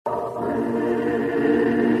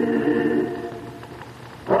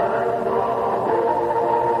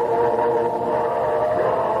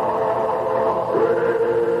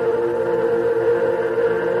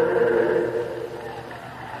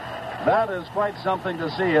That is quite something to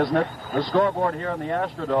see, isn't it? The scoreboard here in the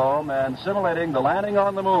Astrodome and simulating the landing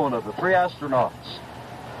on the moon of the three astronauts.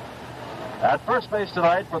 At first base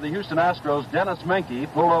tonight for the Houston Astros, Dennis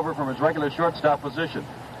Menke pulled over from his regular shortstop position.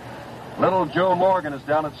 Little Joe Morgan is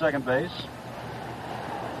down at second base.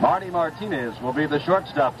 Marty Martinez will be the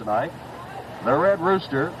shortstop tonight. The Red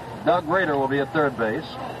Rooster, Doug Rader, will be at third base.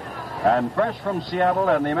 And fresh from Seattle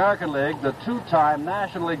and the American League, the two-time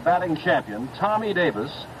National League batting champion, Tommy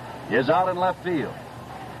Davis, is out in left field.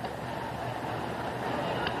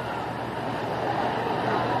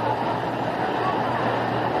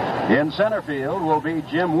 In center field will be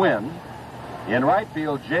Jim Wynn. In right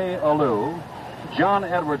field, Jay Alou. John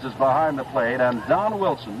Edwards is behind the plate, and Don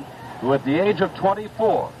Wilson, who at the age of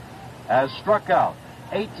 24 has struck out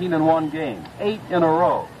 18 in one game, 8 in a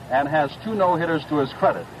row, and has 2 no-hitters to his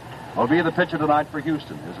credit, will be the pitcher tonight for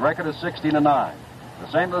Houston. His record is 16-9. The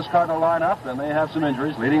St. Louis Cardinal lineup, and they have some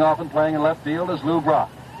injuries. Leading off and playing in left field is Lou Brock.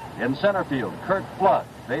 In center field, Kurt Flood.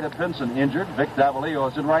 Vada Pinson injured. Vic Davalillo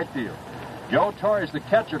is in right field. Joe Torre is the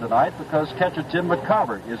catcher tonight because catcher Tim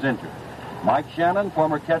McCarver is injured. Mike Shannon,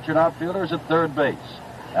 former catcher and outfielder, is at third base.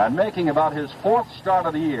 And making about his 4th start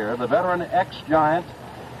of the year, the veteran ex-Giant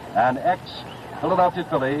and ex-Philadelphia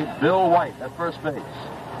Philly, Bill White at first base.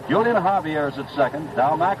 Julian Javier is at second.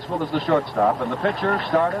 Dow Maxwell is the shortstop. And the pitcher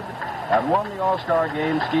started and won the All-Star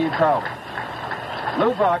game, Steve Crowley.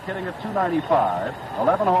 Lou Brock hitting at .295,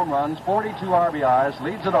 11 home runs, 42 RBIs,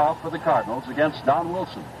 leads it off for the Cardinals against Don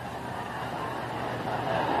Wilson.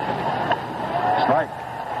 Strike.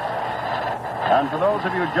 And for those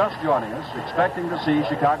of you just joining us, expecting to see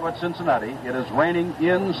Chicago at Cincinnati, it is raining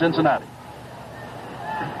in Cincinnati.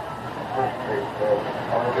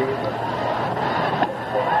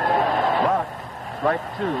 Brock, strike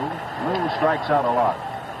 2. Lou strikes out a lot.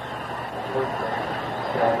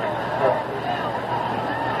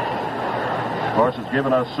 Of course, it's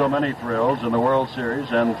given us so many thrills in the World Series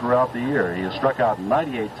and throughout the year. He has struck out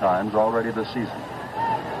 98 times already this season.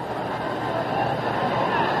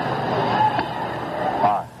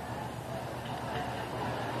 5.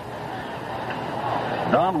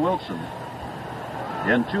 Don Wilson,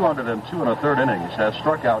 in 202 1/3 innings, has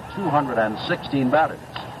struck out 216 batters.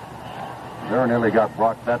 Very nearly got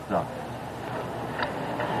Brock that done.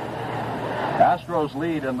 Astros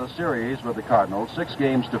lead in the series with the Cardinals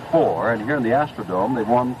 6-4, and here in the Astrodome, they've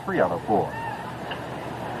won 3 out of 4.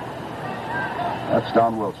 That's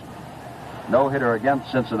Don Wilson. No-hitter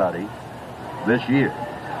against Cincinnati this year.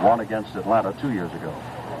 One against Atlanta 2 years ago.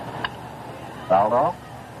 Fouled off.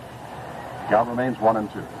 Count remains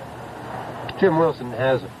 1-2. Jim Wilson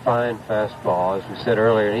has a fine fastball, as we said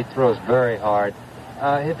earlier, and he throws very hard.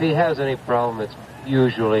 If he has any problem, it's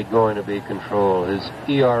usually going to be control. His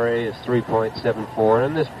ERA is 3.74, and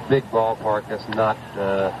in this big ballpark, that's not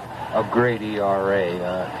a great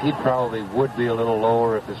ERA. He probably would be a little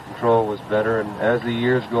lower if his control was better, and as the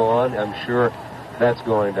years go on, I'm sure that's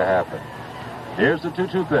going to happen. Here's the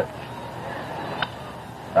 2-2 pitch.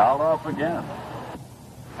 Fouled off again.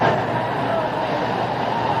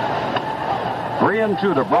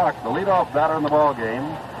 3-2 to Brock, the leadoff batter in the ball game.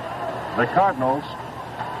 The Cardinals,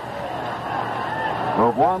 who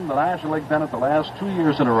have won the National League pennant the last 2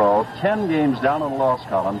 years in a row, 10 games down on the loss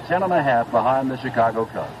column, 10.5 behind the Chicago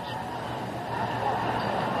Cubs.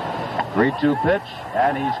 3-2 pitch,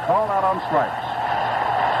 and he's called out on strikes.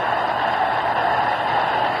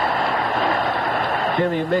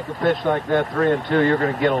 Jimmy, you make a pitch like that, 3-2, you're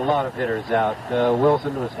going to get a lot of hitters out.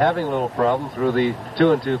 Wilson was having a little problem through the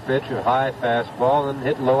 2-2 pitch, a high fastball, and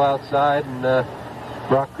hit low outside, and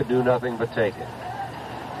Brock could do nothing but take it.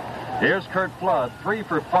 Here's Kurt Flood, 3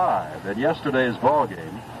 for 5 in yesterday's ball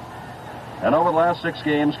game. And over the last 6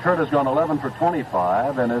 games, Kurt has gone 11 for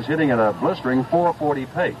 25 and is hitting at a blistering .440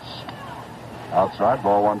 pace. Outside,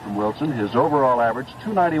 ball 1 from Wilson. His overall average,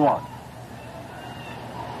 .291.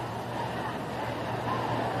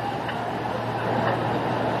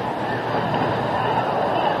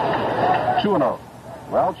 (2-0).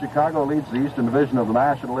 Well, Chicago leads the Eastern Division of the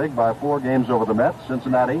National League by 4 games over the Mets.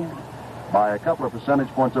 Cincinnati by a couple of percentage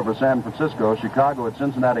points over San Francisco. Chicago at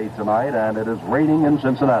Cincinnati tonight, and it is raining in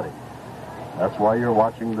Cincinnati. That's why you're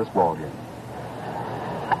watching this ball game.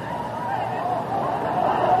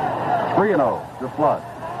 3-0 to Flood.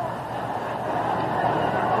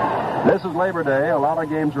 This is Labor Day. A lot of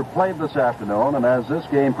games are played this afternoon, and as this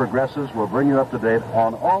game progresses, we'll bring you up to date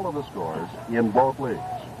on all of the scores in both leagues.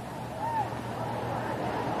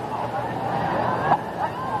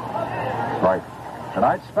 Right.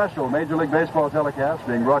 Tonight's special Major League Baseball telecast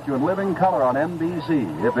being brought to you in living color on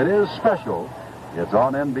NBC. If it is special, it's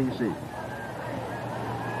on NBC.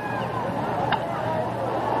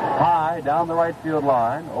 High down the right field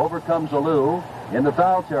line, overcomes Alou into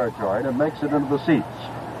foul territory and makes it into the seats.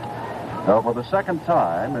 Now, for the second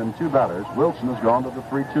time in 2 batters, Wilson has gone to the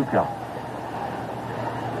 3-2 count.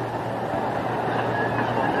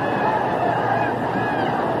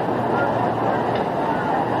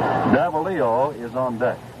 Davalillo is on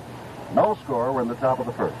deck. No score. We're in the top of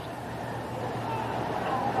the first.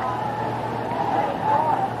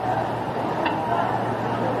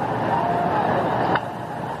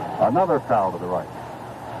 Another foul to the right.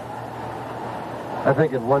 I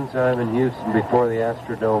think at one time in Houston, before the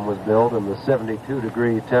Astrodome was built and the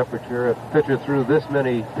 72-degree temperature, if a pitcher threw this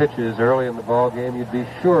many pitches early in the ball game, you'd be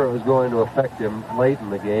sure it was going to affect him late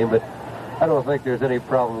in the game. But I don't think there's any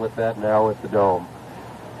problem with that now at the Dome.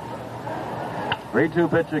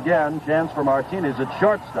 3-2 pitch again. Chance for Martinez at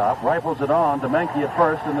shortstop. Rifles it on to Menke at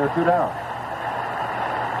first, and they're 2 down.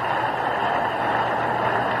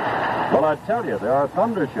 Well, I tell you, there are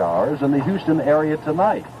thunder showers in the Houston area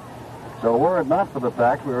tonight. So were it not for the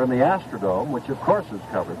fact we were in the Astrodome, which of course is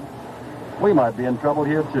covered, we might be in trouble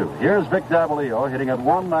here too. Here's Vic Davalillo hitting at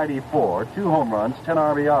 194, 2 home runs, 10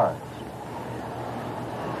 RBIs.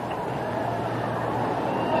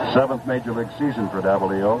 7th Major League season for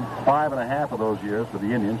Davalillo. 5.5 of those years for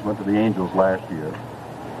the Indians. Went to the Angels last year.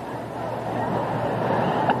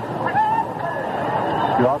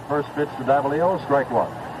 Out first pitch to Davalillo, strike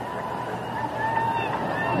 1.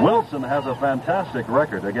 Wilson has a fantastic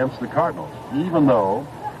record against the Cardinals, even though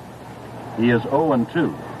he is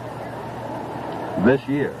 0-2 this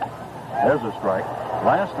year. There's a strike.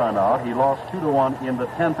 Last time out, he lost 2-1 in the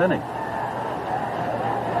 10th inning.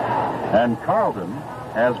 And Carlton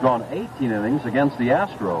has gone 18 innings against the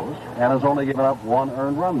Astros and has only given up 1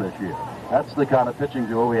 earned run this year. That's the kind of pitching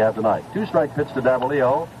duo we have tonight. 2-strike pitch to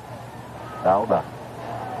Davalillo. Foul back.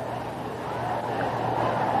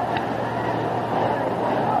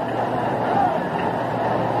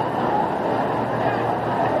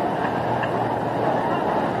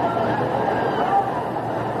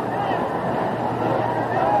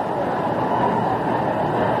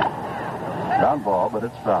 Ball, but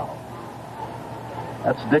it's foul.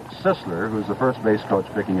 That's Dick Sisler, who's the first base coach,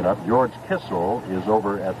 picking it up. George Kissel is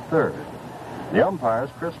over at third. The umpires,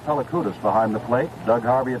 Chris Pellicudis behind the plate, Doug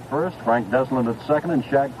Harvey at first, Frank Desland at second, and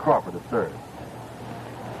Shag Crawford at third.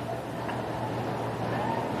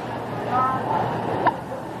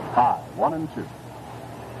 High, 1-2.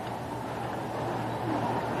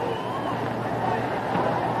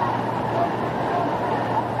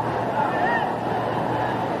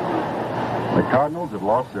 The Cardinals have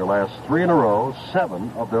lost their last 3 in a row,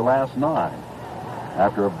 7 of their last 9,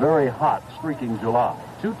 after a very hot, streaking July.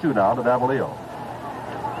 2-2 now to Davalillo.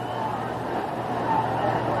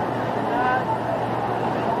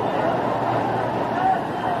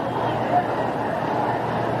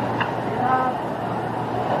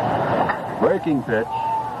 Breaking pitch.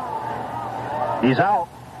 He's out.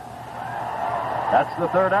 That's the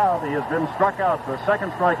 3rd out. He has been struck out for a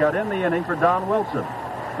 2nd strikeout in the inning for Don Wilson.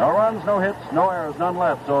 No runs, no hits, no errors, none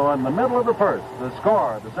left. So in the middle of the first, the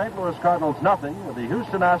score, the St. Louis Cardinals 0, with the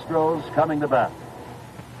Houston Astros coming to bat.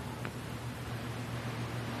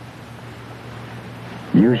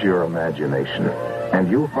 Use your imagination, and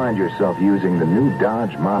you'll find yourself using the new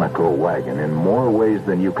Dodge Monaco wagon in more ways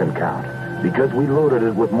than you can count, because we loaded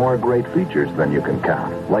it with more great features than you can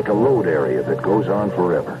count, like a load area that goes on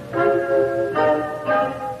forever,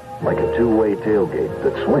 like a 2-way tailgate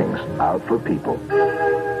that swings out for people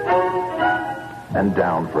and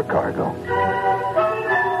down for cargo.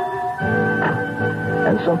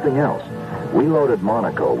 And something else. We loaded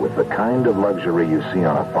Monaco with the kind of luxury you see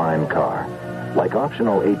on a fine car, like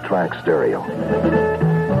optional 8-track stereo.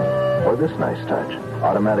 Or this nice touch,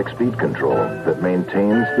 automatic speed control that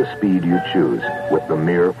maintains the speed you choose with the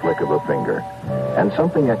mere flick of a finger. And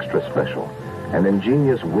something extra special, an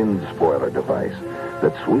ingenious wind spoiler device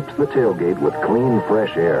that sweeps the tailgate with clean,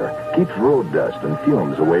 fresh air, keeps road dust and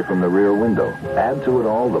fumes away from the rear window. Add to it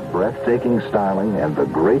all the breathtaking styling and the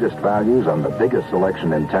greatest values on the biggest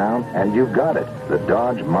selection in town, and you've got it, the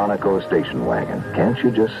Dodge Monaco station wagon. Can't you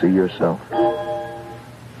just see yourself?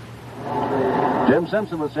 Jim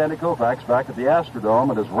Simpson with Sandy Koufax back at the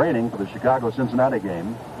Astrodome. It is raining for the Chicago-Cincinnati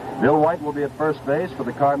game. Bill White will be at first base for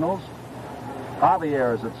the Cardinals.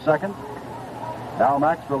 Javier is at second. Al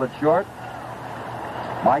Maxwell at short.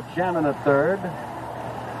 Mike Shannon at third.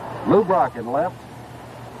 Lou Brock in left.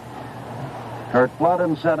 Kurt Flood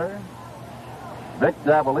in center. Vic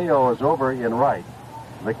Davalillo is over in right.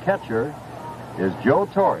 The catcher is Joe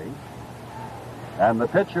Torre. And the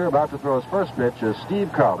pitcher about to throw his first pitch is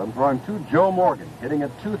Steve Carlin, throwing to Joe Morgan, hitting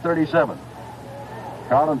at .237.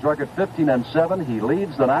 Carlin's record 15-7. He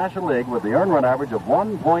leads the National League with the earned run average of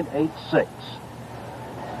 1.86.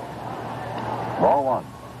 Ball one.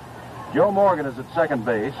 Joe Morgan is at second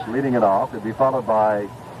base, leading it off. He'll be followed by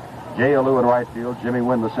Jay Alou in right field, Jimmy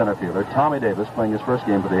Wynn, the center fielder, Tommy Davis playing his first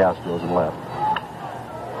game for the Astros in left.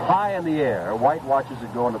 High in the air, White watches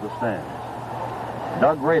it go into the stands.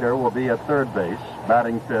 Doug Rader will be at third base,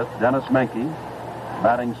 batting fifth. Dennis Menke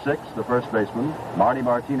batting sixth, the first baseman. Marty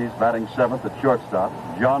Martinez batting seventh at shortstop.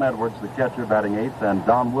 John Edwards, the catcher, batting eighth, and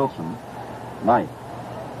Don Wilson, ninth.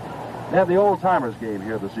 They have the old-timers game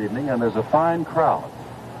here this evening, and there's a fine crowd.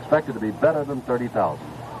 Expected to be better than 30,000.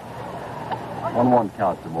 1-1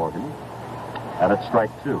 count to Morgan, and it's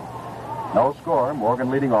strike two. No score. Morgan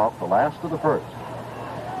leading off the last of the first.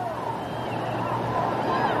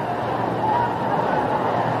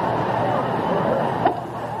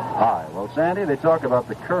 Sandy, they talk about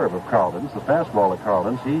the curve of Carlton's, the fastball of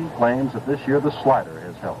Carlton's. He claims that this year the slider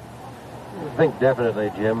has helped. I think definitely,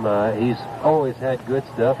 Jim. He's always had good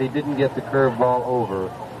stuff. He didn't get the curveball over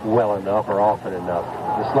well enough or often enough.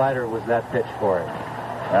 The slider was that pitch for him.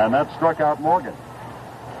 And that struck out Morgan.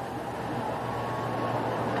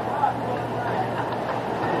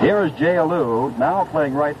 Here is Jay Alou, now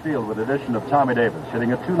playing right field with the addition of Tommy Davis,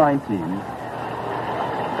 hitting a .219.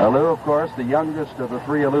 Alou, of course, the youngest of the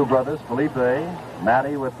three Alou brothers, Felipe,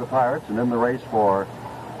 Matty with the Pirates, and in the race for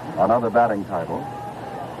another batting title.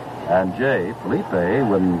 And Jay, Felipe,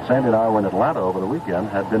 when Sandy and I were in Atlanta over the weekend,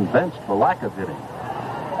 had been benched for lack of hitting.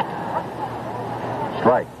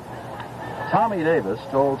 Strike. Tommy Davis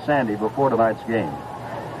told Sandy before tonight's game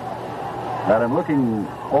that in looking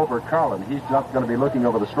over Carlin, he's not going to be looking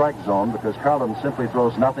over the strike zone because Carlin simply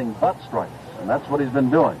throws nothing but strikes, and that's what he's been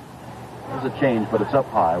doing. There's a change, but it's up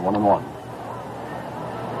high, 1-1.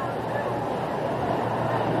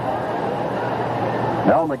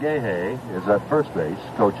 Mel McGahey is at first base,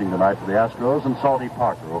 coaching tonight for the Astros, and Salty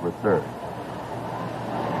Parker over at third.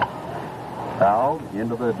 Fouled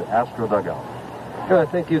into the Astro dugout. I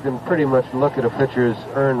think you can pretty much look at a pitcher's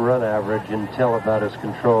earned run average and tell about his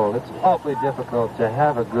control. It's awfully difficult to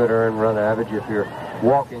have a good earned run average if you're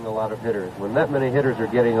walking a lot of hitters. When that many hitters are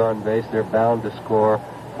getting on base, they're bound to score.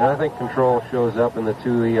 And I think control shows up in the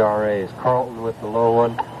two ERAs. Carlton with the low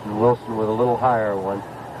one and Wilson with a little higher one.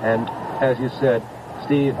 And as you said,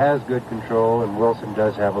 Steve has good control and Wilson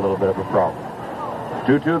does have a little bit of a problem.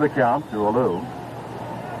 2-2 the count to Alou.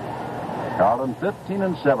 Carlton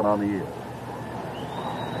 15-7 on the year.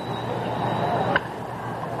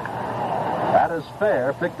 That is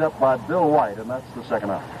fair, picked up by Bill White, and that's the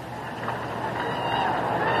second out.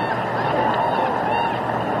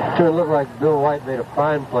 Sure looked like Bill White made a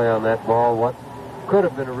fine play on that ball. What could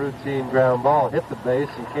have been a routine ground ball hit the base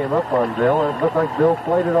and came up on Bill. And it looked like Bill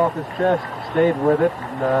played it off his chest, stayed with it,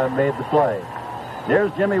 and made the play.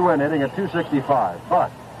 Here's Jimmy Wynn hitting at .265,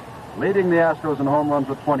 but leading the Astros in home runs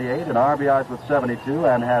with 28 and RBIs with 72,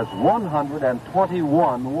 and has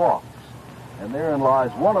 121 walks. And therein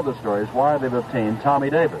lies one of the stories why they've obtained Tommy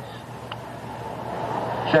Davis.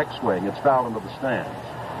 Check swing, it's fouled into the stands.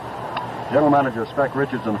 General Manager Speck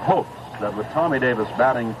Richardson hopes that with Tommy Davis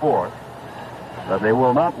batting fourth, that they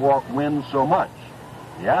will not walk Wynn so much.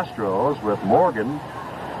 The Astros, with Morgan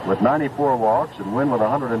with 94 walks and Wynn with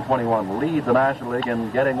 121, lead the National League in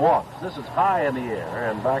getting walks. This is high in the air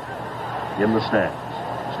and back in the stands.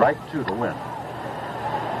 Strike two to Wynn.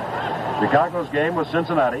 Chicago's game with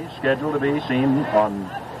Cincinnati, scheduled to be seen on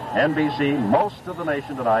NBC most of the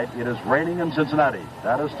nation tonight. It is raining in Cincinnati.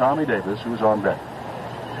 That is Tommy Davis, who's on deck.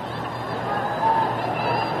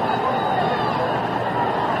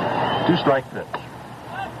 2-strike pitch.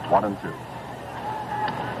 1-2.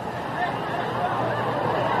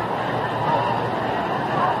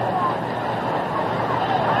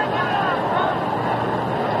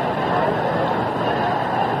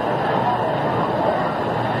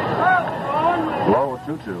 Low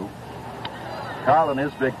 2-2. Carlin,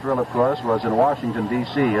 his big thrill, of course, was in Washington,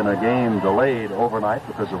 D.C. in a game delayed overnight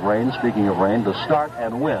because of rain. Speaking of rain, to start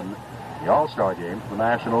and win the All-Star game for the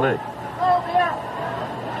National League.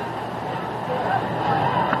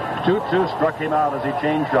 2-2 struck him out as he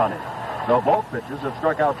changed on him. So both pitchers have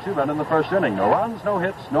struck out two men in the first inning. No runs, no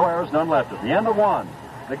hits, no errors, none left. At the end of one,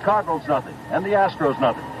 the Cardinals nothing, and the Astros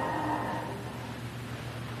nothing.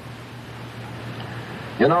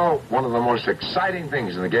 You know, one of the most exciting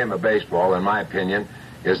things in the game of baseball, in my opinion,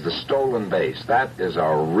 is the stolen base. That is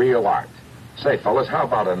a real art. Say, fellas, how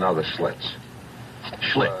about another Schlitz?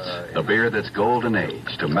 Schlitz, the beer that's golden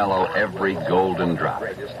aged to mellow every golden drop.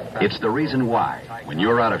 It's the reason why, when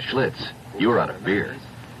you're out of Schlitz, you're out of beer.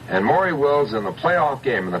 And Maury Wills in the playoff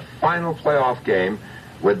game, in the final playoff game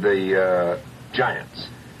with the Giants,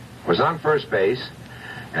 was on first base,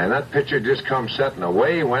 and that pitcher just come setting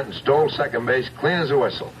away. He went and stole second base clean as a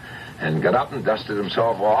whistle and got up and dusted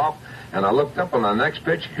himself off. And I looked up on the next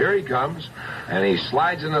pitch. Here he comes, and he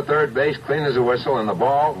slides into third base clean as a whistle, and the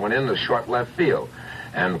ball went into short left field.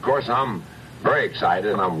 And, of course, I'm very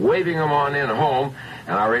excited, and I'm waving him on in home,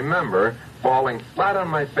 and I remember falling flat on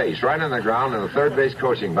my face right on the ground in the third base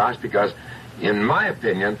coaching box because, in my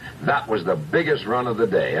opinion, that was the biggest run of the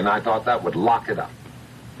day, and I thought that would lock it up.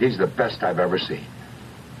 He's the best I've ever seen.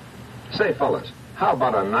 Say, fellas, how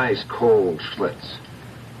about a nice cold Schlitz?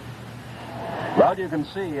 Well, you can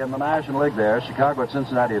see in the National League there, Chicago at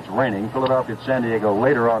Cincinnati, it's raining. Philadelphia at San Diego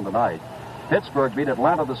later on tonight. Pittsburgh beat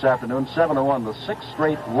Atlanta this afternoon 7-1, the sixth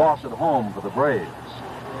straight loss at home for the Braves.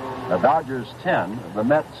 The Dodgers 10, the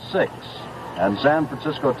Mets 6, and San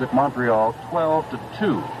Francisco took Montreal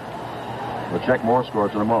 12-2. We'll check more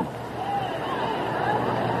scores in a moment.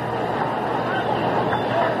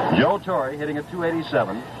 Joe Torre hitting at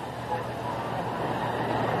 .287.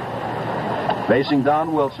 Facing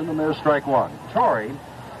Don Wilson, and there's strike one. Torre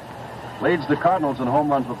leads the Cardinals in home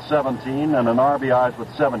runs with 17 and in RBIs with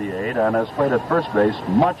 78, and has played at first base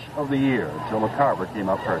much of the year until McCarver came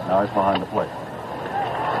up hurt. Now he's behind the plate.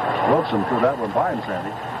 Wilson threw that one by him,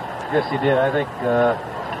 Sandy. Yes, he did. I think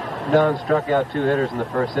Don struck out two hitters in the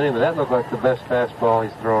first inning, but that looked like the best fastball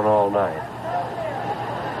he's thrown all night.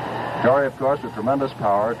 Torre, of course, with tremendous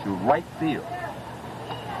power to right field.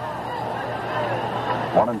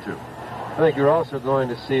 1-2. I think you're also going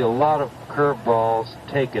to see a lot of curveballs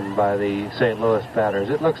taken by the St. Louis batters.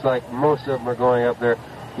 It looks like most of them are going up there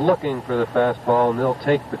looking for the fastball, and they'll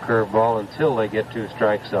take the curveball until they get two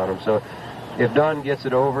strikes on him. So if Don gets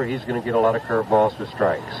it over, he's going to get a lot of curveballs for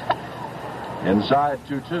strikes. Inside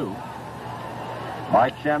 2-2.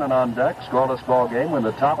 Mike Shannon on deck. Scoreless ball game. We're in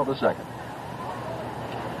the top of the second.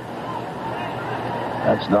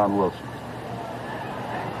 That's Don Wilson.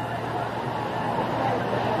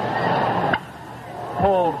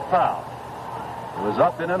 Pulled foul. It was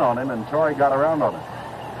up in and on him, and Torre got around on it.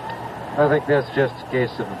 I think that's just a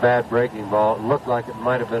case of a bad breaking ball. It looked like it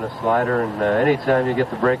might have been a slider, and anytime you get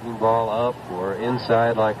the breaking ball up or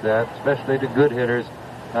inside like that, especially to good hitters,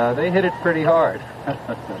 they hit it pretty hard.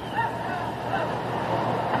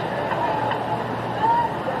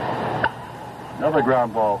 Another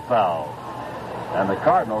ground ball foul. And the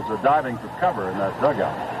Cardinals are diving for cover in that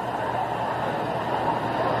dugout.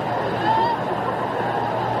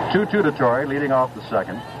 2-2 to Torre, leading off the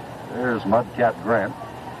second. There's Mudcat Grant,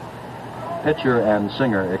 pitcher and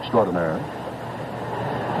singer extraordinaire.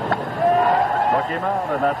 Struck him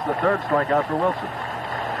out, and that's the third strikeout for Wilson.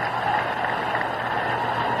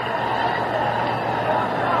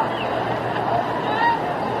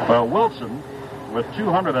 Well, Wilson, with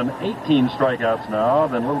 218 strikeouts now,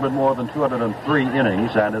 then a little bit more than 203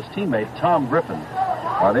 innings, and his teammate Tom Griffin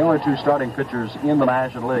are the only two starting pitchers in the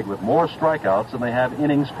National League with more strikeouts than they have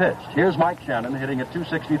innings pitched. Here's Mike Shannon hitting at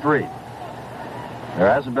 .263. There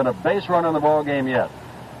hasn't been a base run in the ball game yet.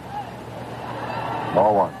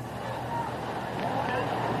 Ball one.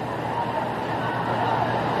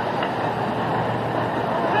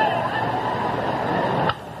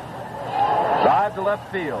 Drive to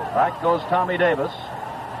left field. Back goes Tommy Davis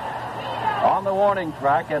on the warning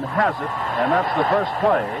track and has it, and that's the first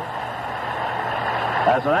play.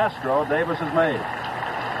 As an Astro, Davis has made.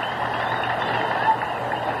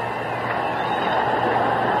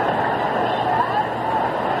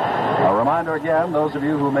 A reminder again, those of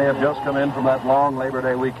you who may have just come in from that long Labor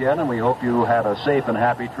Day weekend, and we hope you had a safe and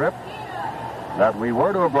happy trip, that we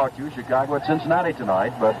were to have brought you Chicago at Cincinnati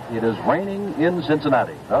tonight, but it is raining in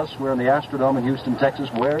Cincinnati. Thus, we're in the Astrodome in Houston, Texas,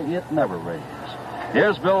 where it never rains.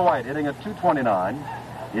 Here's Bill White hitting at .229.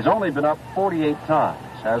 He's only been up 48 times,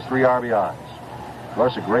 has 3 RBIs. Of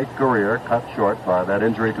course, a great career cut short by that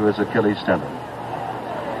injury to his Achilles tendon.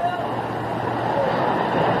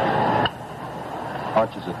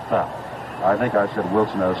 Punches it foul. I think I said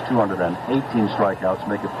Wilson has 218 strikeouts,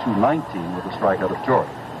 make it 219 with the strikeout of Torre.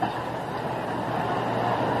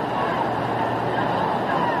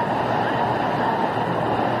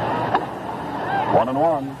 One and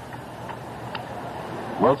one.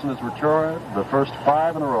 Wilson has returned the first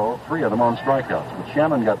 5 in a row, 3 of them on strikeouts. But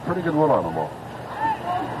Shannon got pretty good will on the ball.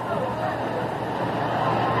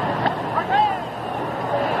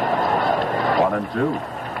 One and two.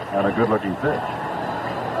 And a good-looking pitch.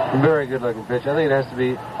 Very good-looking pitch. I think it has to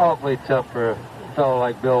be awfully tough for fellow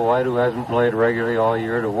like Bill White, who hasn't played regularly all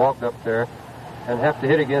year, to walk up there and have to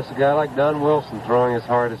hit against a guy like Don Wilson throwing as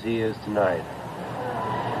hard as he is tonight.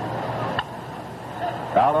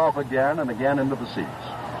 Fouled off again and again into the seats.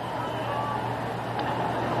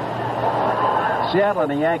 Seattle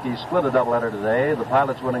and the Yankees split a doubleheader today. The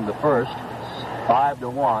Pilots winning the first,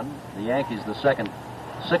 5-1. The Yankees the second,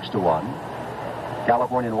 6-1.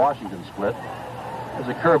 California and Washington split. There's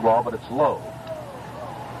a curveball, but it's low.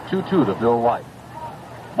 2-2 to Bill White.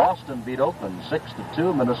 Boston beat Oakland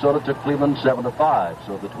 6-2. Minnesota took Cleveland 7-5.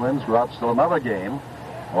 So the Twins go out still another game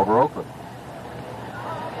over Oakland.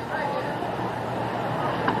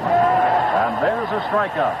 And there's a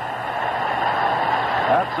strikeout.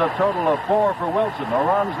 That's a total of 4 for Wilson. No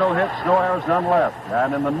runs, no hits, no errors, none left.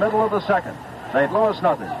 And in the middle of the second, St. Louis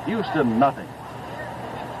nothing, Houston nothing.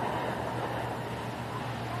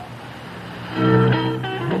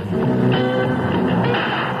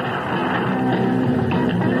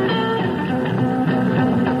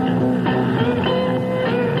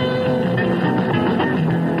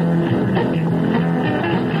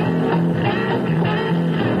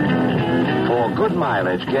 For good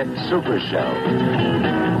mileage, get Super Shell.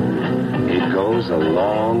 It goes a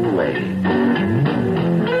long way.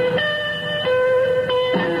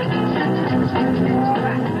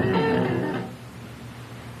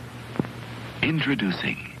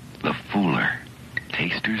 Introducing the Fooler,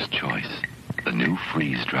 Taster's Choice, the new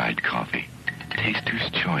freeze-dried coffee. Taster's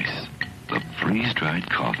Choice, the freeze-dried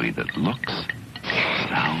coffee that looks,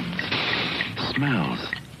 sounds, smells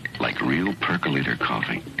like real percolator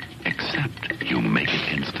coffee, except you make it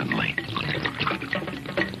instantly.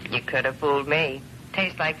 You could have fooled me.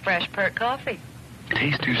 Tastes like fresh perk coffee.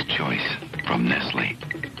 Taster's Choice from Nestle,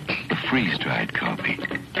 the freeze-dried coffee,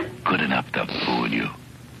 good enough to fool you.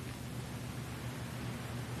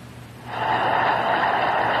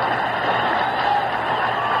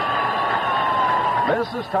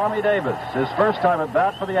 This is Tommy Davis, his first time at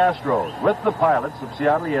bat for the Astros. With the Pilots of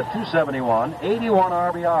Seattle, he had 271, 81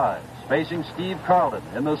 RBIs, facing Steve Carlton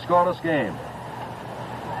in the scoreless game.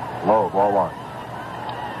 Low, ball one.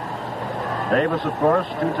 Davis, of course,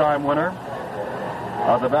 two-time winner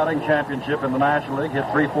of the batting championship in the National League, hit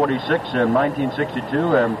 346 in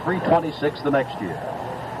 1962 and 326 the next year.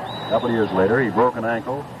 A couple of years later, he broke an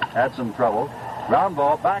ankle, had some trouble. Ground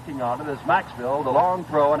ball backing on it is Maxfield, the long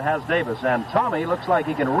throw, and has Davis. And Tommy looks like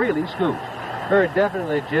he can really scoop. Very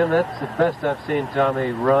definitely, Jim. That's the best I've seen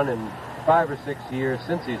Tommy run in 5 or 6 years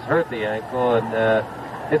since he's hurt the ankle, and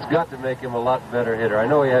it's got to make him a lot better hitter. I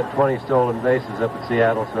know he had 20 stolen bases up at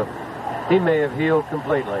Seattle, so he may have healed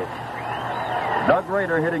completely. Doug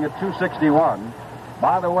Rader hitting at 261.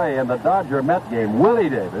 By the way, in the Dodger-Met game, Willie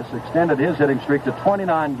Davis extended his hitting streak to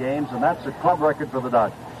 29 games, and that's a club record for the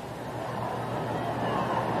Dodgers.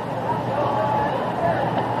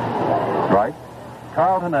 Right.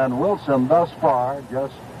 Carlton and Wilson thus far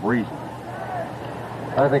just breezing.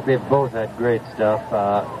 I think they've both had great stuff.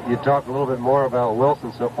 You talk a little bit more about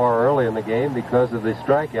Wilson so far early in the game because of the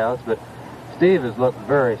strikeouts, but Steve has looked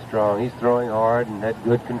very strong. He's throwing hard and had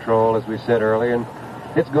good control, as we said earlier, and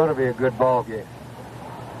it's going to be a good ball game.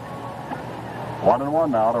 1-1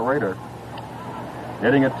 now to Rader.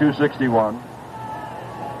 Hitting at 261.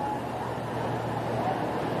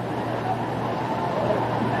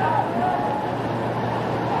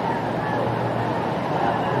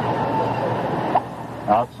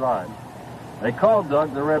 Outside. They called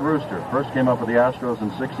Doug the Red Rooster. First came up with the Astros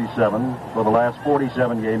in 67 for the last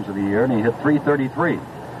 47 games of the year, and he hit 333.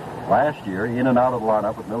 Last year, in and out of the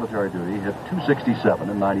lineup with military duty, hit 267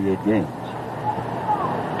 in 98 games.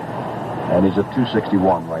 And he's at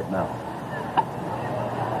 261 right now.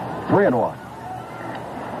 3-1.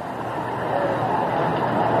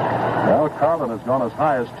 Well, Carlin has gone as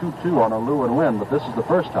high as 2-2 on a Lewin win, but this is the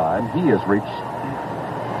first time he has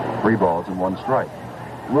reached 3 balls and 1 strike.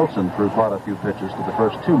 Wilson threw quite a few pitches to the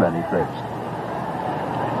first 2 men he faced.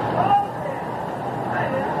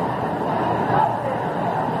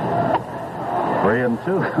 Three and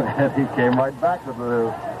 2, and he came right back with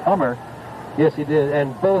the hummer. Yes, he did.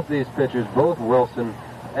 And both these pitchers, both Wilson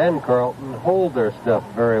and Carlton, hold their stuff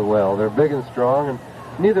very well. They're big and strong, and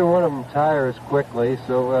neither one of them tires quickly,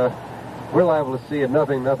 so we're liable to see a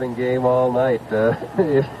 0-0 game all night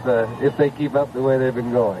if they keep up the way they've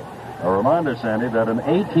been going. A reminder, Sandy, that in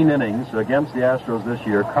 18 innings against the Astros this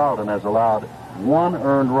year, Carlton has allowed 1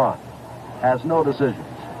 earned run, has no decisions.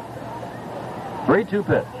 3-2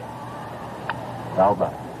 pitch. Foul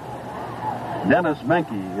back. Dennis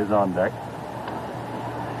Menke is on deck.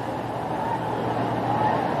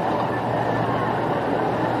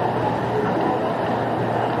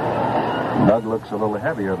 Doug looks a little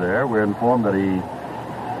heavier there. We're informed that he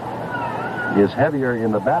is heavier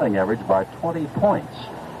in the batting average by 20 points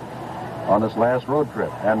on this last road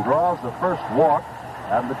trip and draws the first walk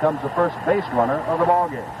and becomes the first base runner of the ball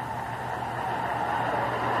game.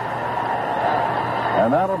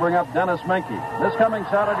 And that'll bring up Dennis Menke. This coming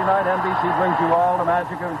Saturday night, NBC brings you all the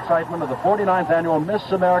magic and excitement of the 49th annual Miss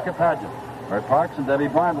America pageant. Bert Parks and Debbie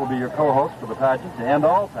Bryant will be your co-hosts for the pageant to end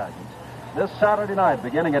all pageants this Saturday night,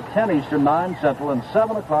 beginning at 10 Eastern, 9 Central, and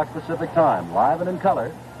 7 o'clock Pacific time, live and in color,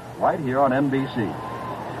 right here on NBC.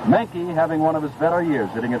 Menke having one of his better years,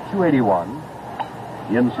 hitting at 281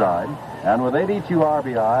 inside, and with 82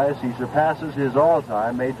 RBIs, he surpasses his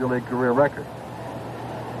all-time Major League career record.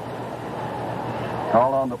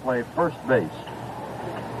 Called on to play first base.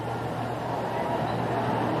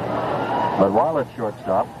 But while at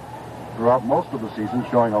shortstop, throughout most of the season,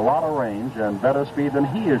 showing a lot of range and better speed than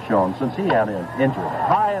he has shown since he had an injury.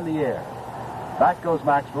 High in the air. Back goes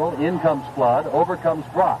Maxwell. In comes Flood. Over comes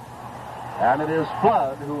Brock. And it is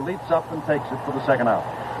Flood who leaps up and takes it for the second out.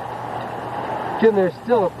 Jim, there's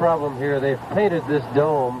still a problem here. They've painted this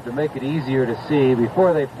dome to make it easier to see.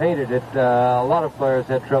 Before they painted it, a lot of players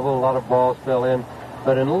had trouble. A lot of balls fell in.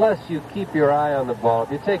 But unless you keep your eye on the ball,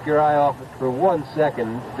 if you take your eye off it for 1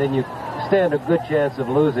 second, then you stand a good chance of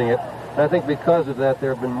losing it. And I think because of that,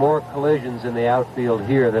 there have been more collisions in the outfield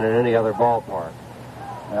here than in any other ballpark.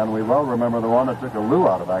 And we well remember the one that took a Lou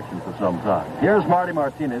out of action for some time. Here's Marty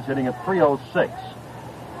Martinez hitting at 306.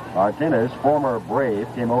 Martinez, former Brave,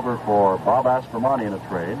 came over for Bob Aspermani in a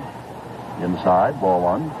trade. Inside, ball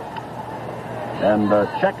one. And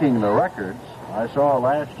checking the records, I saw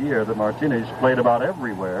last year that Martinez played about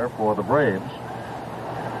everywhere for the Braves.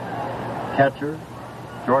 Catcher,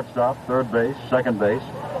 shortstop, third base, second base.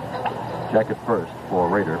 Check it first for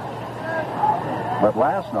Rader. But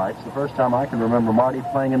last night's the first time I can remember Marty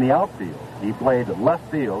playing in the outfield. He played left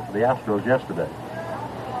field for the Astros yesterday.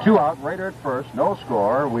 2 out, Rader at first, no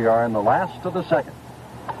score. We are in the last of the second.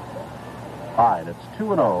 Tied, it's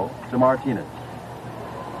 2-0 to Martinez.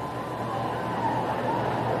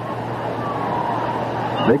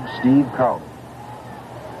 Big Steve Carlton.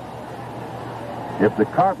 If the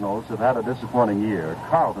Cardinals have had a disappointing year,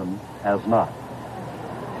 Carlton has not.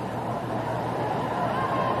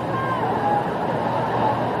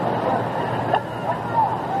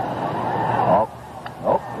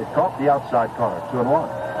 Caught the outside corner, 2-1.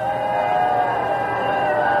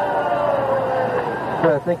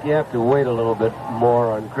 I think you have to wait a little bit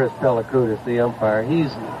more on Chris Pellicudis, the umpire.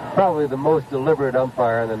 He's probably the most deliberate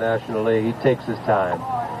umpire in the National League. He takes his time.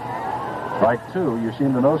 Strike 2, you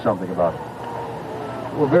seem to know something about it.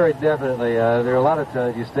 Well, very definitely. There are a lot of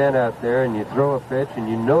times you stand out there and you throw a pitch and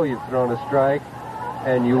you know you've thrown a strike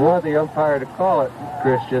and you want the umpire to call it.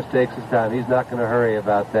 Chris just takes his time. He's not going to hurry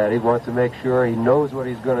about that. He wants to make sure he knows what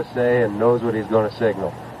he's going to say and knows what he's going to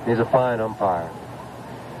signal. He's a fine umpire.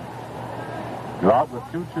 You're out with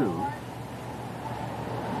 2-2.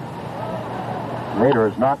 Rader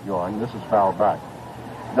is not going. This is fouled back.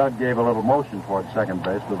 Doug gave a little motion toward second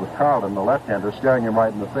base, but with Carlton, the left-hander, staring him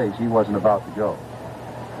right in the face, he wasn't about to go.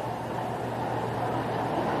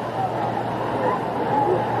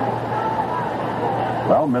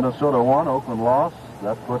 Well, Minnesota won, Oakland lost.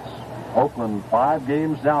 That puts Oakland 5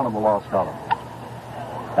 games down in the loss column.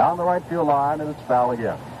 Down the right field line, and it's foul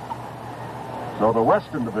again. So the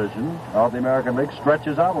Western Division of the American League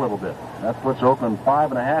stretches out a little bit. That puts Oakland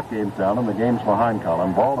 5.5 games down in the games behind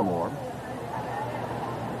column. Baltimore,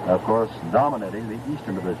 of course, dominating the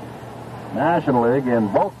Eastern Division. National League in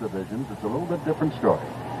both divisions, it's a little bit different story.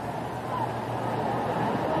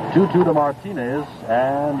 2-2 to Martinez,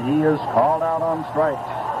 and he is called out on strikes.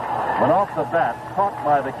 Went off the bat, caught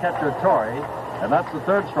by the catcher Torrey, and that's the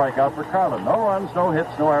third strikeout for Carlton. No runs, no hits,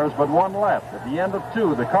 no errors, but 1 left. At the end of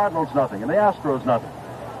 2, the Cardinals nothing, and the Astros nothing.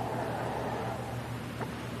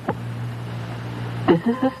 This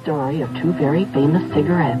is the story of 2 very famous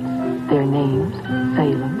cigarettes. Their names,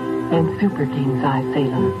 Salem and Super King's Eye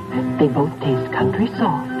Salem. They both taste country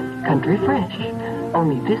soft, country fresh.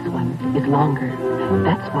 Only this one is longer.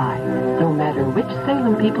 That's why, no matter which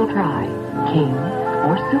Salem people try, King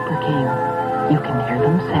or Super King, you can hear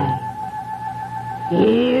them say,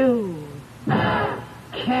 "You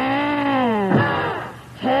can't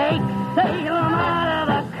take Salem out of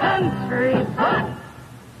the country, but..."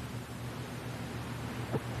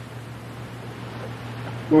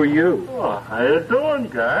 Who are you? Oh, how you doing,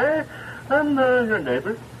 Guy? I'm your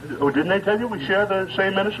neighbor. Oh, didn't they tell you we share the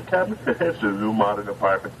same medicine cabinet? It's a new modern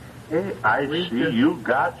apartment. Hey, I see you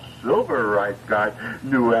got silver right, Guy.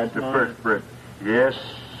 New antiperspirant. Yes,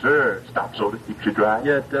 sir. Stop soda keeps you dry.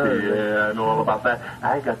 Yeah, it does. Yeah, I know all about that.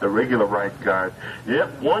 I got the regular right guard.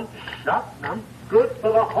 Yep, one shot, and I'm good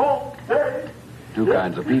for the whole day. Two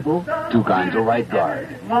kinds of people, two kinds of right guard.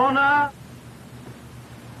 Mona!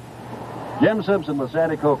 Jim Simpson with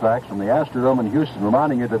Sandy Koufax from the Astrodome in Houston,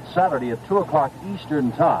 reminding you that Saturday at 2 o'clock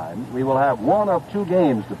Eastern Time, we will have one of two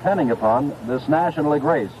games depending upon this National League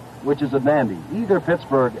race, which is a dandy. Either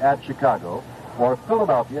Pittsburgh at Chicago or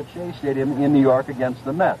Philadelphia at Shea Stadium in New York against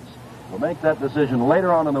the Mets. We'll make that decision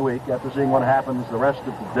later on in the week after seeing what happens the rest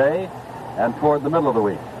of the day and toward the middle of the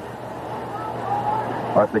week.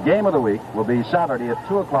 But the game of the week will be Saturday at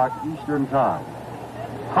 2 o'clock Eastern Time.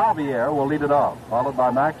 Javier will lead it off, followed by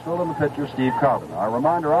Maxwell and the pitcher Steve Carlin. Our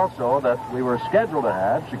reminder also that we were scheduled to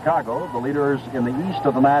have Chicago, the leaders in the East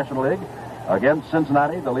of the National League, against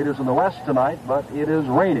Cincinnati, the leaders in the West tonight, but it is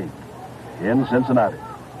raining in Cincinnati.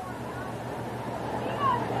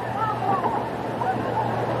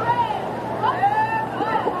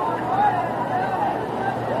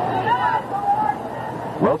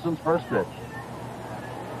 Wilson's first pitch.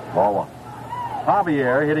 Ball one.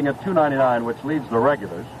 Javier hitting at .299, which leads the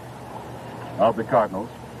regulars of the Cardinals.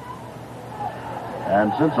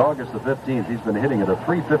 And since August the 15th, he's been hitting at a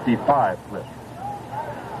 .355 clip,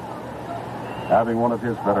 having one of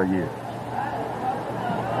his better years.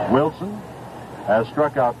 Wilson has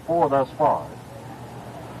struck out 4 thus far.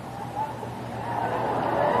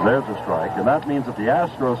 There's a strike, and that means that the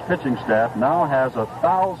Astros pitching staff now has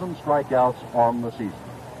 1,000 strikeouts on the season.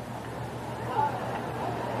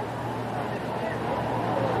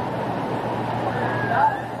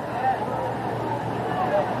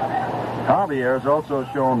 Javier has also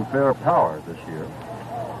shown fair power this year.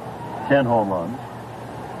 10 home runs.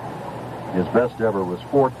 His best ever was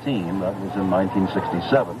 14. That was in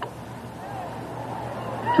 1967.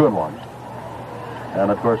 2-1. And,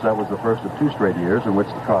 of course, that was the first of 2 straight years in which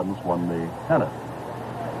the Cardinals won the pennant.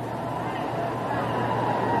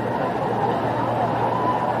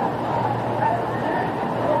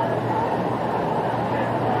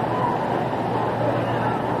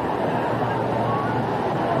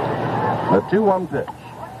 The 2-1 pitch.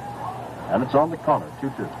 And it's on the corner,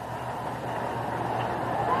 2-2.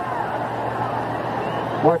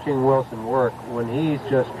 Watching Wilson work, when he's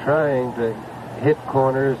just trying to hit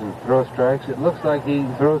corners and throw strikes, it looks like he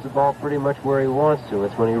throws the ball pretty much where he wants to.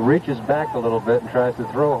 It's when he reaches back a little bit and tries to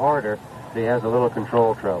throw harder that he has a little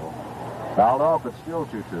control trouble. Fouled off, but still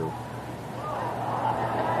 2-2.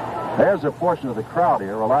 There's a portion of the crowd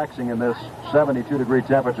here relaxing in this 72-degree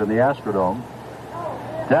temperature in the Astrodome.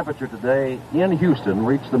 Temperature today in Houston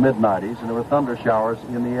reached the mid-90s, and there were thunder showers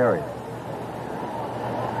in the area.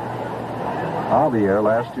 Javier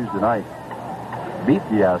last Tuesday night beat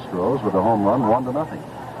the Astros with a home run,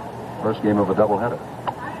 1-0. First game of a doubleheader.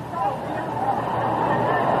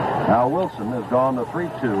 Now Wilson has gone to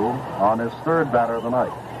 3-2 on his 3rd batter of the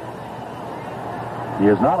night. He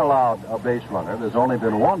has not allowed a base runner. There's only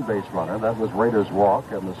been 1 base runner. That was Raiders' walk,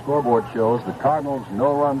 and the scoreboard shows the Cardinals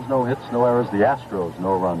no runs, no hits, no errors. The Astros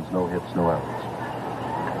no runs, no hits, no errors.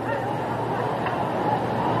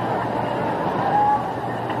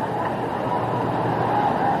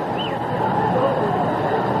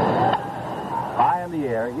 High in the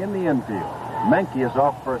air, in the infield. Menke is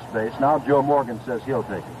off first base. Now Joe Morgan says he'll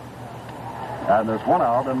take it. And there's 1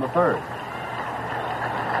 out in the 3rd.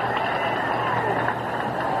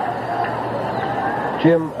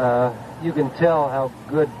 Jim, you can tell how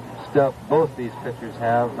good stuff both these pitchers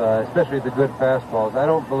have, especially the good fastballs. I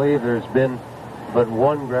don't believe there's been but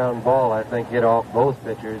 1 ground ball, I think, hit off both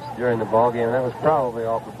pitchers during the ball game. That was probably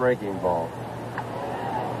off a breaking ball.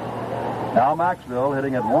 Now Maxwell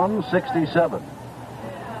hitting at 167.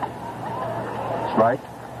 Strike.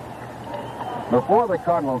 Before the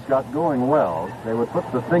Cardinals got going well, they would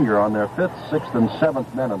put the finger on their 5th, 6th, and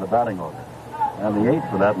 7th men in the batting order. And the 8th,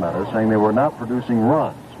 for that matter, saying they were not producing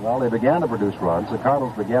runs. Well, they began to produce runs. The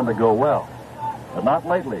Cardinals began to go well. But not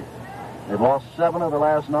lately. They've lost 7 of the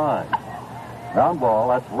last 9. Ground ball,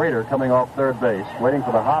 that's Rader coming off 3rd base, waiting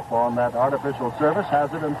for the hop on that artificial surface,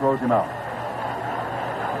 has it and throws him out.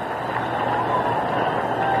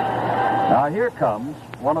 Now here comes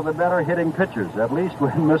one of the better hitting pitchers, at least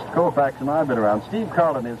when Mr. Koufax and I have been around. Steve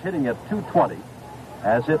Carlin is hitting at .220,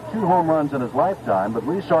 has hit 2 home runs in his lifetime, but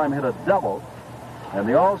we saw him hit a double in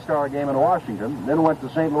the All-Star game in Washington, then went to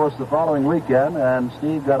St. Louis the following weekend, and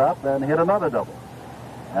Steve got up and hit another double.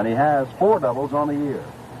 And he has 4 doubles on the year.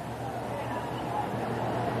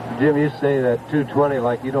 Jim, you say that 220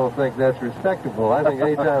 like you don't think that's respectable. I think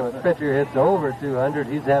anytime a pitcher hits over 200,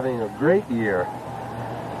 he's having a great year.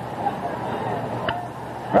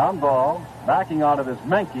 Ground ball, backing out of his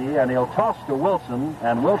Menke, and he'll toss to Wilson,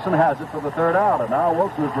 and Wilson has it for the third out. And now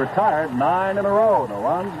Wilson is retired 9 in a row. No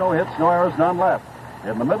runs, no hits, no errors, none left.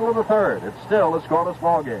 In the middle of the third, it's still a scoreless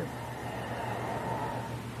ball game.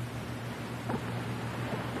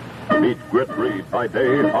 Meet Grit Reed, by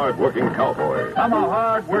day, hard-working cowboy. I'm a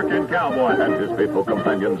hard-working cowboy. And his faithful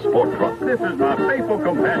companion, Sport Truck. This is my faithful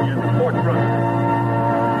companion, Sport Truck.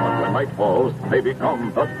 But when night falls, they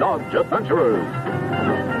become the Dodge Adventurers.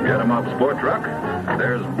 Get 'em up, Sport Truck.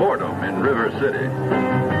 There's boredom in River City.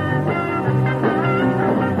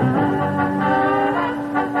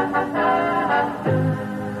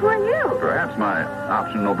 Who are you? Perhaps my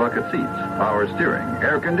optional bucket seats, power steering,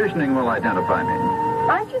 air conditioning will identify me.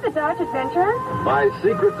 Aren't you the Dodge Adventurer? My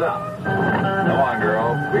secret's out. Come on,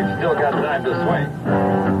 girl. We've still got time to swing.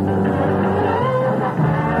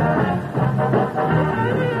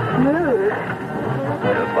 Smooth.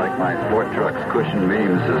 Just like my Sport Truck's cushion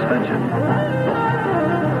beam suspension.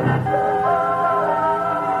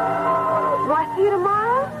 Will I see you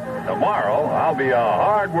tomorrow? Tomorrow, I'll be a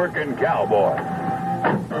hard-working cowboy.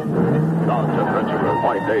 Dodge Adventurer,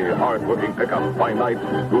 by day, hard-working pickup. By night,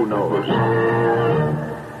 who knows?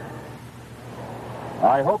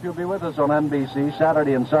 I hope you'll be with us on NBC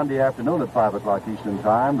Saturday and Sunday afternoon at 5 o'clock Eastern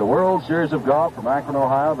Time. The World Series of Golf from Akron,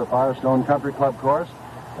 Ohio, the Firestone Country Club course.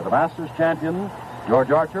 The Masters champion, George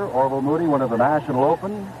Archer, Orville Moody, winner of the National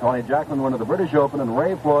Open, Tony Jacklin, winner of the British Open, and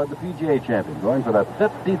Ray Floyd, the PGA champion, going for that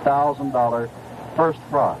 $50,000 first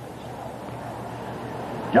prize.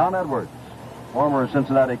 John Edwards, former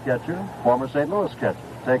Cincinnati catcher, former St. Louis catcher,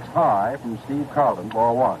 takes high from Steve Carlton,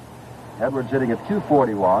 ball one. Edwards hitting at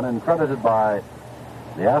 .241 and credited by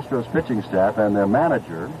the Astros pitching staff and their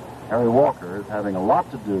manager, Harry Walker, is having a lot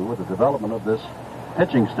to do with the development of this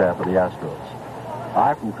pitching staff of the Astros.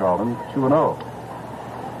 High from Carlton, 2-0.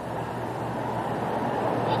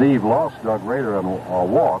 Steve lost Doug Rader on a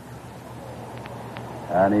walk,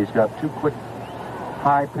 and he's got two quick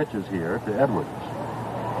high pitches here to Edwards.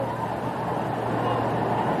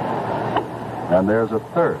 And there's a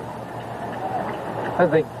third. I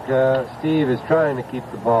think Steve is trying to keep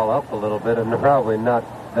the ball up a little bit, and probably not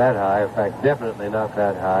that high. In fact, definitely not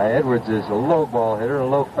that high. Edwards is a low ball hitter, a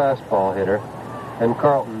low fastball hitter, and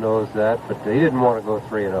Carlton knows that, but he didn't want to go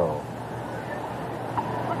 3-0.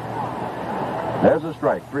 There's a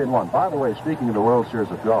strike, 3-1. By the way, speaking of the World Series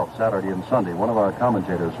of Golf, Saturday and Sunday, one of our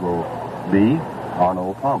commentators will be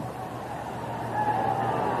Arnold Palmer.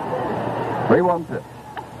 3-1 pitch.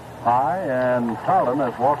 High, and Carlton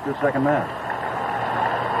has walked his second man.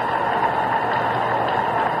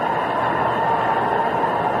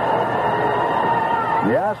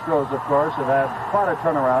 The Astros, of course, have had quite a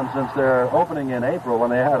turnaround since their opening in April when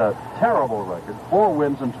they had a terrible record, 4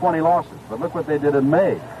 wins and 20 losses. But look what they did in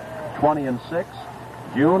May, 20-6.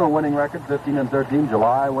 June, a winning record, 15-13.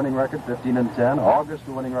 July, a winning record, 15-10. August,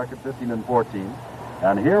 a winning record, 15-14.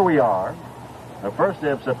 And here we are, the first day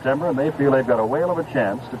of September, and they feel they've got a whale of a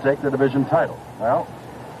chance to take the division title. Well,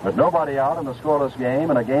 with nobody out in a scoreless game,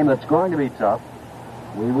 and a game that's going to be tough,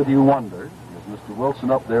 we with you wonder, is Mr. Wilson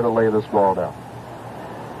up there to lay this ball down?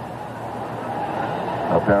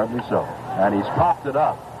 Apparently so. And he's popped it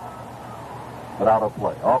up, but out of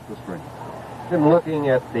play, off the screen. In looking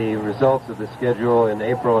at the results of the schedule in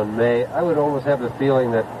April and May, I would almost have the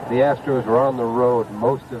feeling that the Astros were on the road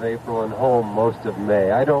most of April and home most of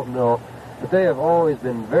May. I don't know, but they have always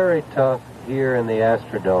been very tough here in the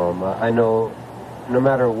Astrodome. I know no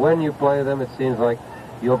matter when you play them, it seems like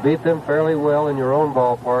you'll beat them fairly well in your own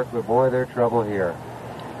ballpark, but boy, they're trouble here.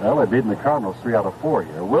 Well, they've beaten the Cardinals 3 out of 4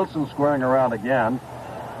 here. Wilson squaring around again.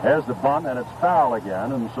 There's the bunt, and it's foul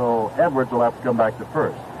again, and so Edwards will have to come back to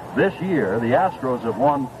first. This year, the Astros have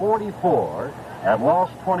won 44 and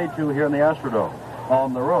lost 22 here in the Astrodome.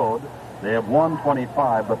 On the road, they have won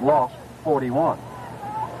 25 but lost 41.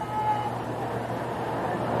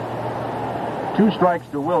 2 strikes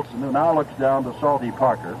to Wilson, who now looks down to Salty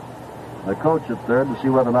Parker, the coach at third, to see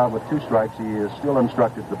whether or not with 2 strikes he is still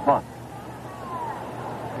instructed to bunt.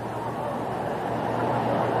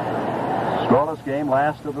 Scoreless game,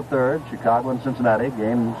 last of the third. Chicago and Cincinnati,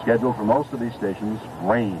 game scheduled for most of these stations.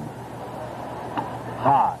 Rain.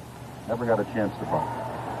 High. Never got a chance to bunt.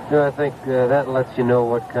 Yeah, I think that lets you know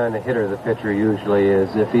what kind of hitter the pitcher usually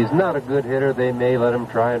is. If he's not a good hitter, they may let him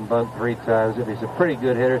try and bunt 3 times. If he's a pretty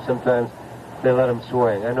good hitter, sometimes they let him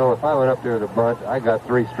swing. I know if I went up there to bunt, I got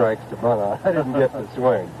 3 strikes to bunt on. I didn't get to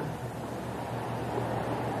swing.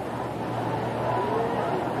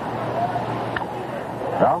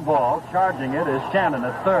 Ground ball, charging it is Shannon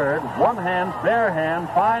at third. One hand, bare hand,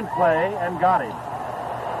 fine play, and got him.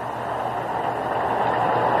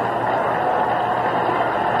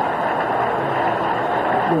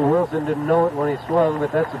 Wilson didn't know it when he swung,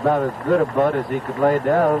 but that's about as good a butt as he could lay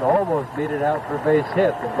down. Almost beat it out for base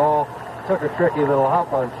hit. The ball took a tricky little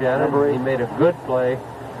hop on Shannon. He made a good play,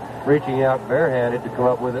 reaching out barehanded to come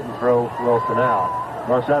up with it and throw Wilson out. Of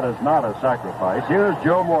course, that is not a sacrifice. Here's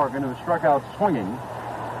Joe Morgan, who struck out swinging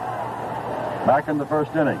back in the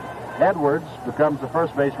first inning. Edwards becomes the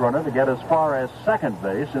first base runner to get as far as second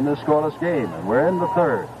base in this scoreless game, and we're in the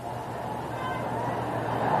third.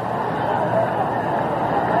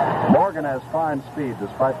 Morgan has fine speed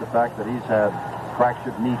despite the fact that he's had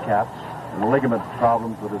fractured kneecaps and ligament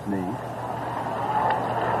problems with his knee.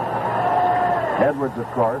 Edwards, of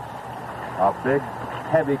course, a big,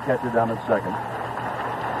 heavy catcher down at second,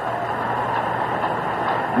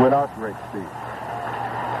 without great speed.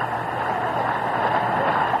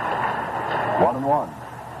 1-1.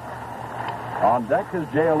 On deck is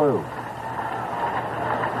Jay Lou.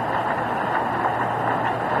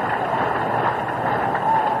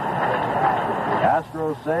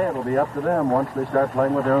 Astros say it'll be up to them once they start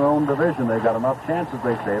playing with their own division. They've got enough chances,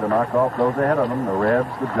 they say, to knock off those ahead of them, the Reds,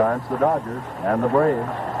 the Giants, the Dodgers, and the Braves.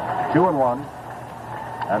 2-1.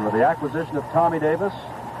 And with the acquisition of Tommy Davis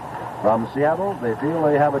from Seattle, they feel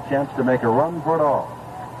they have a chance to make a run for it all.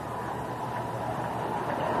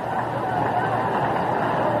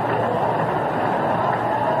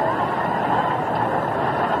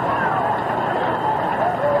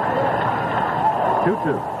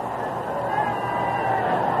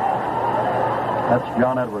 That's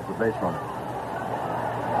John Edwards, the base runner.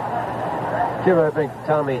 Jim, I think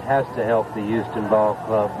Tommy has to help the Houston Ball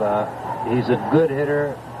Club. He's a good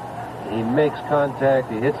hitter. He makes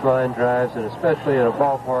contact. He hits line drives, and especially in a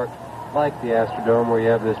ballpark like the Astrodome, where you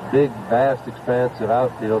have this big, vast expanse of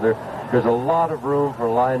outfielder, there's a lot of room for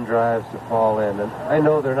line drives to fall in. And I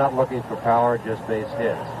know they're not looking for power, just base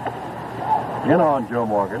hits. In on Joe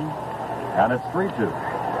Morgan, and it's 3-2.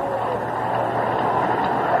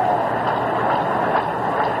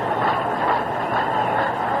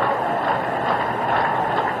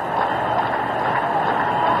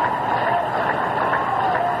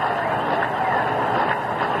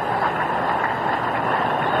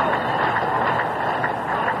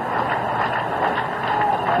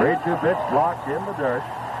 3-2 pitch blocked in the dirt.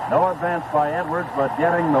 No advance by Edwards, but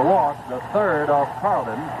getting the walk, the third off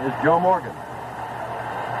Carlton, is Joe Morgan.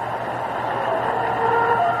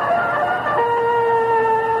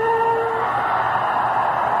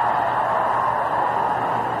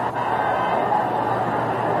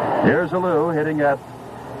 Here's Alou hitting at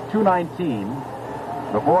 219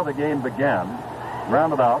 before the game began.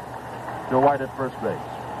 Rounded out to White at first base.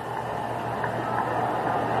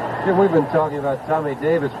 Jim, we've been talking about Tommy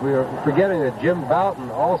Davis. We are forgetting that Jim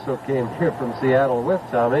Bouton also came here from Seattle with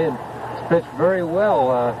Tommy and has pitched very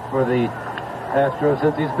well for the Astros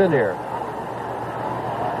since he's been here.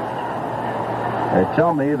 They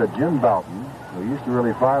tell me that Jim Bouton, who used to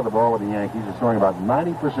really fire the ball with the Yankees, is throwing about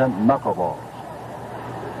 90% knuckleballs.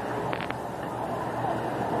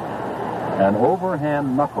 An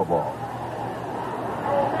overhand knuckleball.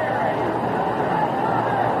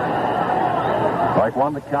 Strike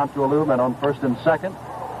one to count to Alou, men on first and second.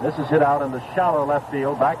 This is hit out in the shallow left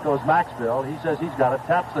field. Back goes Maxville. He says he's got it.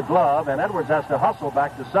 Taps the glove, and Edwards has to hustle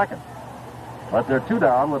back to second. But they're two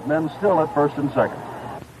down with men still at first and second.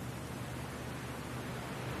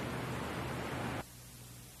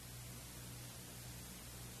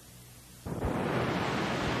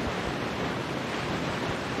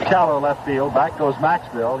 Shallow left field. Back goes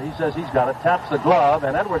Maxville. He says he's got it. Taps the glove,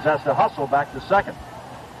 and Edwards has to hustle back to second.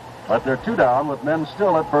 But they're two down with men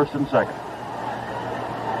still at first and second.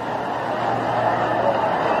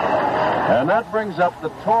 And that brings up the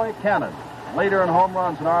toy cannon. Leader in home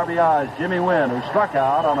runs and RBIs, Jimmy Wynn, who struck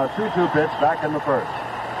out on a 2-2 pitch back in the first.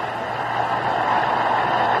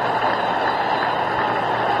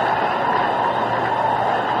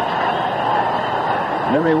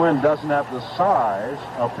 Jimmy Wynn doesn't have the size,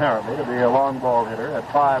 apparently, to be a long ball hitter at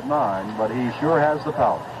 5'9", but he sure has the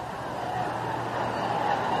power.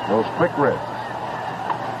 Those quick wrists.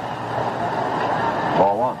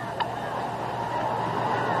 Ball one.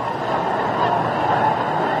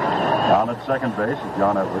 Down at second base is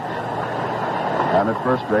John Edwards. And at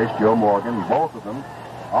first base, Joe Morgan, both of them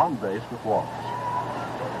on base with walks.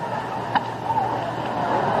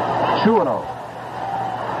 2-0.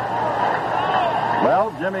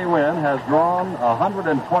 Well, Jimmy Wynn has drawn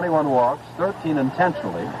 121 walks, 13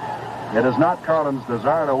 intentionally. It is not Carlin's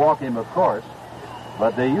desire to walk him, of course,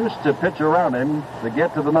 but they used to pitch around him to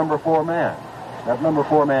get to the number 4 man. That number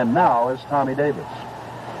 4 man now is Tommy Davis.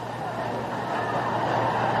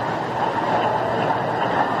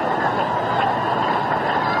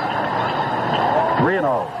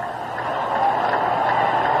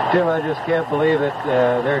 Tim, I just can't believe it.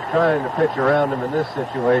 They're trying to pitch around him in this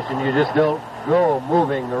situation. You just don't go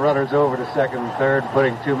moving the runners over to second and third,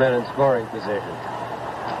 putting two men in scoring position.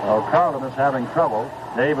 Well, Carlin is having trouble.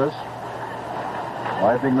 Davis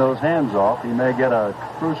wiping those hands off. He may get a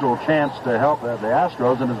crucial chance to help the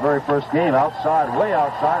Astros in his very first game. Outside, way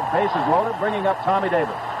outside, bases loaded, bringing up Tommy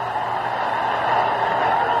Davis.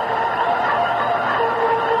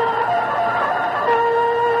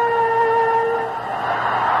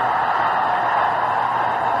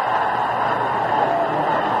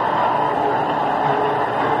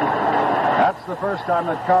 The first time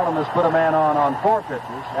that Carlin has put a man on 4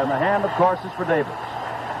 pitches, and the hand, of course, is for Davis.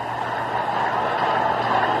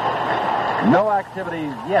 No activity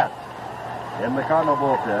yet in the Cardinal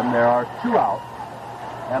bullpen. There are 2 out,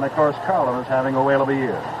 and of course, Carlin is having a whale of a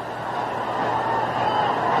year.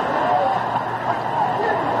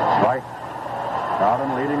 Strike.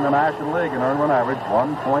 Carlin leading the National League in earned run average,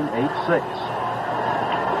 1.86.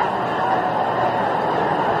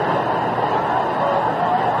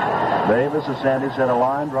 Davis, as Sandy said, a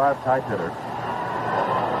line drive type hitter.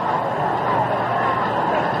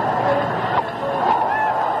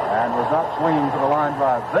 And was not swinging for the line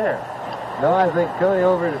drive there. No, I think coming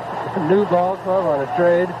over to the new ball club on a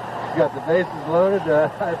trade, he's got the bases loaded.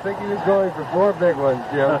 I think he was going for 4 big ones,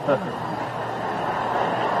 Jim.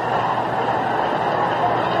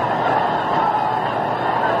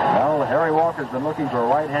 Well, Harry Walker's been looking for a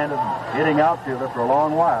right-handed hitting outfielder for a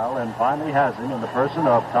long while, and finally has him in the person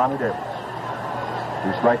of Tommy Davis.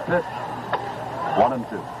 2-strike pitch.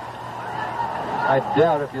 1-2. I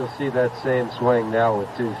doubt if you'll see that same swing now with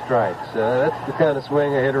 2 strikes. That's the kind of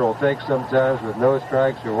swing a hitter will take sometimes with no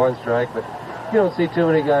strikes or 1 strike, but you don't see too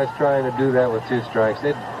many guys trying to do that with 2 strikes.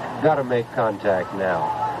 They've got to make contact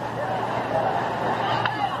now.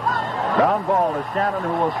 Ground ball to Shannon, who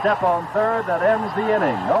will step on third. That ends the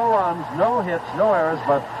inning. No runs, no hits, no errors,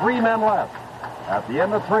 but 3 men left. At the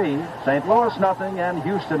end of 3, St. Louis nothing and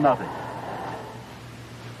Houston nothing.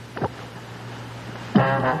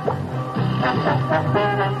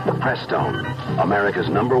 Prestone, America's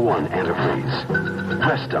 #1 antifreeze.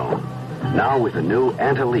 Prestone, now with the new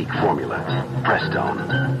anti-leak formula. Prestone,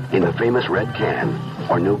 in the famous red can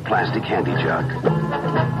or new plastic handy jug.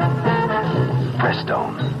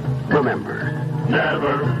 Prestone, remember.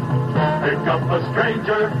 Never pick up a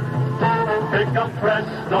stranger. Pick up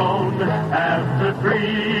Prestone after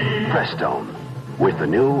 3. Prestone, with the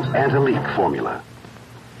new anti-leak formula.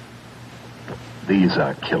 These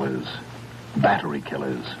are killers. Battery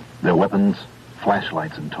killers. Their weapons,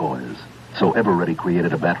 flashlights and toys. So Ever-Ready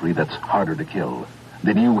created a battery that's harder to kill.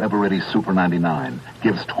 The new Ever-Ready Super 99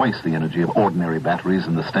 gives twice the energy of ordinary batteries,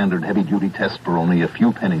 and the standard heavy-duty test for only a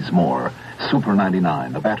few pennies more. Super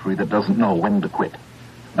 99, a battery that doesn't know when to quit.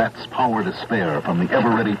 That's power to spare from the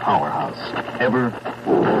Ever-Ready powerhouse.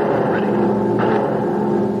 Ever-Ready.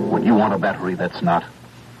 When you want a battery that's not...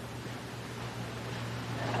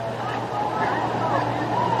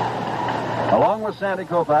 Along with Sandy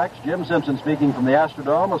Koufax, Jim Simpson speaking from the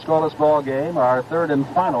Astrodome, a scoreless ball game, our third and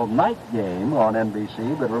final night game on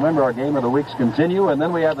NBC. But remember, our game of the weeks continue, and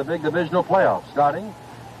then we have the big divisional playoffs starting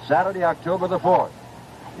Saturday, October the 4th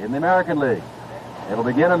in the American League. It'll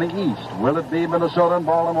begin in the East. Will it be Minnesota and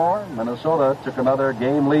Baltimore? Minnesota took another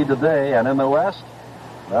game lead today, and in the West,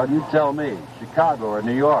 well, you tell me, Chicago or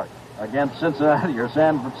New York against Cincinnati or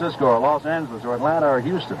San Francisco or Los Angeles or Atlanta or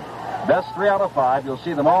Houston. Best 3 out of 5. You'll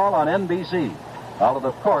see them all on NBC. Followed,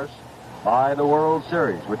 of course, by the World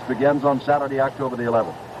Series, which begins on Saturday, October the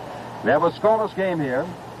 11th. We have a scoreless game here.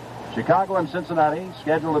 Chicago and Cincinnati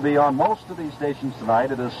scheduled to be on most of these stations tonight.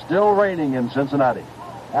 It is still raining in Cincinnati.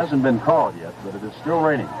 Hasn't been called yet, but it is still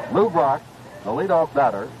raining. Lou Brock, the leadoff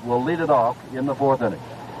batter, will lead it off in the 4th inning.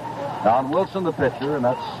 Don Wilson, the pitcher, and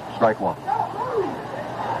that's strike 1.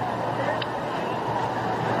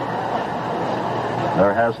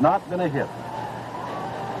 There has not been a hit,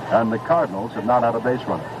 and the Cardinals have not had a base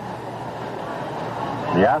runner.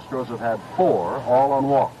 The Astros have had 4, all on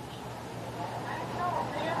walks.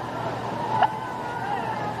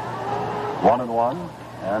 1-1,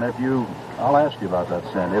 and I'll ask you about that,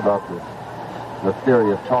 Sandy, about the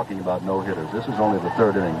theory of talking about no-hitters. This is only the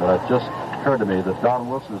 3rd inning, but it just occurred to me that Don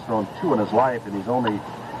Wilson has thrown 2 in his life, and he's only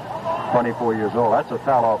 24 years old. That's a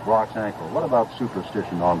foul off Brock's ankle. What about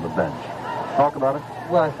superstition on the bench? Talk about it?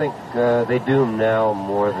 Well, I think they do now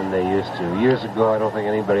more than they used to. Years ago, I don't think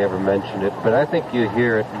anybody ever mentioned it, but I think you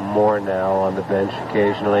hear it more now on the bench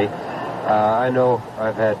occasionally. I know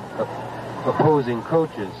I've had opposing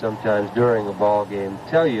coaches sometimes during a ball game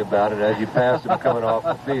tell you about it as you pass them coming off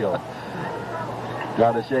the field.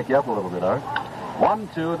 Trying to shake you up a little bit, huh?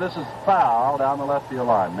 1-2. This is foul down the left field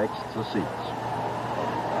line. Makes the seats.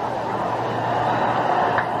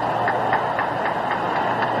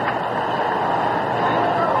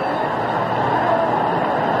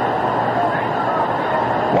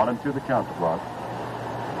 One and two the count to Clark.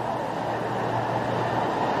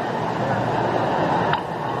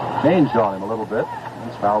 Changed on him a little bit.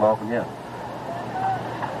 He's fouled off again.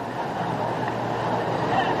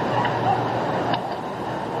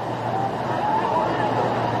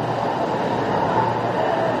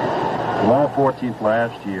 July 14th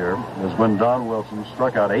last year is when Don Wilson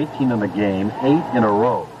struck out 18 in the game, 8 in a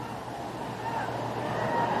row.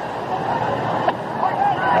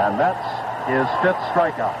 And that's his 5th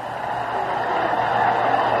strikeout.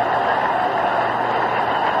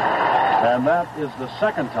 And that is the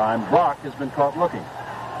second time Brock has been caught looking.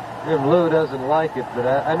 Jim Lou doesn't like it, but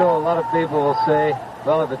I know a lot of people will say,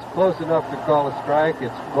 well, if it's close enough to call a strike,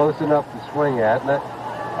 it's close enough to swing at. And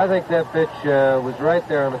I think that pitch was right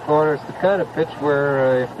there on the corner. It's the kind of pitch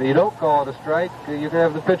where if you don't call it a strike, you can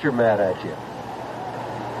have the pitcher mad at you.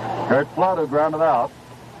 Kurt Flotto grounded out.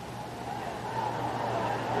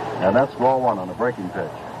 And that's ball one on a breaking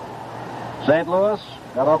pitch. St. Louis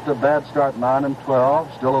got off to a bad start,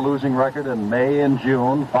 9-12. Still a losing record in May and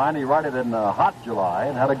June. Finally righted in a hot July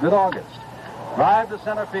and had a good August. Drive to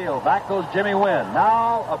center field. Back goes Jimmy Wynn.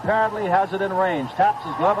 Now apparently has it in range. Taps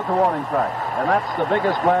his glove at the warning track. And that's the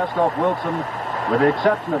biggest blast off Wilson, with the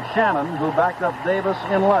exception of Shannon, who backed up Davis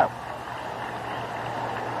in left.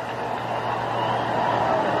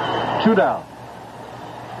 2 down.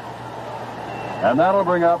 And that'll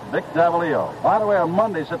bring up Vic Davalillo. By the way, on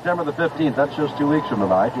Monday, September the 15th, that's just 2 weeks from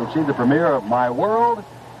tonight, you'll see the premiere of My World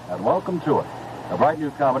and Welcome to It, a bright new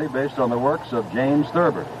comedy based on the works of James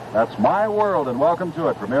Thurber. That's My World and Welcome to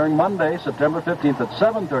It, premiering Monday, September 15th at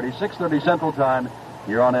 7:30, 6:30 Central Time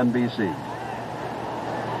here on NBC.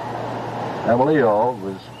 Davalillo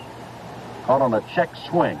was caught on a check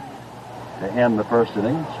swing to end the first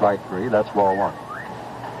inning, strike 3. That's ball 1.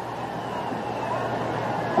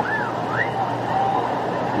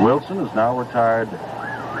 Wilson has now retired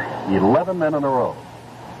 11 men in a row.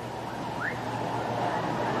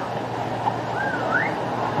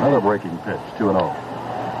 Another breaking pitch, 2-0.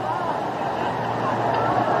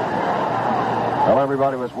 Well,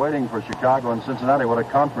 everybody was waiting for Chicago and Cincinnati. What a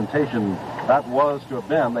confrontation that was to have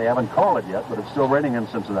been. They haven't called it yet, but it's still raining in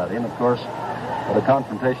Cincinnati. And, of course, what a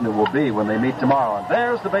confrontation it will be when they meet tomorrow. And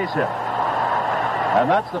there's the base hit. And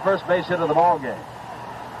that's the first base hit of the ball game.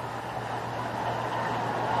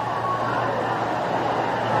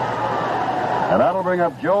 And that'll bring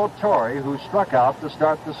up Joe Torre, who struck out to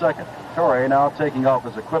start the second. Torre now taking off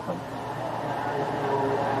his equipment.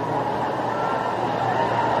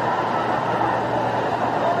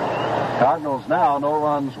 Cardinals now, no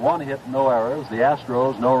runs, 1 hit, no errors. The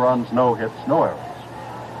Astros, no runs, no hits, no errors.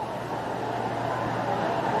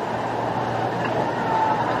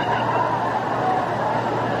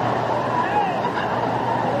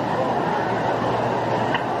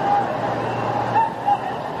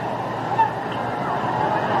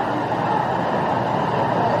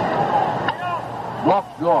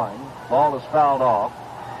 Bluffed going. Ball is fouled off.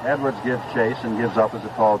 Edwards gives chase and gives up as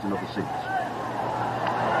it falls into the seats.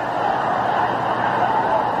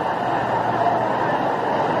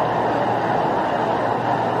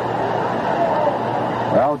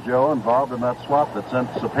 Well, Joe, involved in that swap that sent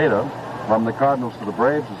Cepeda from the Cardinals to the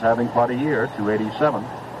Braves, is having quite a year, 287.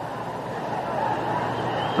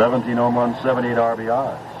 17 home runs, 78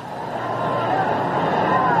 RBIs.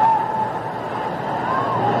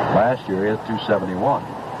 Last year, he had 271.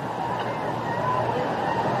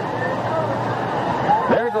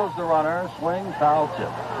 There goes the runner. Swing, foul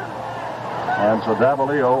tip. And so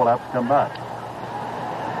Davalillo will have to come back.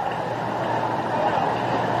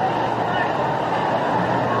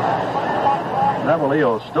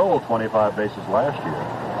 Davalillo stole 25 bases last year.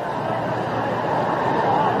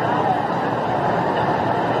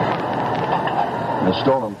 Has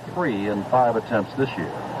stolen 3 in 5 attempts this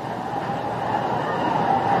year.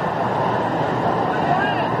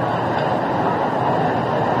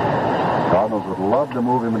 Cardinals would love to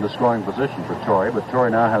move him into scoring position for Torre, but Torre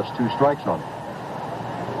now has 2 strikes on him.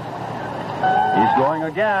 He's going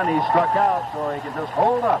again. He struck out, so he can just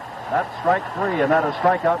hold up. That's strike 3, and that is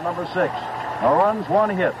strikeout number 6. No runs, 1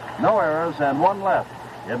 hit, no errors, and 1 left.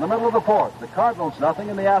 In the middle of the 4th, the Cardinals nothing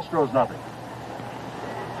and the Astros nothing.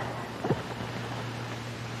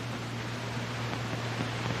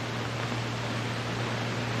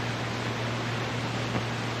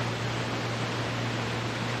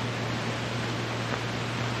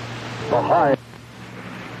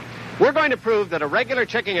 We're going to prove that a regular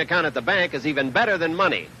checking account at the bank is even better than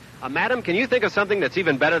money. Madam, can you think of something that's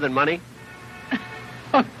even better than money?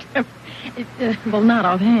 Well, not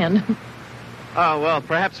offhand. Oh, well,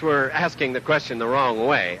 perhaps we're asking the question the wrong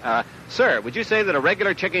way. Sir, would you say that a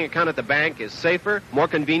regular checking account at the bank is safer, more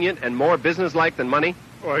convenient, and more businesslike than money?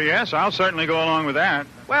 Well, yes, I'll certainly go along with that.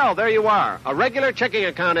 Well, there you are. A regular checking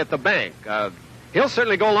account at the bank. He'll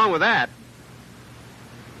certainly go along with that.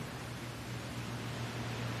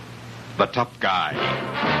 The tough guy.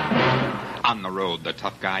 On the road, the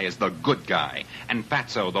tough guy is the good guy. And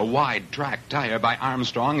Fatso, the wide-track tire by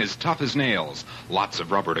Armstrong, is tough as nails. Lots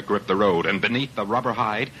of rubber to grip the road, and beneath the rubber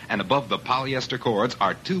hide and above the polyester cords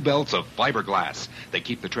are 2 belts of fiberglass. They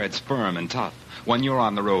keep the treads firm and tough. When you're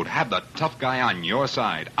on the road, have the tough guy on your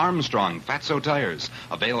side. Armstrong Fatso tires.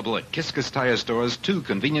 Available at Kiskus Tire Stores, 2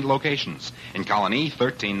 convenient locations. In Colony,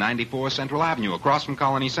 1394 Central Avenue, across from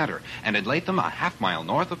Colony Center. And in Latham, a half-mile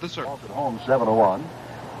north of the circle. At home, 7-1.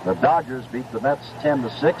 The Dodgers beat the Mets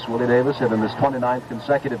 10-6. Willie Davis hit in his 29th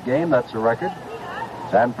consecutive game. That's a record.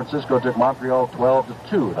 San Francisco took Montreal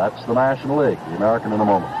 12-2. That's the National League. The American in a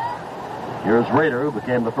moment. Here's Rader, who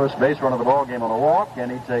became the first base runner of the ball game on a walk,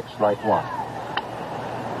 and he takes strike 1.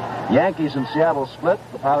 Yankees and Seattle split.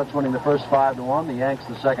 The Pilots winning the first 5-1. The Yanks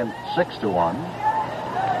the second 6-1.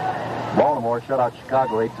 Baltimore shut out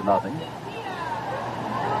Chicago 8-0.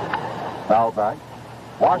 Foul back.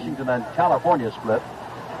 Washington and California split.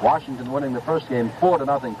 Washington winning the first game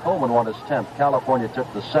 4-0. Coleman won his 10th. California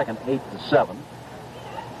took the second 8-7.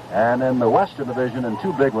 And in the Western Division, in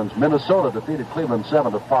 2 big ones, Minnesota defeated Cleveland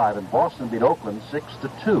 7-5, and Boston beat Oakland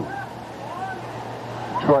 6-2.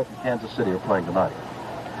 Detroit and Kansas City are playing tonight.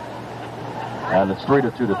 And it's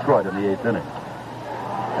 3-2 Detroit in the 8th inning.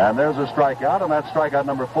 And there's a strikeout, and that's strikeout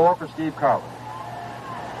number 4 for Steve Carlin.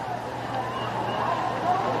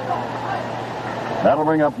 That'll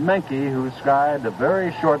bring up Menke, who skied a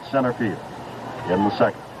very short center field in the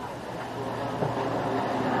second.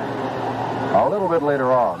 A little bit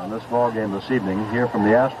later on in this ball game this evening, here from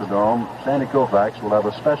the Astrodome, Sandy Koufax will have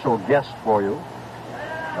a special guest for you.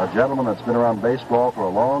 A gentleman that's been around baseball for a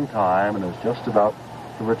long time and is just about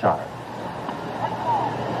to retire.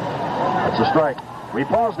 That's a strike. We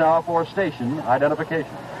pause now for station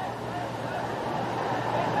identification.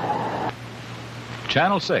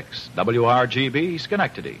 Channel 6, WRGB,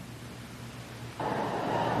 Schenectady.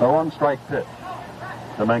 The 1-strike pitch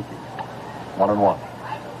to Menke. 1-1.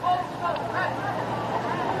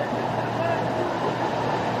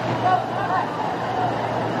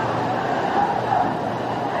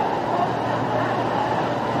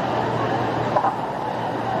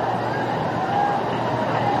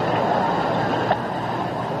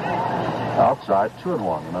 Outside,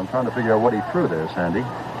 2-1, and I'm trying to figure out what he threw there, Sandy.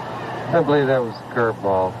 I believe that was a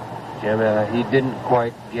curveball, Jim. He didn't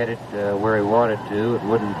quite get it where he wanted to. It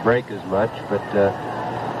wouldn't break as much, but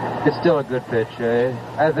it's still a good pitch.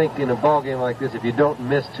 I think in a ball game like this, if you don't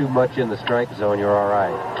miss too much in the strike zone, you're all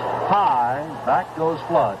right. High, back goes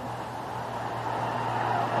Flood.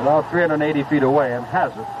 About 380 feet away, and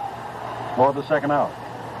has it for the second out.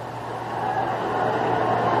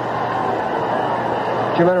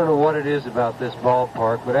 Jim, I don't know what it is about this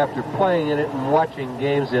ballpark, but after playing in it and watching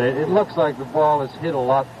games in it, it looks like the ball is hit a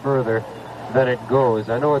lot further than it goes.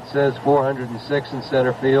 I know it says 406 in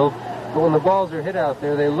center field, but when the balls are hit out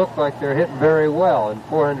there, they look like they're hit very well, and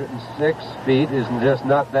 406 feet is just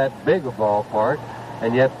not that big a ballpark,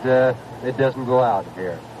 and yet it doesn't go out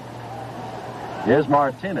here. Here's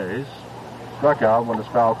Martinez, struck out when his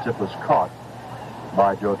foul tip was caught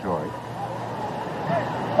by Joe Torre.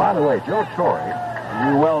 By the way, Joe Torre,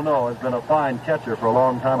 you well know, has been a fine catcher for a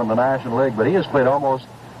long time in the National League, but he has played almost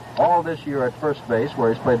all this year at first base,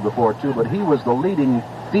 where he's played before, too, but he was the leading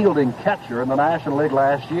fielding catcher in the National League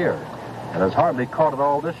last year and has hardly caught it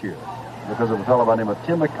all this year because of a fellow by the name of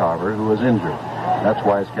Tim McCarver, who was injured. That's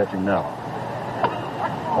why he's catching now.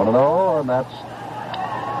 1-0, and that's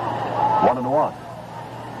 1-1.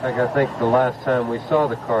 I think the last time we saw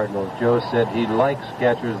the Cardinals, Joe said he likes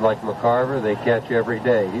catchers like McCarver. They catch every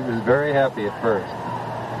day. He was very happy at first.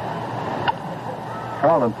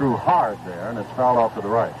 Carlin threw hard there, and it's fouled off to the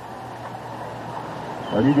right.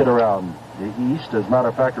 Well, you get around the east, as a matter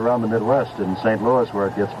of fact, around the Midwest in St. Louis, where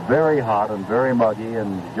it gets very hot and very muggy,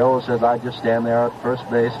 and Joe says, I just stand there at first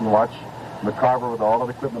base and watch McCarver with all of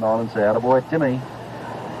the equipment on and say, attaboy, Timmy.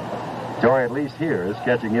 Torre, at least here, is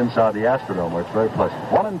catching inside the Astrodome, where it's very pleasant.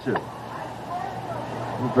 1-2.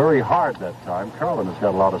 Very hard that time. Carlin has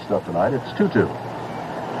got a lot of stuff tonight. It's 2-2.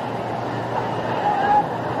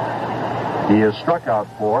 He has struck out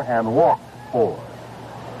 4 and walked 4.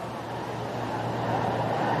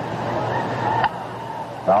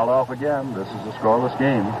 Fouled off again. This is a scoreless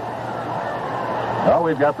game. Well,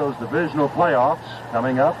 we've got those divisional playoffs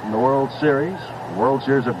coming up in the World Series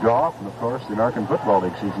of golf, and of course the American Football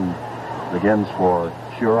League season begins for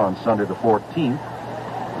sure on Sunday the 14th.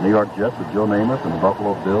 The New York Jets with Joe Namath and the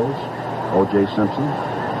Buffalo Bills, O.J. Simpson.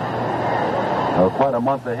 Quite a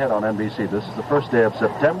month ahead on NBC. This is the first day of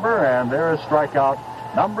September, and there is strikeout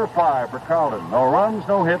number 5 for Carlton. No runs,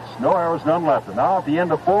 no hits, no errors, none left. And now at the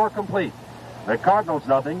end of 4 complete. The Cardinals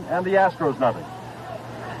nothing and the Astros nothing.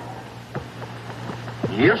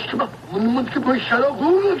 Yes, come on. Please,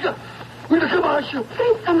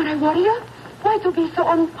 Samurai Warrior. Why to be so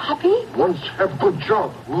unhappy? Once have good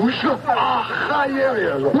job.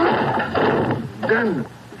 Then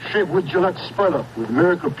shape with Gillette spoiler with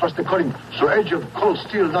miracle plastic coating so edge of cold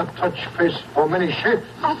steel not touch face for many shape.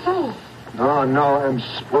 So? No, now I'm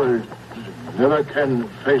spoiled. Never can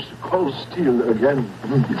face cold steel again.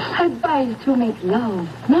 Advise to make love,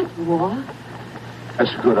 not war.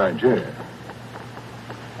 That's a good idea.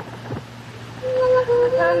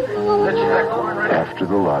 After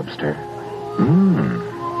the lobster.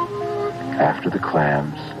 After the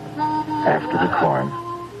clams. After the corn.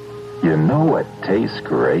 You know what tastes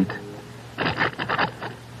great?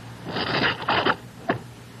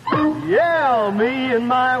 Yeah, me and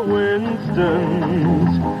my Winstons.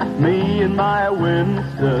 Me and my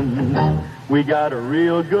Winstons. We got a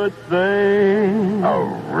real good thing. A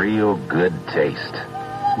real good taste.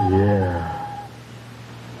 Yeah.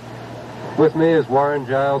 With me is Warren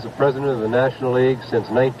Giles, the president of the National League since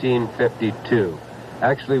 1952.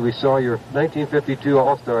 Actually, we saw your 1952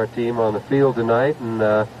 All-Star team on the field tonight, and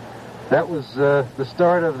that was the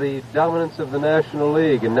start of the dominance of the National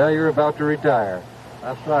League, and now you're about to retire.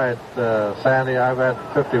 That's right, Sandy. I've had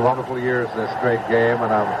 50 wonderful years in this great game,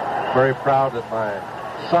 and I'm very proud that my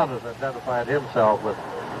son has identified himself with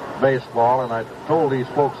baseball, and I told these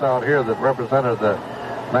folks out here that represented the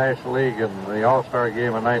National League in the All-Star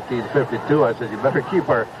game in 1952, I said, you better keep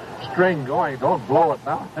our string going. Don't blow it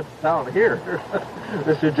down here.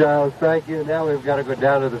 Mr. Giles, thank you. Now we've got to go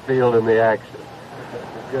down to the field in the action.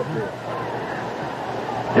 Good deal.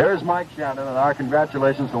 Here's Mike Shannon, and our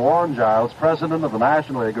congratulations to Warren Giles, president of the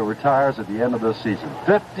National League, who retires at the end of this season.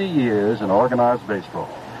 50 years in organized baseball.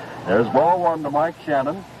 There's ball 1 to Mike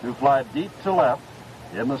Shannon, who flied deep to left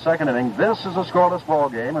in the second inning. This is a scoreless ball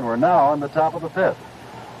game, and we're now in the top of the 5th.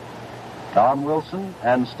 Don Wilson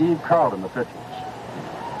and Steve Carlton, the pitchers.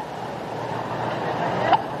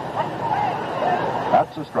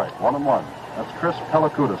 That's a strike, 1-1. That's Chris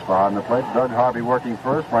Pellicudis behind the plate. Doug Harvey working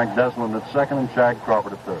first, Frank Desmond at second, and Shag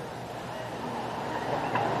Crawford at third.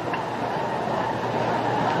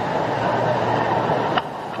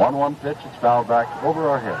 One pitch, it's fouled back over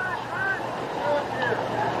our heads.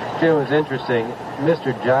 It was interesting.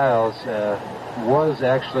 Mr. Giles was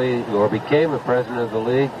actually, or became the president of the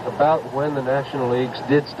league about when the National Leagues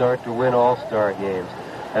did start to win all-star games.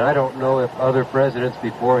 And I don't know if other presidents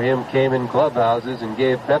before him came in clubhouses and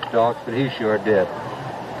gave pep talks, but he sure did.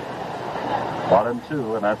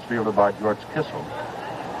 1-2, and that's fielded by George Kissel.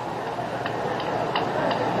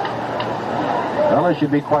 Well, they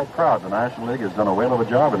should be quite proud. The National League has done a whale of a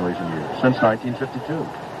job in recent years, since 1952.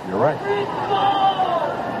 You're right.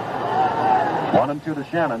 1-2 to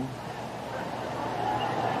Shannon.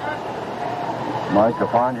 Mike, a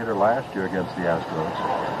fine hitter last year against the Astros.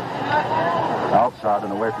 Outside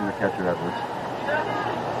and away from the catcher, Edwards.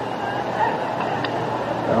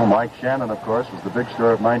 Well, Mike Shannon, of course, was the big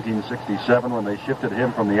star of 1967 when they shifted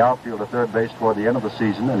him from the outfield to third base toward the end of the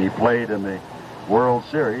season, and he played in the World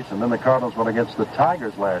Series. And then the Cardinals went against the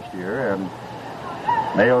Tigers last year, and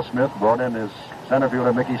Mayo Smith brought in his center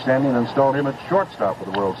fielder, Mickey Stanley, and installed him at shortstop for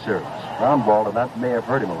the World Series. Ground ball, and that may have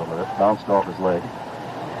hurt him a little bit. Bounced off his leg.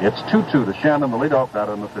 It's 2-2 to Shannon, the leadoff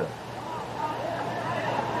batter in the 5th.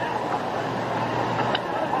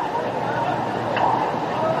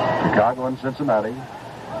 Chicago and Cincinnati,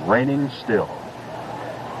 raining still.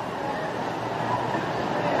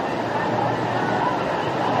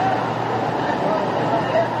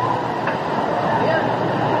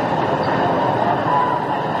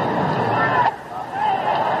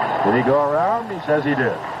 Did he go around? He says he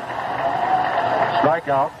did.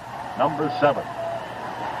 Strikeout number 7.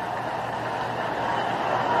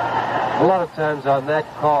 A lot of times on that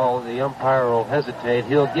call, the umpire will hesitate.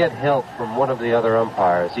 He'll get help from one of the other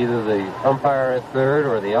umpires. Either the umpire at third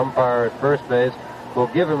or the umpire at first base will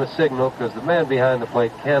give him a signal because the man behind the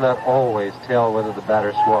plate cannot always tell whether the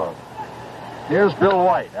batter swung. Here's Bill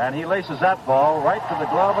White, and he laces that ball right to the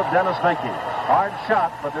glove of Dennis Menke. Hard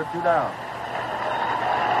shot, but they're 2 down.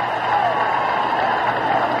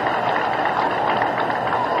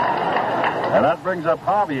 And that brings up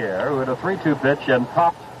Javier, who had a 3-2 pitch and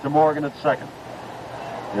popped to Morgan at second.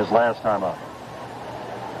 His last time up.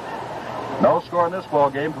 No score in this ball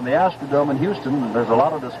game from the Astrodome in Houston. There's a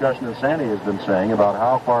lot of discussion, as Sandy has been saying, about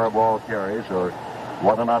how far a ball carries or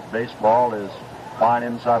whether or not baseball is fine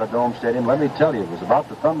inside a dome stadium. Let me tell you, it was about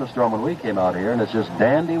the thunderstorm when we came out here, and it's just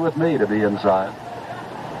dandy with me to be inside.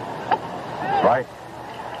 That's right.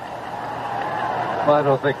 Well, I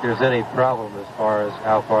don't think there's any problem as far as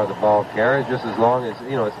how far the ball carries, just as long as,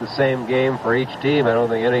 it's the same game for each team. I don't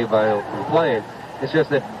think anybody will complain. It's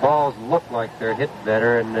just that balls look like they're hit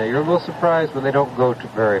better, and you're a little surprised when they don't go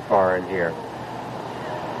very far in here.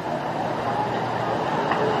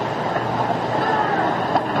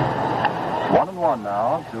 One and one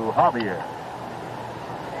now to Javier.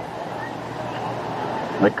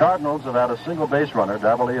 The Cardinals have had a single base runner,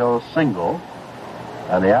 Davalillo single,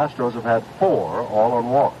 and the Astros have had 4 all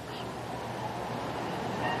on walks.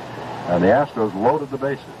 And the Astros loaded the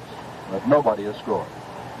bases, but nobody has scored.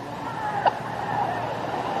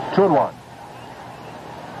 2-1.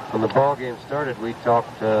 When the ball game started, we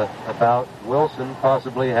talked about Wilson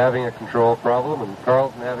possibly having a control problem and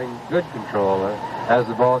Carlton having good control. As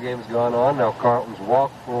the ball game's gone on, now Carlton's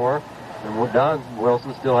walked 4, and Don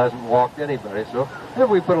Wilson still hasn't walked anybody. So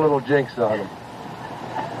maybe we put a little jinx on him.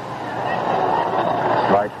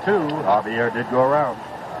 Strike 2. Javier did go around.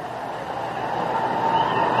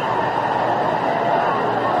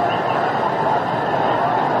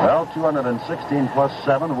 Well, 216 plus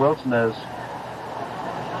 7. Wilson has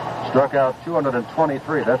struck out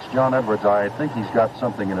 223. That's John Edwards' eye. I think he's got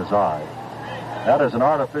something in his eye. That is an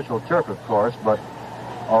artificial turf, of course, but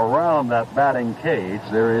around that batting cage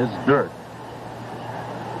there is dirt.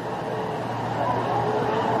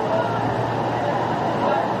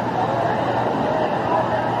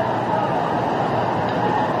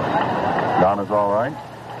 John is all right.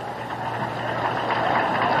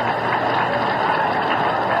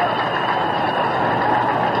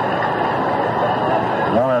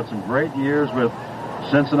 Had some great years with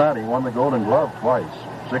Cincinnati. Won the Golden Glove twice,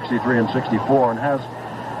 63 and 64, and has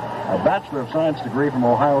a Bachelor of Science degree from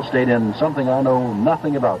Ohio State in something I know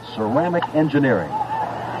nothing about, ceramic engineering.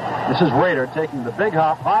 This is Rader taking the big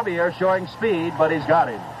hop. Javier showing speed, but he's got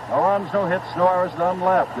him. No runs, no hits, no errors done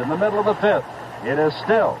left. In the middle of the 5th, it is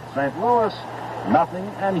still St. Louis, nothing,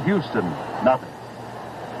 and Houston, nothing.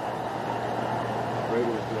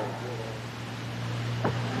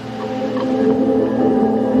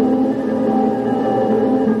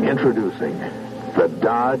 Introducing the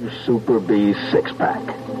Dodge Super B 6-pack.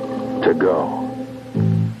 To go.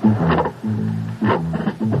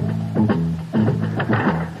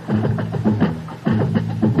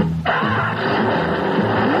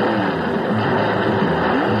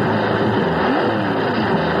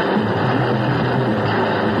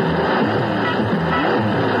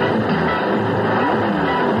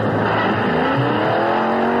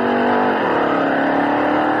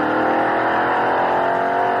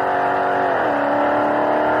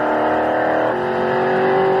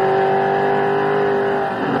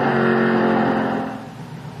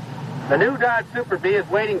 The new Dodge Super B is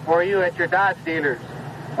waiting for you at your Dodge dealers.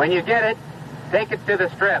 When you get it, take it to the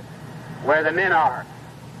strip, where the men are.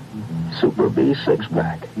 Super B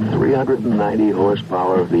 6-pack, 390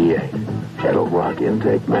 horsepower V8, Edelbrock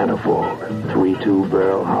intake manifold, 3.2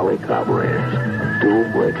 barrel Holly carburetors,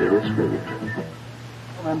 dual breaker distributor.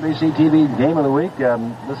 NBC TV Game of the Week,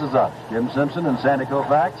 and this is us, Jim Simpson and Sandy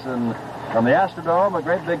Koufax, and from the Astrodome, a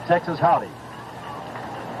great big Texas howdy.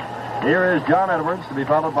 Here is John Edwards, to be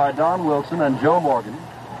followed by Don Wilson and Joe Morgan in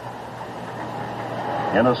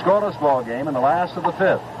a scoreless ball game in the last of the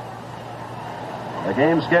 5th. The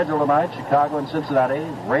game scheduled tonight, Chicago and Cincinnati,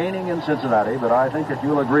 raining in Cincinnati, but I think that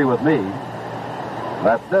you'll agree with me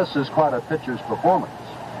that this is quite a pitcher's performance,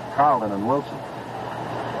 Carlton and Wilson.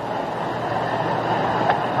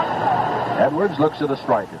 Edwards looks at a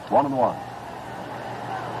strike. It's 1-1.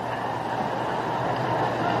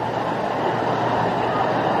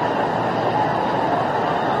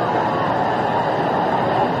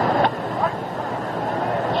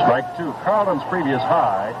 Strike 2. Carlton's previous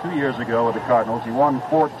high 2 years ago with the Cardinals, he won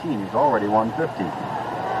 14. He's already won 15.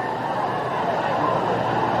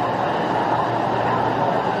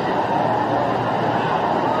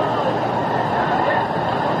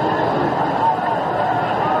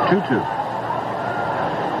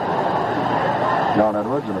 John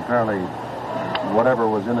Edwards, and apparently whatever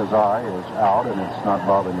was in his eye is out, and it's not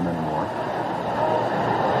bothering him anymore.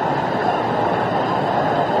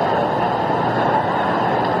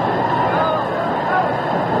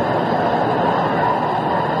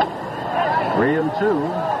 Three and 2.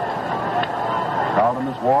 Carlton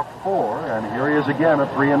has walked 4, and here he is again at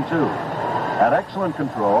 3-2. Had excellent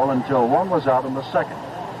control until one was out in the second.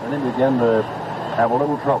 Then he began to have a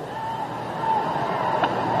little trouble.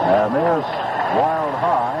 And there's wild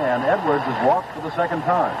high, and Edwards is walked for the second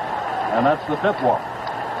time. And that's the 5th walk.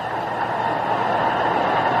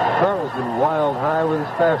 Carl's been wild high with his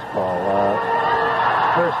fastball.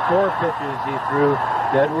 First 4 pitches he threw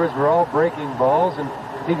to Edwards were all breaking balls, and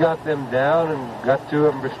he got them down and got 2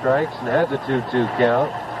 of them for strikes and had the 2-2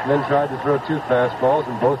 count. And then tried to throw 2 fastballs,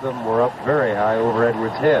 and both of them were up very high over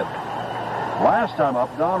Edwards' head. Last time up,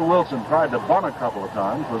 Don Wilson tried to bunt a couple of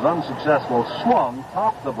times, was unsuccessful, swung,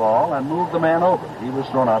 topped the ball, and moved the man over. He was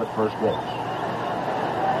thrown out at first base.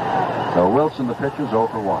 So Wilson, the pitcher, is 0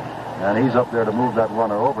 for 1. And he's up there to move that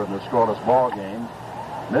runner over in the scoreless ball game.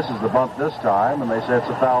 Misses the bunt this time, and they say it's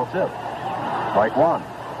a foul tip. Strike 1.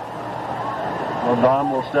 Well, Don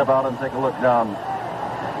will step out and take a look down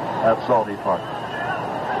at Salty Park.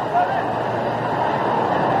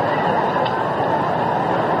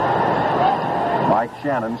 Mike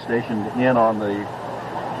Shannon stationed in on the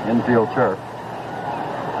infield turf.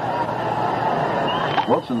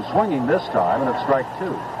 Wilson swinging this time, and it's strike 2.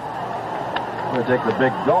 I'm going to take the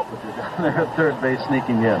big gulp if you're down there at third base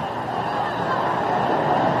sneaking in.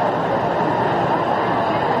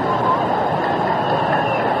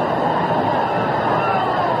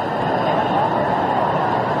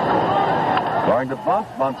 Going to bunt,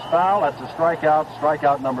 bunts foul. That's a strikeout.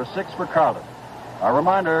 Strikeout number 6 for Carlin. A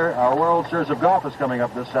reminder, our World Series of Golf is coming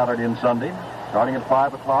up this Saturday and Sunday, starting at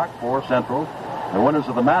 5 o'clock, 4 Central. The winners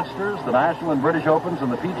of the Masters, the National and British Opens,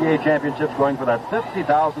 and the PGA Championships going for that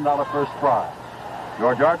 $50,000 first prize.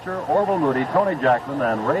 George Archer, Orville Moody, Tony Jacklin,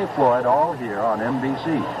 and Ray Floyd all here on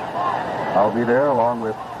NBC. I'll be there along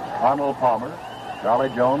with Arnold Palmer, Charlie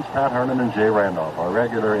Jones, Pat Hernan, and Jay Randolph, our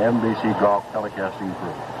regular NBC golf telecasting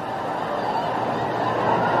crew.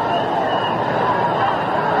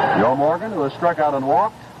 Joe Morgan, who has struck out and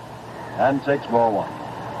walked, and takes ball 1.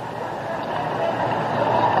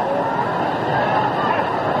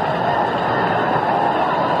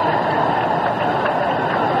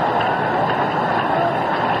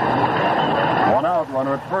 One out,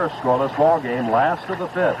 runner at first, scoreless ball game, last of the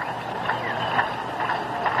 5th.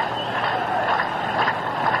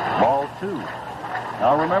 Ball 2.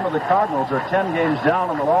 Now remember, the Cardinals are 10 games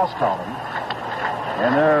down in the loss column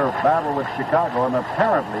in their battle with Chicago, and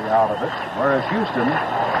apparently out of it, whereas Houston,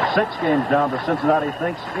 6 games down to Cincinnati,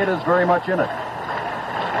 thinks it is very much in it.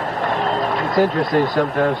 It's interesting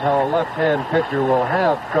sometimes how a left-hand pitcher will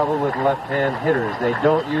have trouble with left-hand hitters. They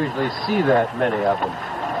don't usually see that many of them.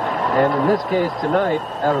 And in this case tonight,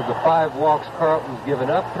 out of the 5 walks Carlton's given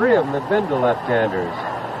up, 3 of them have been to left-handers.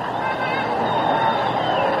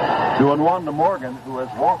 2-1 to Morgan, who has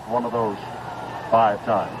walked one of those 5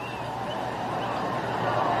 times.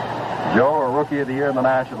 Joe, a Rookie of the Year in the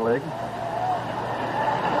National League.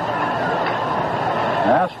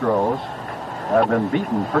 Astros have been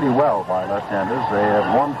beaten pretty well by left-handers. They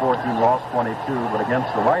have won 14, lost 22, but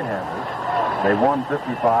against the right-handers, they won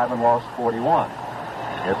 55 and lost 41.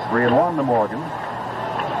 It's 3-1 to Morgan.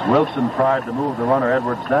 Wilson tried to move the runner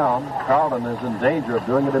Edwards down. Carlin is in danger of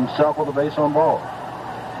doing it himself with a base on ball.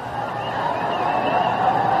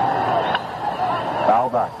 Foul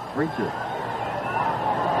back, 3-2.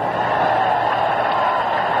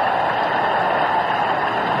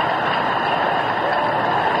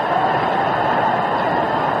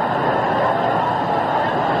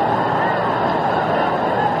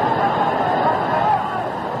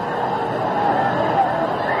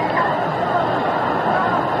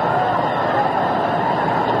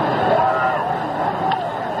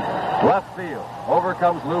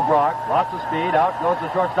 Comes Lou Brock, lots of speed, out goes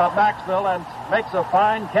the shortstop Maxwell and makes a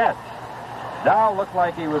fine catch. Dow looked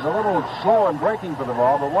like he was a little slow in breaking for the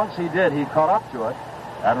ball, but once he did, he caught up to it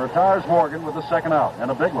and retires Morgan with the second out, and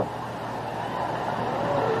a big one.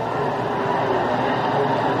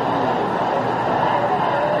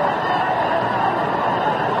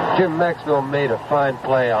 Jim Maxwell made a fine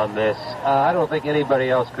play on this. I don't think anybody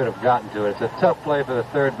else could have gotten to it. It's a tough play for the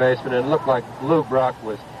third baseman, and it looked like Lou Brock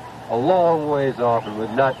was a long ways off and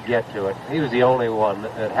would not get to it. He was the only one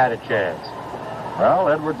that had a chance. Well,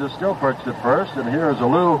 Edwards is still perched at first, and here is a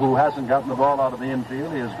Lou who hasn't gotten the ball out of the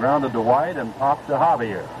infield. He has grounded to White and popped to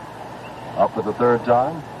Javier. Up for the third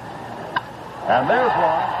time. And there's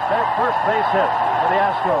one. That first base hit for the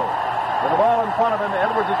Astros. With the ball in front of him,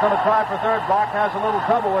 Edwards is going to try for third. Brock has a little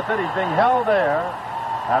trouble with it. He's being held there.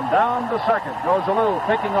 And down to second goes Lou,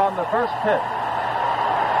 picking on the first pitch.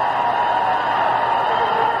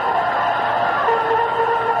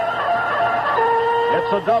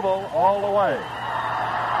 It's a double all the way.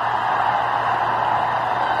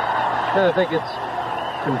 I think it's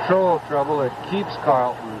control trouble that keeps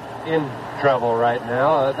Carlton in trouble right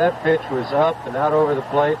now. That pitch was up and out over the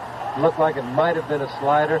plate. Looked like it might have been a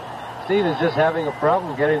slider. Steve is just having a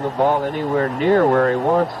problem getting the ball anywhere near where he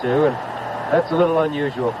wants to, and that's a little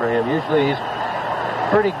unusual for him. Usually he's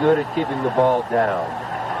pretty good at keeping the ball down.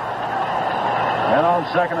 And on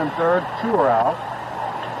second and third, 2 are out.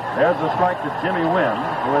 There's a strike to Jimmy Wynn,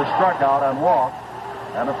 who has struck out and walked.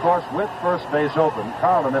 And, of course, with first base open,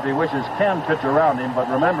 Carlton, if he wishes, can pitch around him. But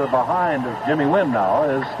remember, behind Jimmy Wynn now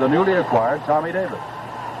is the newly acquired Tommy Davis,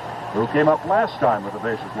 who came up last time with the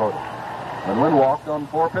bases loaded, when Wynn walked on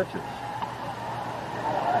 4 pitches.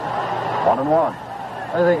 1-1.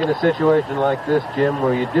 I think in a situation like this, Jim,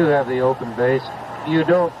 where you do have the open base, you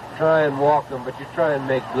don't try and walk them, but you try and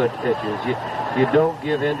make good pitches. You don't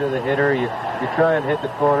give in to the hitter. You try and hit the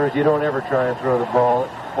corners. You don't ever try and throw the ball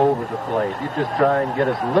over the plate. You just try and get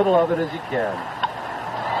as little of it as you can.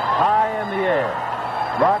 High in the air.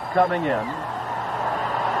 Rock coming in.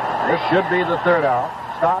 This should be the third out.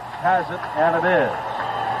 Scott has it, and it is.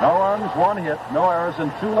 No runs, 1 hit, no errors,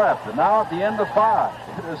 and 2 left. And now at the end of 5,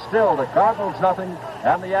 it is still the Cardinals nothing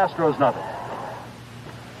and the Astros nothing.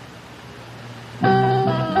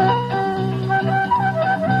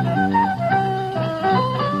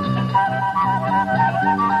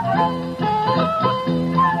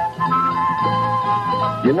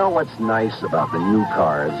 You know what's nice about the new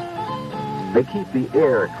cars? They keep the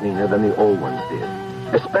air cleaner than the old ones did,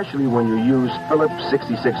 especially when you use Phillips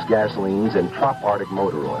 66 gasolines and Trop Arctic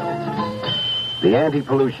motor oils. The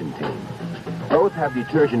anti-pollution team. Both have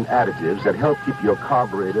detergent additives that help keep your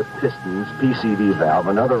carburetor, pistons, PCV valve,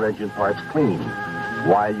 and other engine parts clean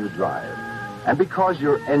while you drive. And because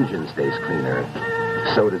your engine stays cleaner,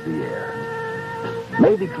 so does the air.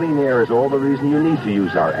 Maybe clean air is all the reason you need to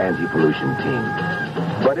use our anti-pollution team.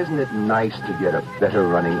 But isn't it nice to get a better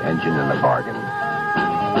running engine in the bargain?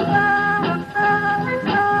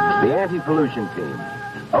 The anti-pollution team,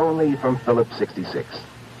 only from Phillips 66.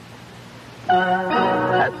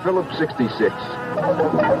 At Phillips 66,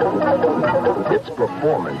 it's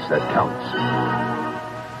performance that counts.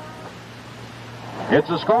 It's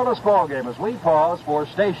a scoreless ball game as we pause for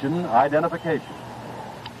station identification.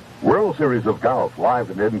 World Series of Golf,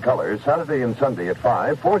 live and in color, Saturday and Sunday at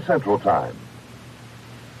 5 for Central Time.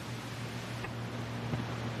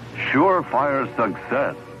 Surefire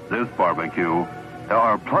success this barbecue. There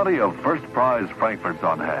are plenty of first prize Frankfurts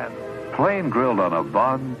on hand. Plain grilled on a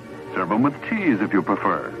bun, serve them with cheese if you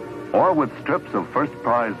prefer, or with strips of first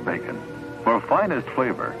prize bacon. For finest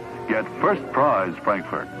flavor, get first prize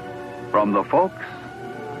Frankfurt. From the folks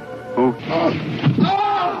who...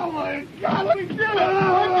 Oh, my God, we did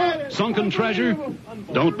it! Sunken treasure?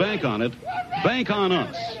 Don't bank on it. Bank on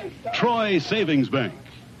us. Troy Savings Bank.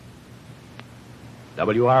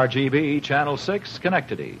 WRGB, Channel 6,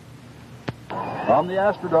 Schenectady. From the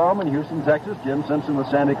Astrodome in Houston, Texas, Jim Simpson with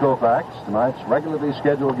Sandy Koufax. Tonight's regularly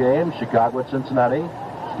scheduled game, Chicago at Cincinnati.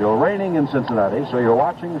 Still raining in Cincinnati, so you're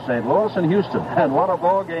watching St. Louis and Houston. And what a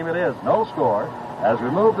ball game it is. No score as we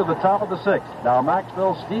move to the top of the 6th. Now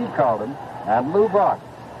Maxville, Steve Carlton, and Lou Brock.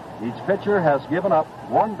 Each pitcher has given up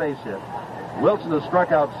 1 base hit. Wilson has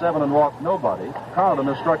struck out 7 and walked nobody. Carlton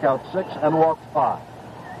has struck out 6 and walked 5.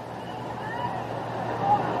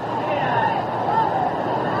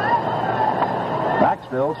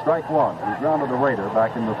 Maxville, strike 1. He grounded a Raider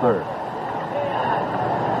back in the 3rd.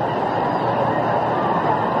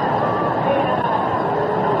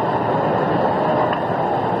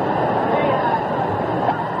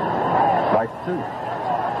 Strike 2.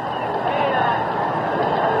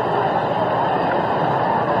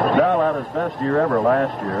 Now had his best year ever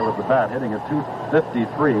last year with the bat hitting at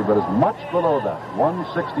 253, but is much below that,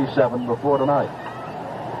 167 before tonight.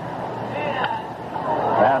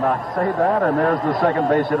 And I say that, and there's the second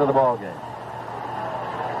base hit of the ball game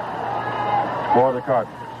for the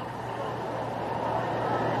Cardinals.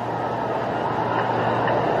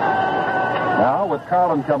 Now, with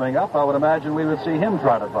Carlin coming up, I would imagine we would see him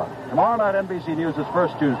try to bunt. Tomorrow night, NBC News'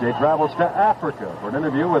 first Tuesday travels to Africa for an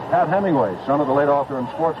interview with Pat Hemingway, son of the late author and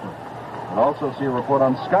sportsman. And also see a report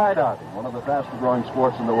on skydiving, one of the fastest-growing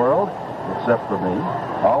sports in the world, except for me.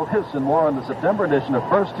 All this and more on the September edition of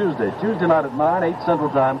First Tuesday, Tuesday night at 9, 8 Central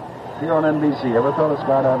Time, here on NBC. Ever thought of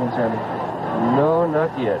skydiving, Sandy? No,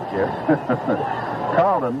 not yet, Jeff.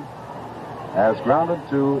 Carlton has grounded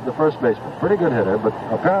to the first baseman. Pretty good hitter, but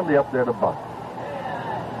apparently up there to bunt.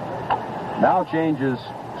 Now changes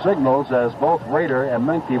signals as both Rader and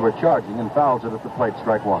Menke were charging and fouls it at the plate,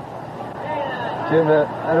 strike 1. Jim,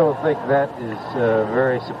 I don't think that is a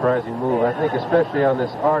very surprising move. I think especially on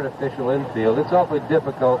this artificial infield, it's awfully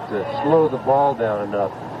difficult to slow the ball down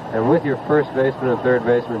enough And with your first baseman and third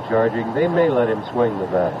baseman charging, they may let him swing the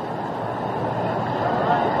bat.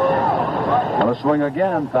 Going to swing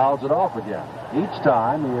again, fouls it off again. Each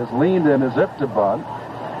time he has leaned in his hip to bunt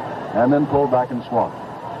and then pulled back and swung.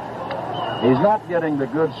 He's not getting the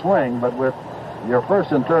good swing, but with your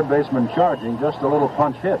first and third baseman charging, just a little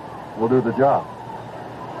punch hit will do the job.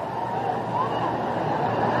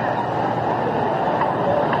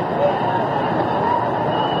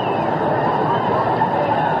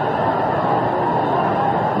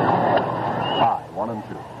 High,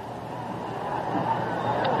 1-2.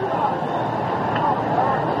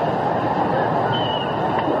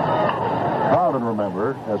 Carlton,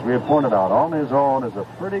 remember, as we have pointed out, on his own is a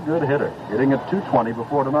pretty good hitter, hitting at 220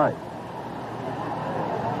 before tonight.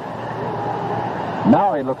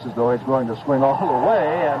 Now he looks as though he's going to swing all the way,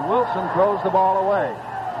 and Wilson throws the ball away.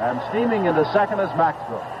 And steaming into second is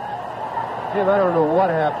Maxwell. Jim, I don't know what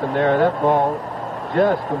happened there. That ball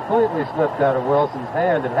just completely slipped out of Wilson's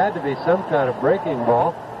hand. It had to be some kind of breaking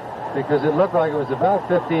ball because it looked like it was about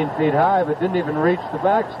 15 feet high, but didn't even reach the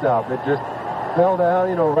backstop. It just fell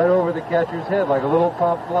down, right over the catcher's head like a little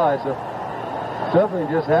pop fly. So something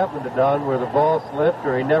just happened to Don where the ball slipped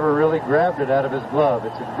or he never really grabbed it out of his glove.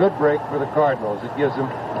 It's a good break for the Cardinals. It gives them,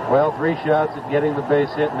 3 shots at getting the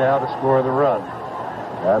base hit now to score the run.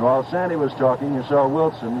 And while Sandy was talking, you saw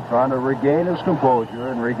Wilson trying to regain his composure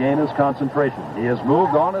and regain his concentration. He has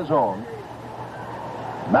moved on his own.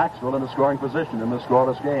 Maxwell in a scoring position in the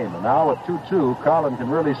scoreless game. And now at 2-2, Carlin can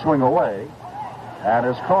really swing away and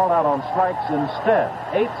is called out on strikes instead.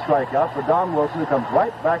 8th strikeout for Don Wilson, who comes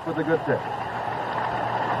right back with a good pitch.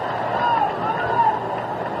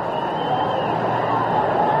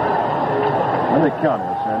 Let me count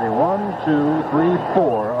here, Sandy. 1, 2, 3,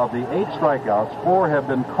 4 of the 8 strikeouts, 4 have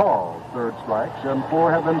been called third strikes, and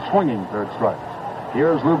 4 have been swinging third strikes.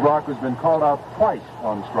 Here's Lou Brock, who's been called out twice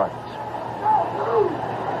on strikes.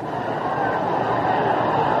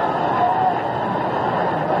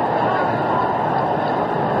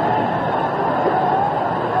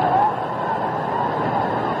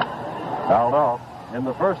 Fouled off. In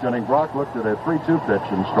the first inning, Brock looked at a 3-2 pitch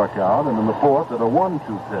and struck out, and in the fourth at a 1-2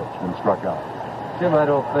 pitch and struck out. Jim, I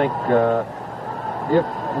don't think if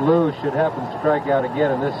Lou should happen to strike out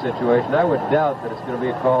again in this situation, I would doubt that it's going to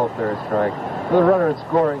be a called third strike. With a runner in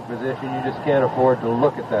scoring position, you just can't afford to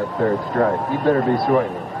look at that third strike. He better be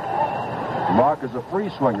swinging. Brock is a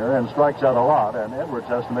free swinger and strikes out a lot, and Edwards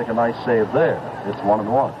has to make a nice save there. It's 1-1.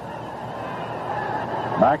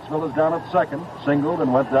 Maxwell is down at second, singled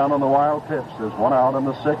and went down on the wild pitch. There's 1 out in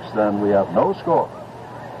the 6th, and we have no score.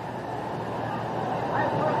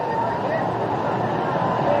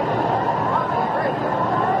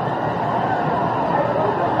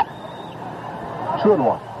 Two and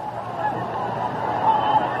 1.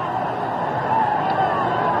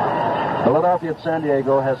 Philadelphia at San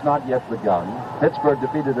Diego has not yet begun. Pittsburgh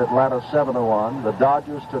defeated Atlanta 7-1. The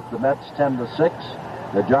Dodgers took the Mets 10-6.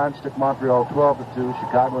 The Giants took Montreal 12-2.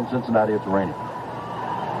 Chicago and Cincinnati, it's raining.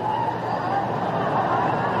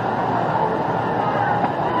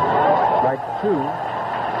 Strike 2.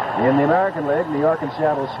 In the American League, New York and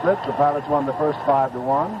Seattle split. The Pilots won the first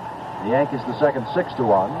 5-1. The Yankees the second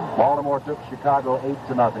 6-1. Baltimore took Chicago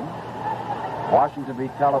 8-0. Washington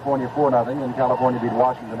beat California 4-0, and California beat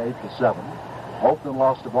Washington 8-7. Oakland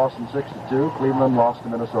lost to Boston 6-2. Cleveland lost to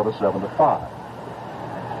Minnesota 7-5.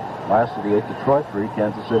 Last of the 8, Detroit 3,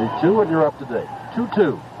 Kansas City 2, and you're up to date.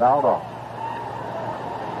 2-2, fouled off.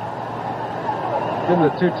 In the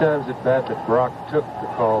 2 times at bat that Brock took the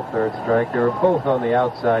call third strike, they were both on the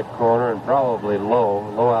outside corner and probably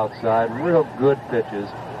low outside, real good pitches.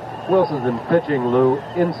 Wilson's been pitching Lou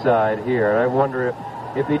inside here, and I wonder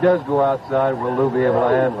if he does go outside, will Lou be able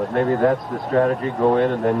to handle it? Maybe that's the strategy, go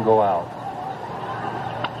in and then go out.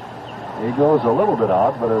 He goes a little bit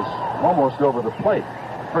out, but is almost over the plate.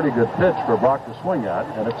 Pretty good pitch for Brock to swing at,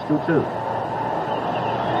 and it's 2-2.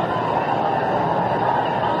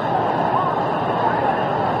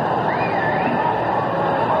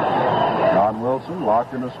 Don Wilson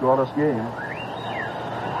locked in a scoreless game.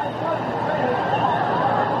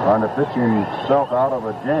 Trying to pitch himself out of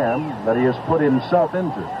a jam that he has put himself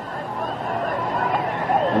into.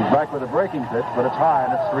 He's back with a breaking pitch, but it's high,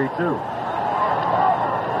 and it's 3-2.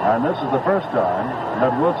 And this is the first time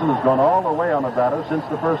that Wilson has gone all the way on a batter since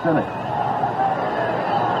the first inning.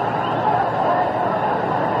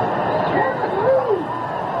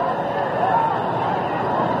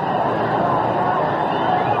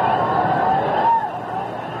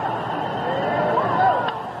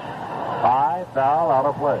 High, foul, out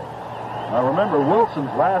of play. Now remember,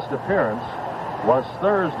 Wilson's last appearance was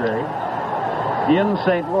Thursday in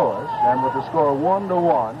St. Louis, and with the score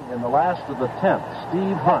 1-1 in the last of the 10th,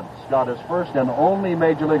 Steve Hunt got his first and only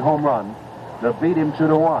Major League home run to beat him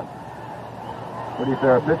 2-1. Pretty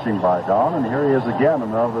fair pitching by Don, and here he is again,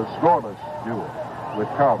 another scoreless duel with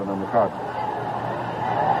Carlton and the Cardinals.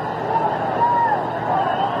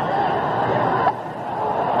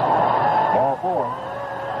 Ball 4.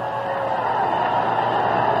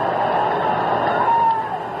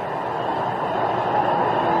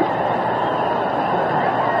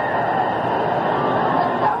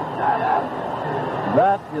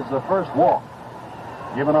 That is the first walk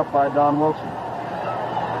given up by Don Wilson.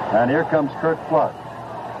 And here comes Kurt Flood.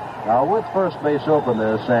 Now, with first base open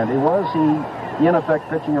there, Sandy, was he in effect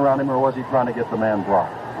pitching around him, or was he trying to get the man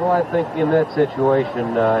blocked? Well, I think in that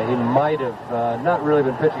situation, he might have not really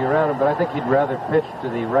been pitching around him, but I think he'd rather pitch to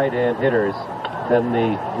the right-hand hitters than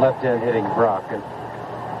the left-hand hitting Brock. And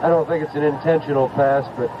I don't think it's an intentional pass,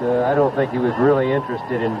 but I don't think he was really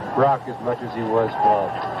interested in Brock as much as he was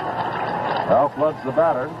Flood. Well, Flood's the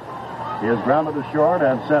batter. He is grounded to short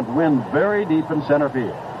and sent Wynn very deep in center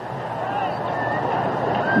field.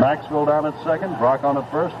 Maxwell down at second, Brock on at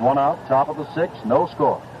first, one out, top of the 6th, no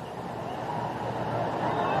score.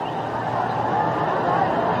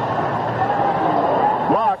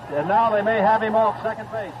 Blocked, and now they may have him off second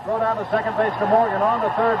base. Throw down to second base to Morgan, on to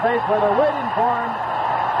third base where they're waiting for him,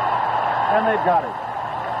 and they've got him.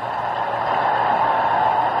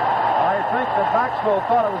 I think that Maxwell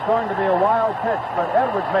thought it was going to be a wild pitch, but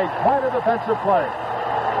Edwards made quite a defensive play.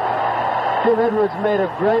 Tim Edwards made a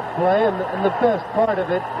great play, and the best part of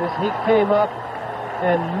it is he came up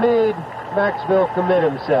and made Maxwell commit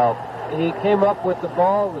himself. He came up with the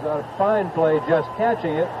ball. It was a fine play just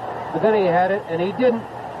catching it, but then he had it, and he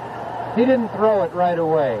didn't throw it right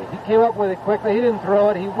away. He came up with it quickly. He didn't throw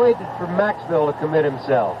it. He waited for Maxwell to commit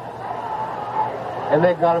himself. And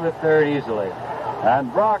they got him at third easily.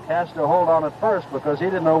 And Brock has to hold on at first because he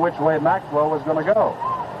didn't know which way Maxwell was going to go.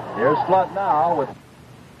 Here's Flood now with...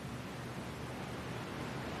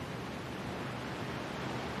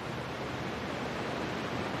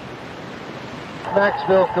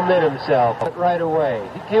 Maxwell commit himself right away.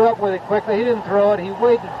 He came up with it quickly. He didn't throw it. He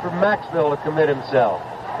waited for Maxwell to commit himself.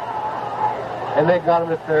 And they got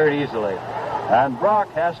him at third easily. And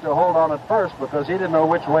Brock has to hold on at first because he didn't know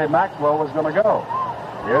which way Maxwell was going to go.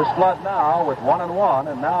 Here's Flood now with 1-1,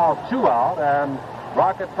 and now 2 out, and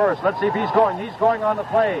Brock at first. Let's see if he's going. He's going on the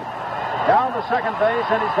play. Down to second base,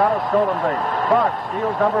 and he's got a stolen base. Brock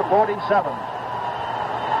steals number 47.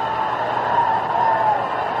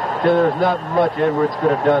 There's not much Edwards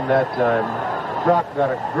could have done that time. Brock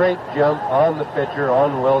got a great jump on the pitcher,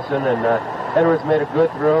 on Wilson, and Edwards made a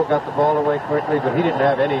good throw, got the ball away quickly, but he didn't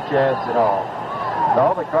have any chance at all.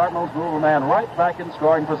 No, the Cardinals move a man right back in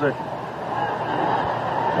scoring position.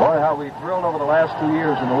 Boy, how we thrilled over the last 2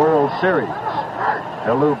 years in the World Series.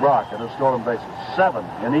 Lou Brock and his stolen bases. 7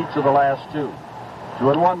 in each of the last 2.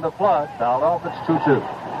 2-1 to Flood. Fouled off, it's 2-2.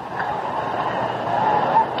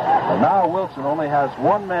 And now Wilson only has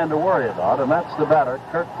one man to worry about, and that's the batter,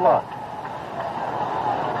 Kurt Flood.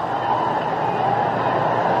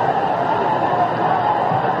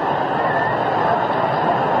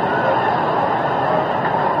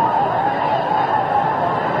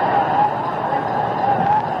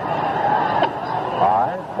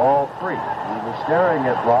 Staring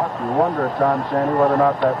at Brock, you wonder at times, Sandy, whether or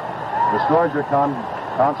not that restores your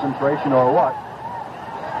concentration or what.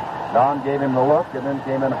 Don gave him the look and then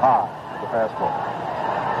came in high with the fastball.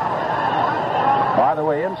 By the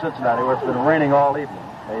way, in Cincinnati, where it's been raining all evening,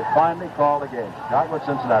 they finally called the game. Not with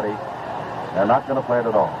Cincinnati. They're not going to play it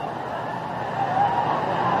at all.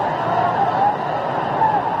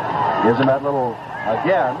 Gives him that little,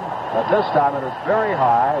 again, but this time it is very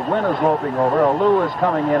high. Wynn is loping over. Alou is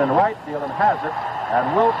coming in right field and has it.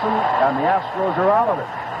 And Wilson and the Astros are out of it.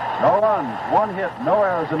 No runs, 1 hit, no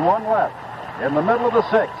errors, and 1 left. In the middle of the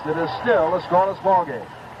 6th, it is still a scoreless ball game.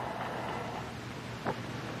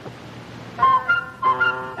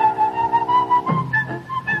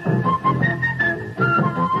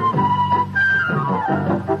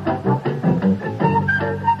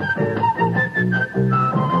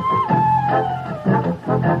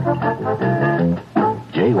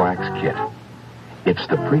 Wax Kit. It's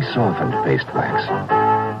the pre-softened paste wax.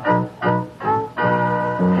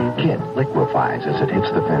 Kit liquefies as it hits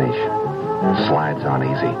the finish. Slides on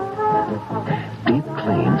easy. Deep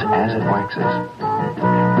cleans as it waxes.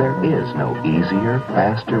 There is no easier,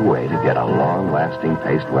 faster way to get a long-lasting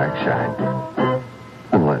paste wax shine.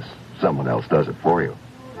 Unless someone else does it for you.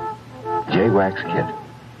 J-Wax Kit.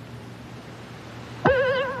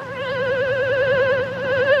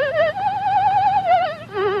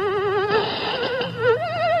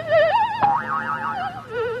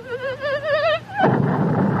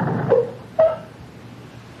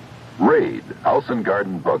 Speed, House and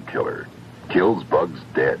Garden Bug Killer. Kills bugs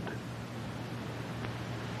dead.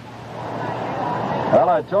 Well,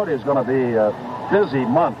 I told you it's going to be a busy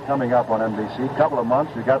month coming up on NBC. Couple of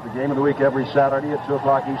months. We've got the game of the week every Saturday at 2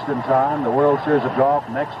 o'clock Eastern Time. The World Series of Golf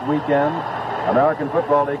next weekend. American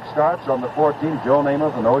Football League starts on the 14th. Joe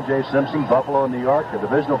Namath and O.J. Simpson, Buffalo, New York. The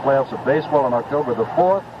divisional playoffs of baseball on October the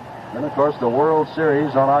 4th. Then, of course, the World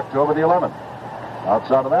Series on October the 11th.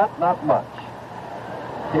 Outside of that, not much.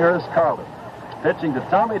 Here is Carlton. Pitching to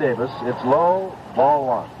Tommy Davis. It's low, ball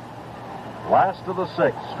one. Last of the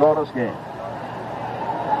 6th, scoreless game.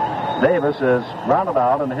 Davis is grounded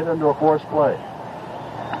out and hit into a forced play.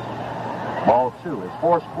 Ball 2. His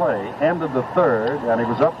forced play ended the 3rd, and he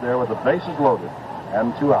was up there with the bases loaded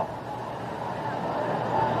and 2 out.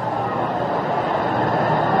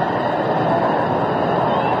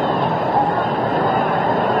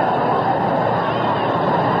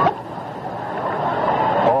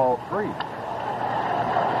 Ball 3.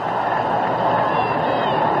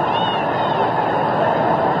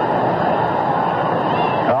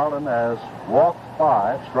 Carlton has walked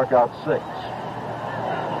 5, struck out 6.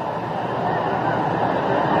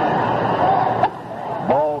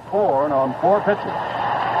 On 4 pitches.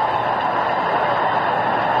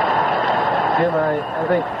 Jim, I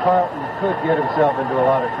think Carlton could get himself into a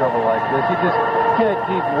lot of trouble like this. He just can't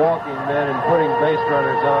keep walking men and putting base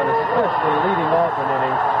runners on, especially leading off an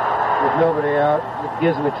inning with nobody out. It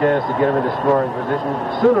gives him a chance to get him into scoring position.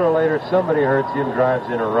 Sooner or later, somebody hurts him, drives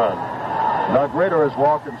in a run. Doug Rader has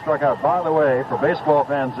walked and struck out. By the way, for baseball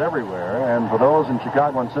fans everywhere, and for those in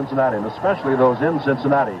Chicago and Cincinnati, and especially those in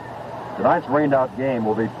Cincinnati, tonight's rained-out game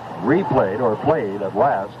will be replayed or played at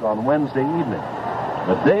last on Wednesday evening.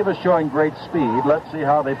 But Davis showing great speed. Let's see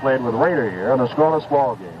how they played with Rader here in a scoreless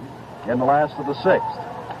ball game in the last of the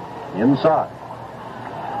 6th. Inside.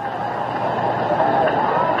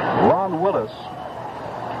 Ron Willis,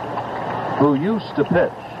 who used to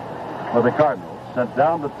pitch for the Cardinals, sent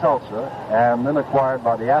down to Tulsa and then acquired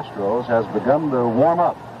by the Astros, has begun to warm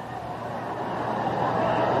up.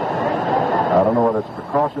 I don't know whether it's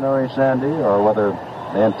precautionary, Sandy, or whether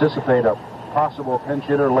they anticipate a possible pinch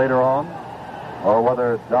hitter later on, or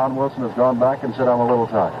whether Don Wilson has gone back and said, I'm a little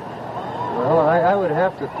tired. Well, I would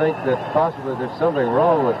have to think that possibly there's something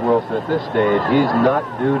wrong with Wilson at this stage. He's not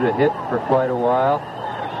due to hit for quite a while.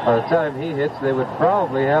 By the time he hits, they would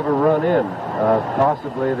probably have a run in.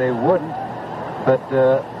 Possibly they wouldn't. But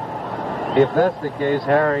if that's the case,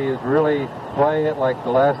 Harry is really playing it like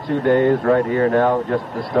the last 2 days right here now, just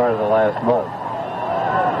at the start of the last month.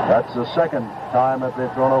 That's the second time that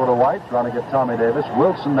they've thrown over to White, trying to get Tommy Davis.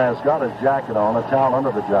 Wilson has got his jacket on, a towel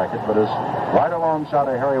under the jacket, but is right alongside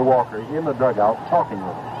of Harry Walker in the dugout talking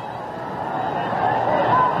with him.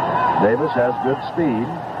 Davis has good speed.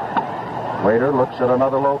 Rader looks at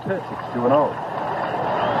another low pitch. It's 2-0.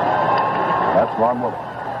 That's Ron Willis.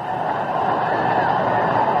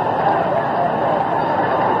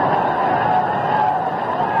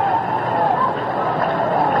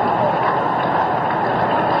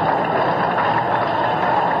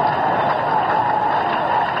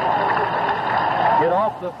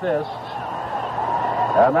 The fist,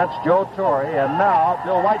 and that's Joe Torre, and now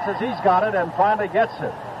Bill White says he's got it and finally gets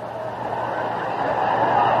it.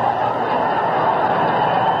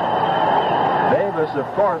 Davis, of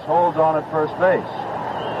course, holds on at first base.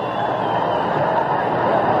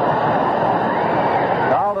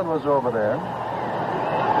 Carlton was over there,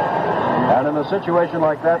 and in a situation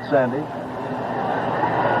like that, Sandy,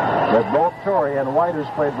 with both Torrey and White, who's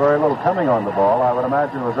played very little coming on the ball, I would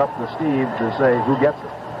imagine it was up to Steve to say who gets it.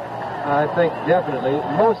 I think definitely.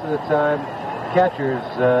 Most of the time, catchers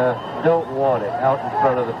don't want it out in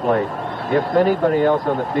front of the plate. If anybody else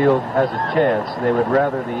on the field has a chance, they would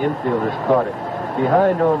rather the infielders caught it.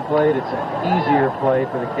 Behind home plate, it's an easier play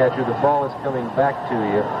for the catcher. The ball is coming back to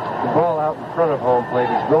you. The ball out in front of home plate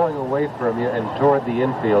is going away from you and toward the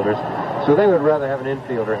infielders. So they would rather have an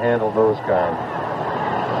infielder handle those kinds.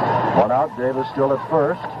 One out, Davis still at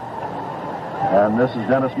first. And this is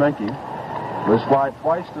Dennis Menke, who has flied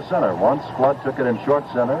twice to center. Once, Flood took it in short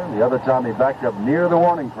center. The other time, he backed up near the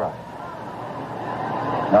warning track.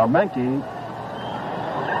 Now, Menke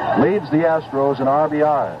leads the Astros in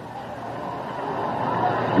RBIs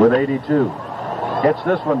with 82. Hits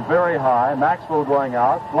this one very high. Maxwell going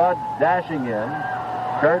out. Flood dashing in.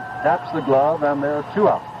 Kurt taps the glove, and there are 2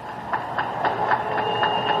 out.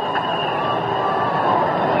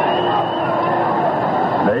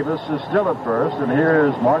 Davis is still at first, and here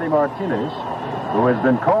is Marty Martinez, who has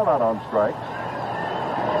been called out on strikes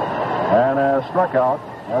and has struck out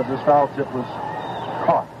as his foul tip was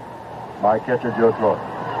caught by catcher Joe Torre.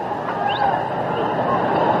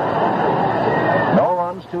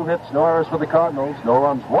 2 hits, no errors for the Cardinals. No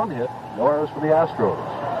runs, 1 hit, no errors for the Astros.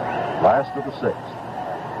 Last of the 6th.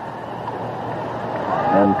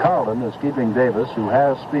 And Carlton is keeping Davis, who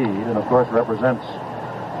has speed and, of course, represents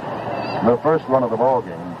the first run of the ball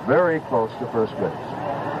game, very close to first base.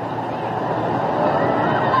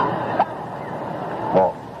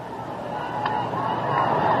 Ball.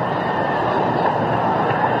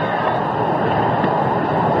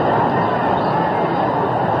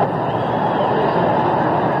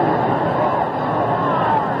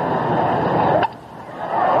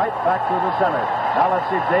 Right back to the center. Now let's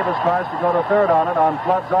see if Davis tries to go to third on it. On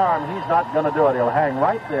Flood's arm, he's not going to do it. He'll hang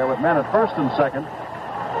right there with men at first and second.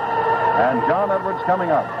 And John Edwards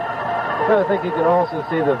coming up. I think you can also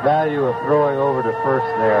see the value of throwing over to first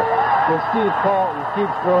there. When Steve Carlton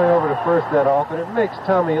keeps throwing over to first that often, it makes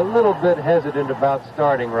Tommy a little bit hesitant about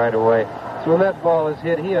starting right away. So when that ball is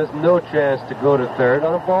hit, he has no chance to go to third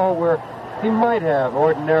on a ball where he might have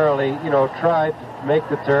ordinarily, tried to make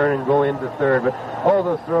the turn and go into third. But all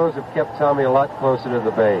those throws have kept Tommy a lot closer to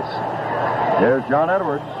the base. Here's John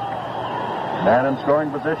Edwards. Man in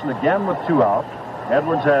scoring position again with 2 out.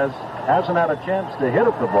 Edwards hasn't had a chance to hit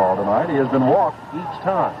at the ball tonight. He has been walked each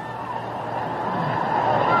time.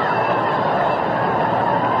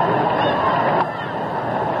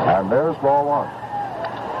 And there's ball 1.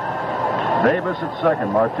 Davis at second.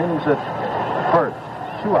 Martinez at first.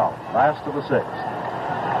 2 out. Last of the 6th.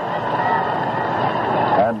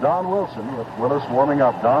 And Don Wilson, with Willis warming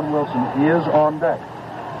up. Don Wilson is on deck.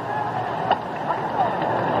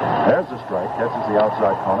 There's a strike. Catches the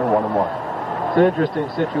outside corner. 1-1. It's an interesting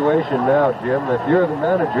situation now, Jim. If you're the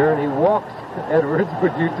manager and he walks Edwards,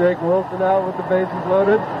 would you take Wilson out with the bases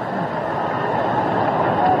loaded?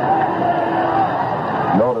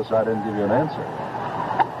 Notice I didn't give you an answer.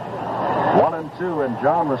 1-2, and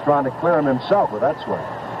John was trying to clear him himself with that swing.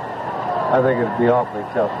 I think it'd be an awfully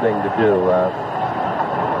tough thing to do.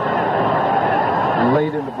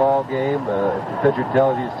 Late in the ball game, if the pitcher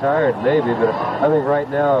tells you he's tired, maybe, but I think right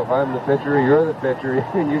now, if I'm the pitcher, you're the pitcher,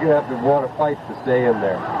 you're going to have to want to fight to stay in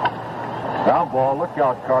there. Ground ball, look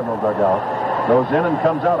out, Cardinal dugout. Goes in and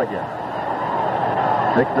comes out again.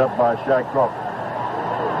 Picked up by Shaq Crawford.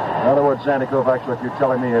 In other words, Sandy Koufax, what you're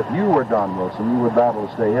telling me, if you were Don Wilson, you would battle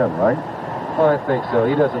to stay in, right? Well, I think so.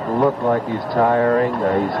 He doesn't look like he's tiring.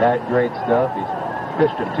 He's had great stuff. He's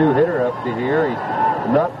pitched a 2-hitter up to here. He's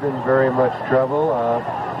not been very much trouble.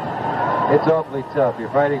 It's awfully tough.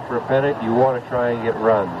 You're fighting for a pennant. You want to try and get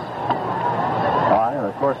runs. And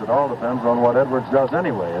of course, it all depends on what Edwards does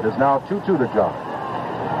anyway. It is now 2-2 to John.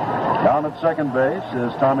 Down at second base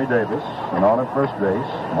is Tommy Davis, and on at first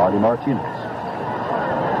base, Marty Martinez.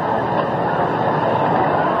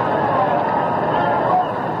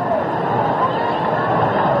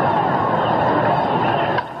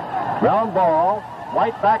 Ground ball.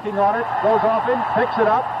 White backing on it, goes off him, picks it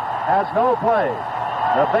up, has no play.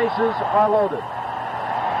 The bases are loaded.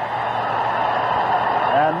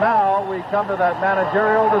 And now we come to that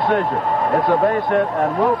managerial decision. It's a base hit,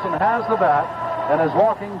 and Wilson has the bat and is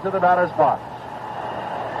walking to the batter's box.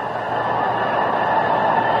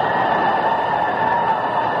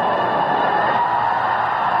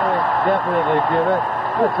 Definitely, Jim.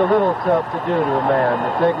 That's a little tough to do to a man,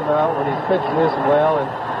 to take him out when he's pitching this well, and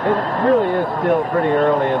it really is still pretty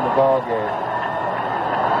early in the ball game.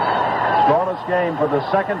 Scoreless game for the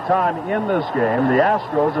second time in this game. The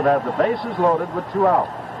Astros have had the bases loaded with 2 out.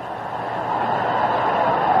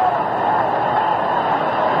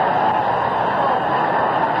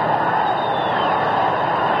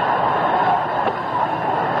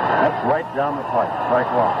 That's right down the pipe. Strike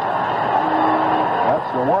 1. That's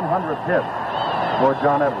the 100th hit for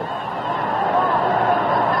John Edwards.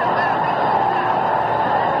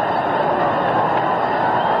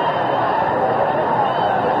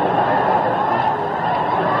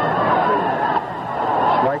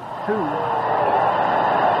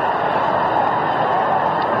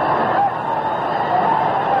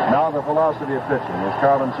 Philosophy of pitching. Is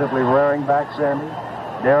Carlton simply rearing back Sandy,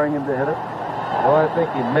 daring him to hit it? Well, I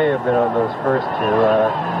think he may have been on those first 2.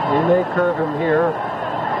 He may curve him here.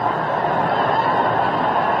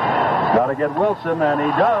 Got to get Wilson, and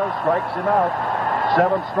he does. Strikes him out.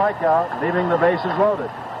 7th strikeout, leaving the bases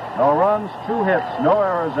loaded. No runs, 2 hits, no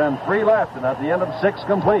errors, and 3 left. And at the end of 6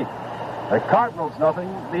 complete, the Cardinals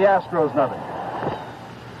nothing, the Astros nothing.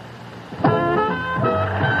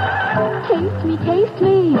 Taste me, taste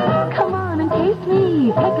me. Come on and taste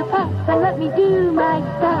me. Take a puff and let me do my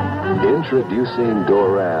stuff. Introducing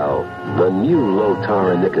Doral, the new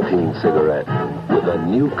low-tar nicotine cigarette with a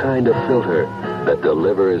new kind of filter that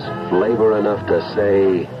delivers flavor enough to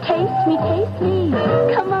say, taste me, taste me.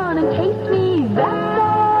 Come on and taste me. That's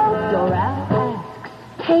all.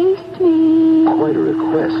 quite a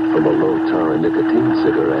request from a low-tar nicotine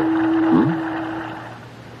cigarette.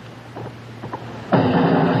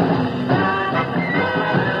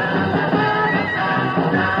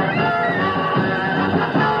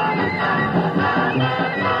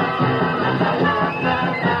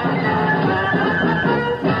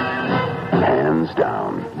 Hands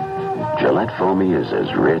down. Gillette Foamy is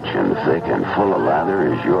as rich and thick and full of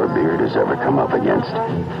lather as your beard has ever come up against.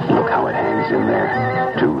 Look how it hangs in there.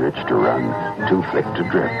 Too rich to run, too thick to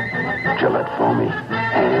drip. Gillette Foamy,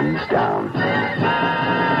 hands down.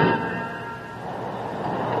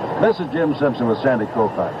 This is Jim Simpson with Sandy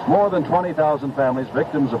Koufax. More than 20,000 families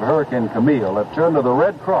victims of Hurricane Camille have turned to the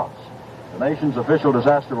Red Cross, the nation's official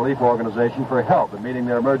disaster relief organization, for help in meeting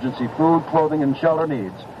their emergency food, clothing, and shelter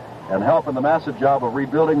needs, and help in the massive job of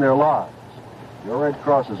rebuilding their lives. Your Red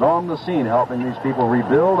Cross is on the scene helping these people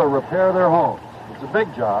rebuild or repair their homes. It's a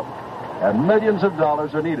big job, and millions of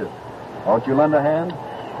dollars are needed. Won't you lend a hand?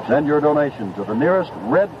 Send your donation to the nearest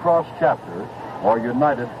Red Cross chapter or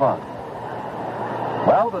United Fund.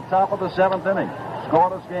 Well, the top of the 7th inning.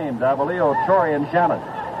 Scoreless game. Davalillo, Torrey, and Shannon.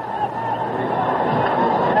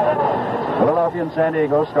 Philadelphia and San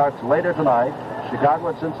Diego starts later tonight. Chicago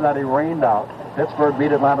at Cincinnati rained out. Pittsburgh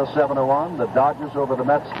beat Atlanta 7-1. The Dodgers over the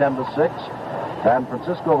Mets 10-6. San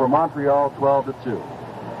Francisco over Montreal 12-2.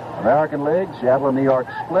 American League, Seattle and New York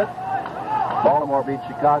split. Baltimore beat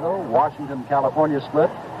Chicago. Washington, California split.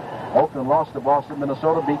 Oakland lost to Boston.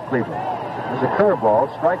 Minnesota beat Cleveland. There's a curveball,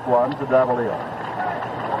 strike one to Davalillo.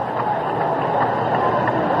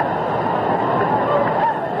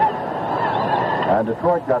 And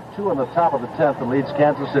Detroit got 2 in the top of the 10th and leads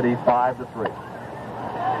Kansas City 5-3.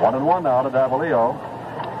 1-1 now to Davalillo,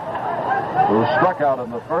 who struck out in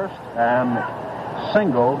the first and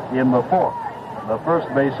singled in the fourth. The first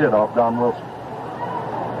base hit off Don Wilson.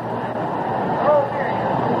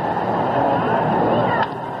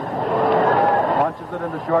 Punches it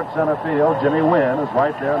into short center field. Jimmy Wynn is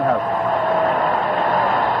right there and has it.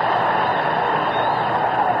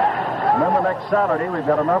 Remember, next Saturday we've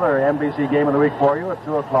got another NBC game of the week for you at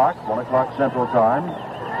 2 o'clock, 1 o'clock Central Time.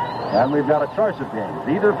 And we've got a choice of games,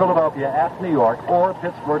 either Philadelphia at New York or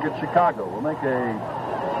Pittsburgh at Chicago. We'll make a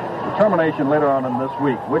determination later on in this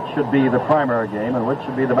week which should be the primary game and which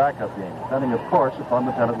should be the backup game, depending, of course, upon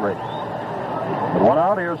the pennant race. But one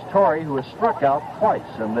out, here's Torrey, who has struck out twice,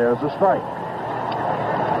 and there's a strike.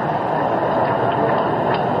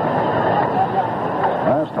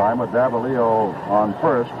 Last time with Davalillo on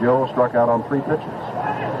first, Joe struck out on 3 pitches.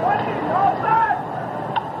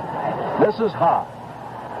 This is high.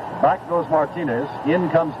 Back goes Martinez. In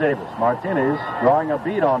comes Davis. Martinez drawing a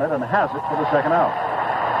beat on it and has it for the second out.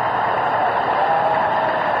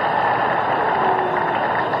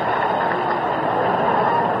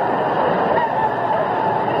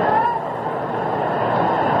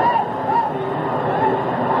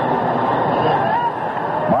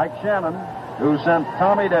 Mike Shannon, who sent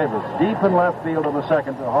Tommy Davis deep in left field in the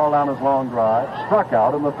second to haul down his long drive, struck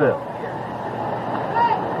out in the 5th.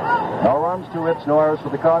 No runs, 2 hits, no errors for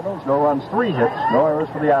the Cardinals. No runs, 3 hits, no errors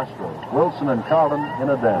for the Astros. Wilson and Carlin in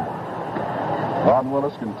a den. Ron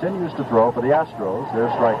Willis continues to throw for the Astros.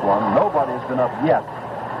 There's strike one. Nobody's been up yet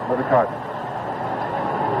for the Cardinals.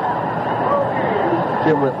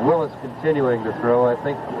 Jim, with Willis continuing to throw, I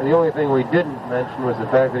think the only thing we didn't mention was the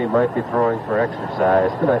fact that he might be throwing for exercise,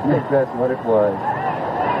 and I think that's what it was.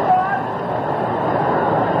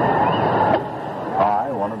 High,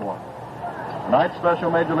 1-1. Tonight's special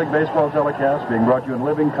Major League Baseball telecast being brought to you in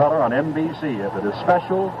living color on NBC. If it is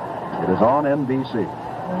special, it is on NBC.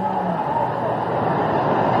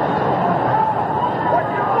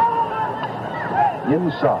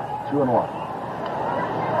 Inside, 2-1.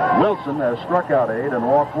 Wilson has struck out 8 and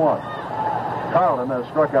walked 1. Carlin has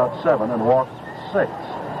struck out 7 and walked 6.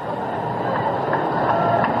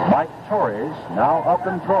 Mike Torres now up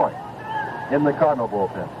and throwing in the Cardinal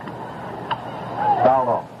bullpen. Fouled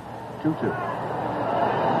off, 2-2.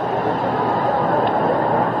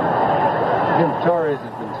 Jim Torres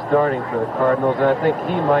has been starting for the Cardinals, and I think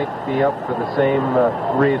he might be up for the same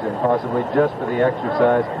reason, possibly just for the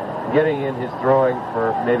exercise, getting in his throwing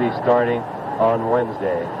for maybe starting on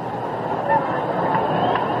Wednesday.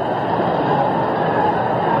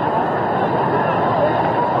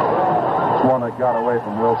 It's one that got away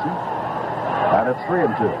from Wilson, and it's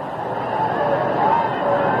 3-2.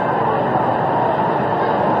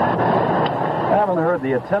 I haven't heard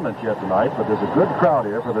the attendance yet tonight, but there's a good crowd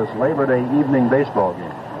here for this Labor Day evening baseball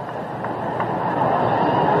game.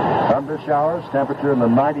 Thunder showers, temperature in the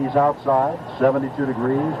 90s outside, 72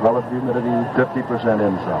 degrees, relative humidity 50%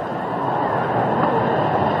 inside.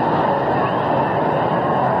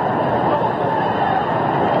 1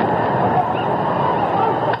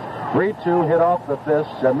 2 hit off the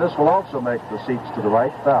fists, and this will also make the seats to the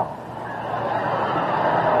right foul.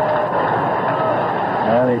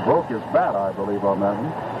 And he broke his bat, I believe, on that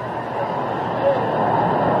one.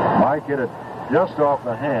 Mike hit it just off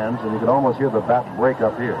the hands, and you could almost hear the bat break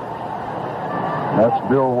up here. That's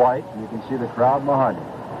Bill White, and you can see the crowd behind him.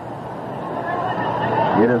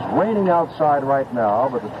 It is raining outside right now,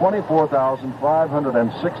 but the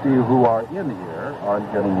 24,560 who are in here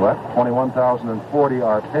aren't getting wet. 21,040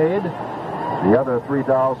 are paid. The other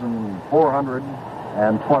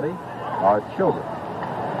 3,420 are children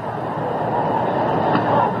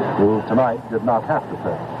who tonight did not have to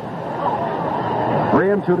pay.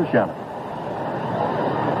 3-2 to Shannon.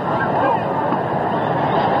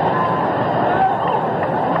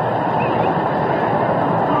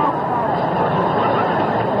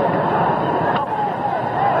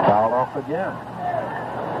 Fouled off again.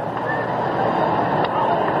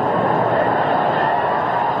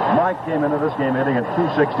 Mike came into this game hitting at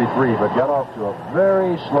 .263, but got off to a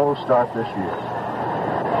very slow start this year.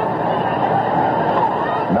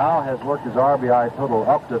 Now has worked his RBI total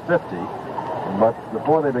up to 50, but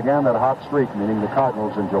before they began that hot streak, meaning the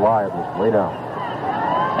Cardinals in July, it was way down.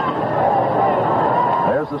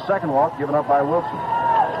 There's the second walk given up by Wilson.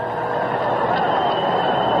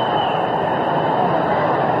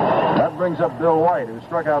 That brings up Bill White, who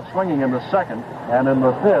struck out swinging in the second, and in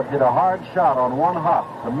the fifth hit a hard shot on one hop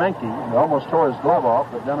to Menke. He almost tore his glove off,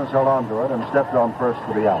 but Dennis held onto it and stepped on first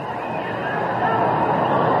for the out.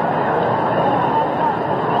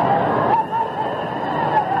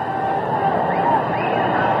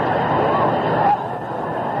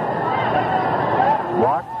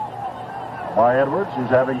 By Edwards, who's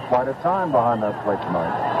having quite a time behind that plate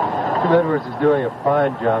tonight. Tim Edwards is doing a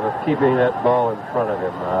fine job of keeping that ball in front of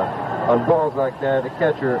him. On balls like that, the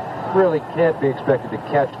catcher really can't be expected to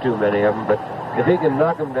catch too many of them, but if he can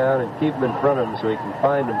knock them down and keep them in front of him so he can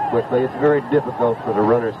find them quickly, it's very difficult for the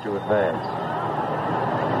runners to advance.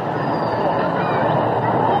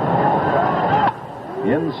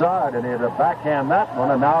 Inside, and he had to backhand that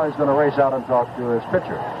one, and now he's going to race out and talk to his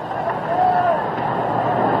pitcher.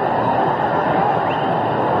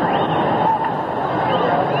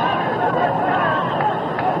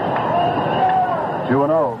 2-0.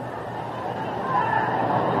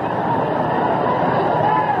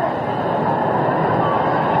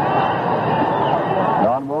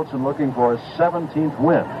 Don Wilson looking for his 17th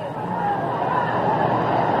win.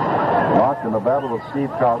 Locked in the battle with Steve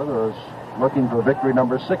Carter, who is looking for victory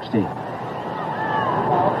number 16.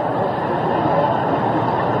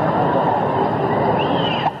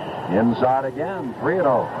 Inside again,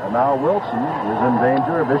 3-0. And now Wilson is in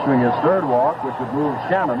danger of issuing his third walk, which would move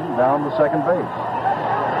Shannon down to second base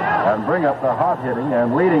and bring up the hot hitting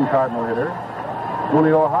and leading Cardinal hitter,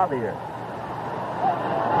 Julio Javier.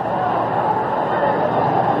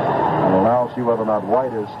 We'll now see whether or not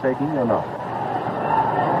White is taking or not.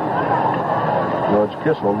 George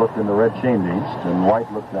Kissel looked in the red chain east, and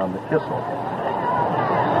White looked down to Kissel.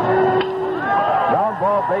 Ground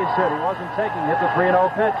ball, base hit. He wasn't taking it. The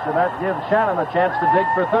 3-0 pitch, and that gives Shannon a chance to dig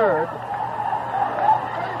for third.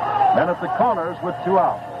 Then at the corners with 2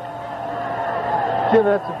 out. Jim,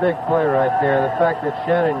 that's a big play right there. The fact that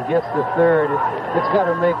Shannon gets to third, it's got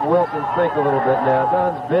to make Wilson think a little bit now.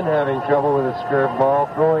 Don's been having trouble with his curveball,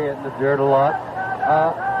 throwing it in the dirt a lot.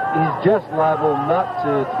 He's just liable not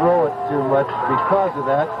to throw it too much because of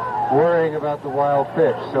that, worrying about the wild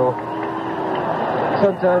pitch. So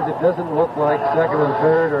sometimes it doesn't look like second and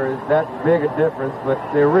third or is that big a difference, but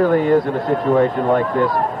there really is in a situation like this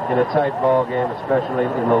in a tight ball game, especially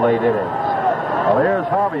in the late innings. Well, here's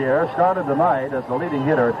Javier, started tonight as the leading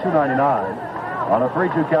hitter at .299. On a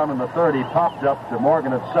 3-2 count in the third, he popped up to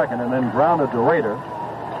Morgan at second and then grounded to Rader.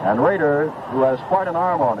 And Rader, who has quite an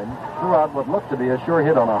arm on him, threw out what looked to be a sure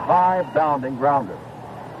hit on a high-bounding grounder.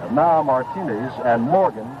 And now Martinez and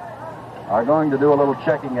Morgan are going to do a little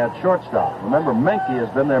checking at shortstop. Remember, Menke has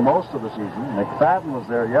been there most of the season. McFadden was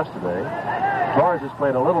there yesterday. Torres has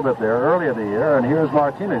played a little bit there earlier in the year, and here's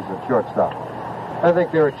Martinez at shortstop. I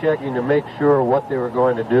think they were checking to make sure what they were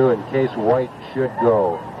going to do in case White should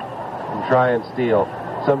go and try and steal.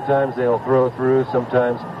 Sometimes they'll throw through,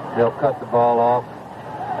 sometimes they'll cut the ball off,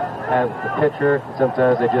 have the pitcher, and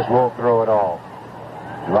sometimes they just won't throw at all.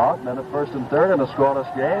 2 out, men at first and third in a scoreless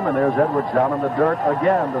game, and there's Edwards down in the dirt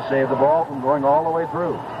again to save the ball from going all the way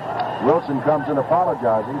through. Wilson comes in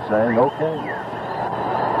apologizing, saying, okay.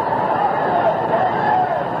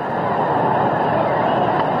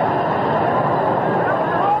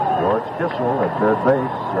 George Kissel at third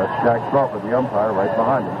base. That's Jack Crawford, the umpire, right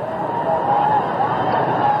behind him.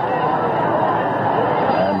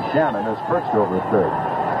 And Shannon is perched over at third.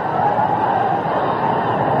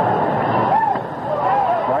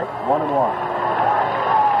 1-1.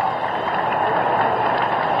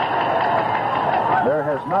 There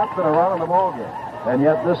has not been a run in the ball game, and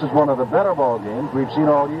yet this is one of the better ball games we've seen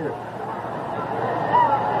all year.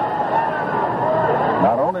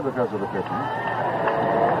 Not only because of the pitching,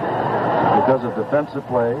 because of defensive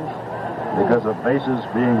plays, because of bases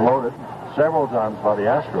being loaded several times by the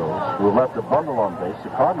Astros, who have left a bundle on base. The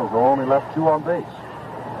Cardinals have only left 2 on base.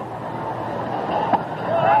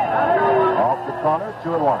 Off the corner,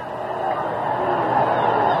 2-1.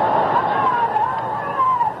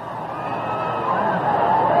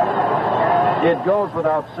 It goes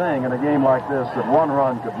without saying in a game like this that 1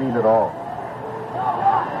 run could mean it all.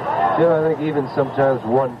 Jim, I think even sometimes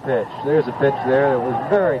 1 pitch. There's a pitch there that was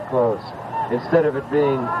very close. Instead of it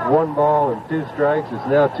being 1 ball and 2 strikes, it's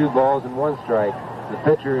now 2 balls and 1 strike. The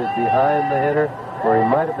pitcher is behind the hitter, where he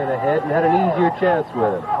might have been ahead and had an easier chance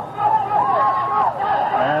with him.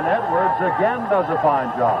 And Edwards again does a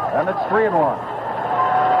fine job, and it's 3-1.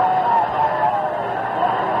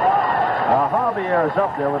 Now Javier's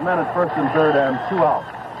up there with men at first and third and 2 out.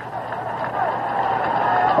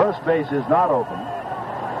 First base is not open,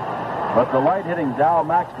 but the light-hitting Dow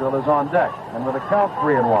Maxwell is on deck, and with a count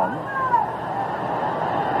 3-1.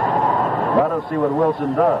 Let us see what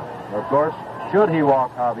Wilson does. Of course, should he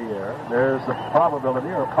walk Javier, there's the probability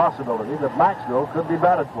or possibility that Maxwell could be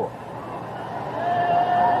batted for.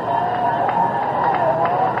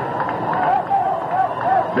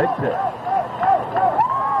 Big pitch.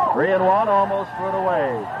 3-1, almost put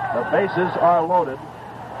away. The bases are loaded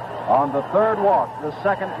on the 3rd walk, the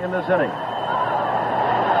 2nd in this inning.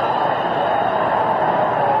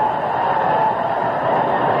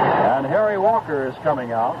 And Harry Walker is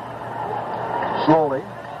coming out. Slowly.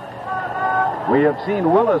 We have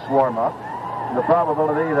seen Willis warm up. The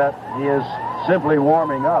probability that he is simply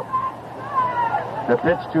warming up to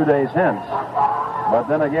pitch 2 days hence. But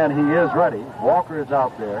then again, he is ready. Walker is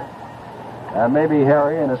out there. And maybe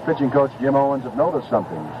Harry and his pitching coach, Jim Owens, have noticed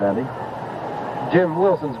something, Sandy. Jim,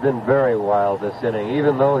 Wilson's been very wild this inning.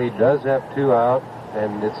 Even though he does have 2 out,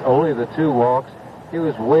 and it's only the 2 walks, he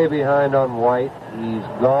was way behind on White. He's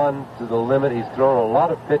gone to the limit. He's thrown a lot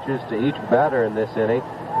of pitches to each batter in this inning.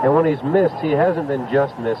 And when he's missed, he hasn't been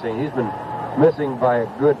just missing. He's been missing by a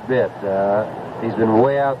good bit. He's been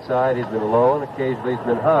way outside. He's been low, and occasionally he's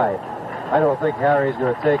been high. I don't think Harry's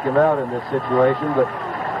going to take him out in this situation, but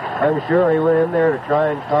I'm sure he went in there to try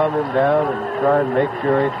and calm him down and try and make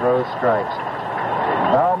sure he throws strikes.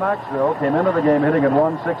 Now Maxwell came into the game hitting at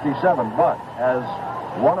 167, but as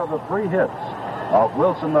one of the 3 hits of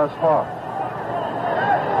Wilson thus far.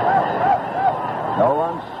 No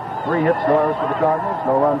runs, 3 hits, no errors for the Cardinals.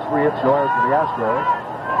 No runs, 3 hits, no errors for the Astros.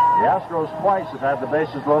 The Astros twice have had the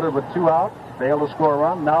bases loaded with 2 out, failed to score a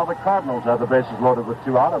run. Now the Cardinals have the bases loaded with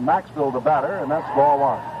 2 out, and Maxwell the batter, and that's ball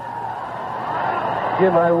 1.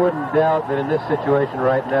 Jim, I wouldn't doubt that in this situation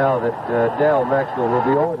right now that Dal Maxwell will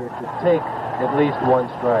be ordered to take at least 1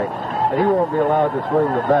 strike. But he won't be allowed to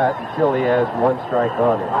swing the bat until he has 1 strike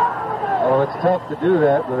on him. Oh, it's tough to do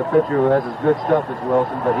that with a pitcher who has as good stuff as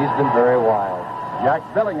Wilson, but he's been very wild. Jack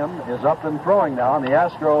Billingham is up and throwing now, and the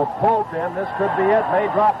Astro bullpen. This could be it. May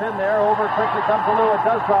drop in there. Over quickly comes Alou. It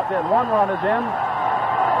does drop in. 1 run is in.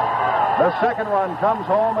 The 2nd run comes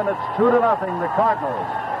home, and it's 2-0, the Cardinals.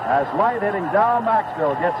 As light-hitting Dow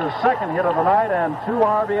Maxwell gets his 2nd hit of the night and 2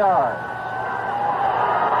 RBIs.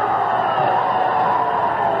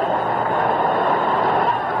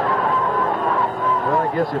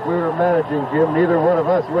 I guess if we were managing, Jim, neither one of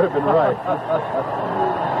us would have been right.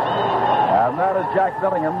 And that is Jack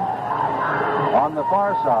Billingham on the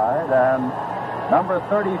far side, and number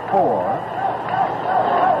 34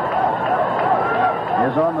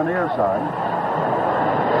 is on the near side.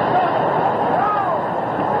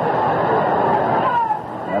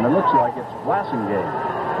 And it looks like it's Blassingame,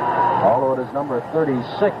 although it is number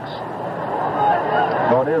 36.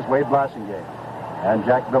 So it is Wade Blassingame and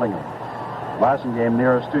Jack Billingham. Blassingame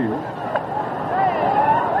nearest to you.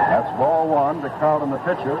 That's ball 1 to Carlton, the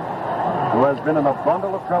pitcher, who has been in a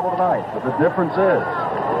bundle of trouble tonight. But the difference is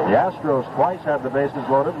the Astros twice had the bases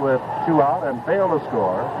loaded with 2 out and failed to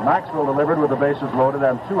score. Maxwell delivered with the bases loaded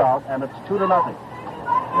and 2 out, and it's 2-0.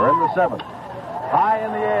 We're in the 7th. High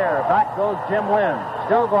in the air. Back goes Jim Wynn.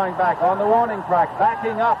 Still going back on the warning track.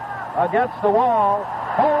 Backing up against the wall.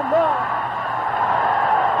 Home run.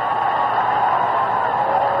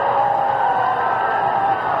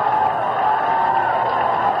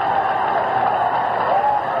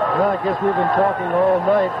 Well, I guess we've been talking all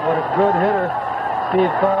night what a good hitter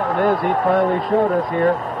Steve Carlton is. He finally showed us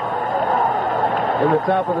here in the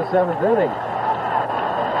top of the 7th inning.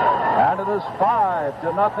 And it is 5-0,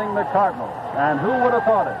 the Cardinals. And who would have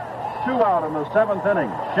thought it? 2 out in the 7th inning.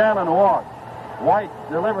 Shannon walked. White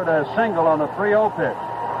delivered a single on the 3-0 pitch.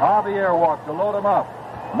 Javier walked to load him up.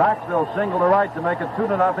 Maxville singled to right to make it 2-0,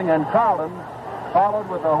 and Carlton followed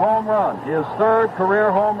with a home run, his 3rd career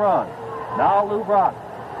home run. Now Lou Brock.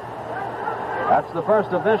 That's the first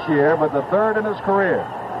of this year, but the 3rd in his career.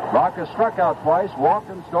 Brock has struck out twice, walked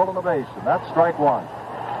and stolen a base, and that's strike 1.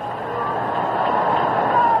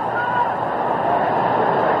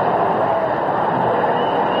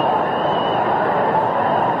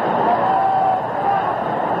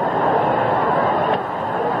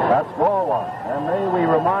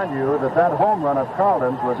 That home run of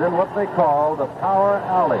Carlton's was in what they call the power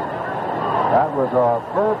alley. That was a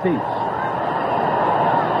fur piece.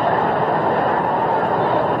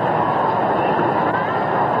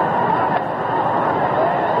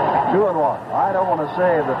 Two and one. I don't want to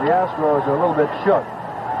say that the Astros are a little bit shook,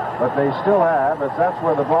 but they still have, as that's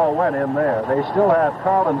where the ball went in there, they still have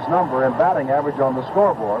Carlton's number and batting average on the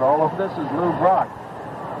scoreboard, although this is Lou Brock.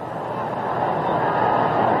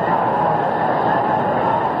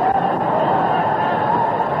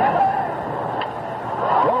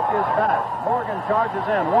 Charges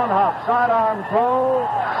in, 1 hop, sidearm throw,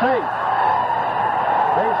 safe.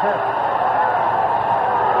 Base hit.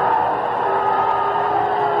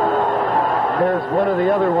 There's one of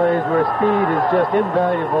the other ways where speed is just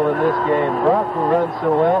invaluable in this game. Brock, who runs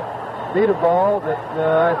so well, beat a ball that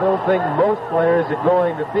I don't think most players are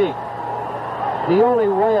going to beat. The only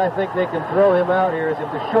way I think they can throw him out here is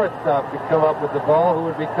if the shortstop could come up with the ball, who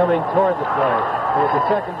would be coming toward the plate. And with the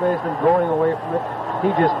second baseman going away from it, he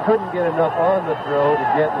just couldn't get enough on the throw to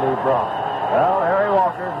get Lou Brock. Well, Harry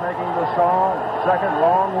Walker's making the second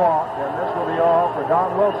long walk, and this will be all for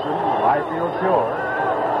Don Wilson, I feel sure.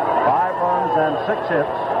 5 runs and 6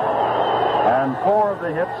 hits, and 4 of the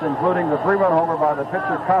hits, including the 3-run homer by the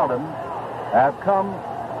pitcher Carlton, have come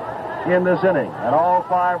in this inning, and all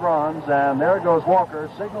 5 runs, and there goes Walker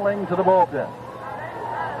signaling to the bullpen.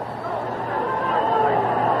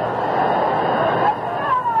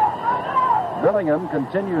 Billingham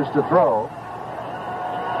continues to throw,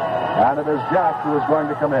 and it is Jack who is going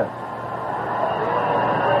to come in.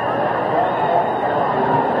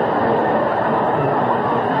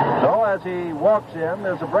 So as he walks in,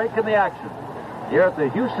 there's a break in the action here at the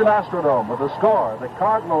Houston Astrodome with the score, the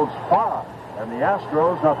Cardinals 5 and the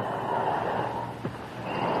Astros nothing.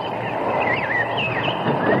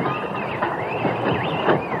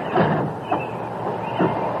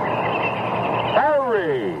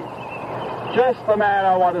 Just the man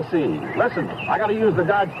I want to see. Listen, I got to use the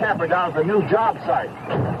Dodge camper down at the new job site.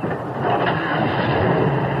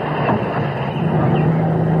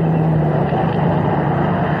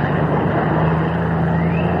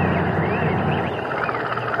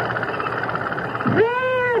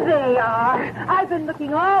 There they are. I've been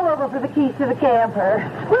looking all over for the keys to the camper.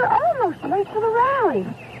 We're almost late for the rally.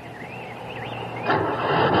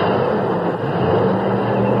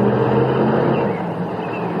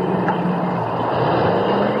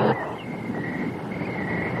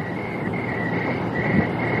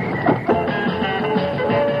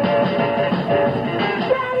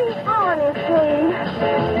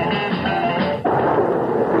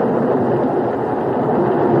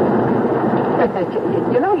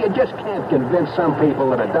 You know, you just can't convince some people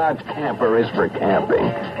that a Dodge camper is for camping.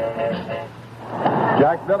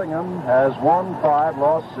 Jack Billingham has won 5,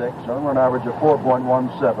 lost 6, earned run average of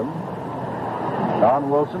 4.17. Don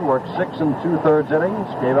Wilson worked 6 2/3 innings,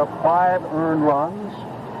 gave up 5 earned runs,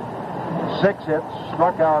 6 hits,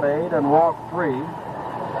 struck out 8, and walked 3.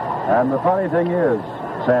 And the funny thing is,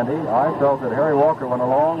 Sandy, I felt that Harry Walker went a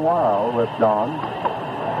long while with Don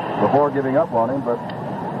before giving up on him, but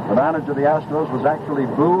the manager of the Astros was actually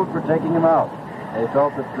booed for taking him out. They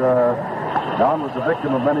felt that Don was a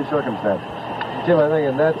victim of many circumstances. Jim, I think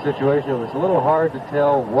in that situation it was a little hard to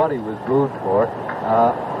tell what he was booed for.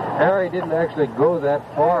 Harry didn't actually go that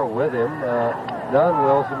far with him. Don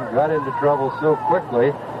Wilson got into trouble so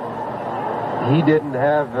quickly, he didn't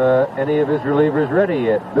have any of his relievers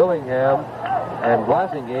ready yet. Billingham and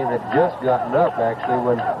Blasingame had just gotten up, actually,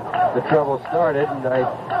 when the trouble started, and I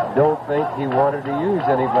don't think he wanted to use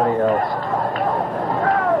anybody else.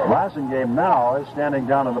 Blasingame now is standing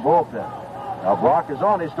down in the bullpen. Now Brock is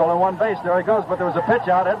on. He's stolen 1 base. There he goes, but there was a pitch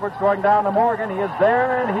out. Edwards throwing down to Morgan. He is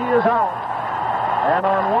there, and he is out. And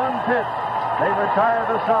on 1 pitch, they retire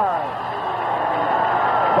the side.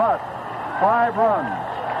 But 5 runs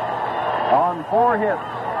on 4 hits,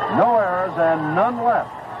 no errors, and none left.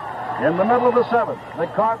 In the middle of the 7th, the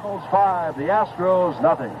Cardinals 5, the Astros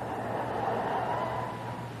nothing.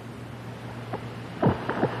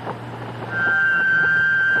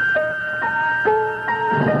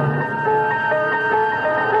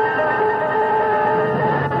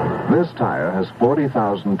 This tire has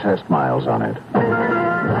 40,000 test miles on it.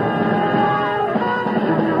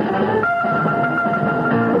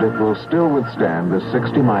 But it will still withstand this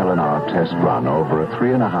 60-mile-an-hour test run over a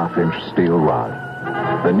 3.5-inch steel rod.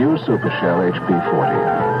 The new Supershell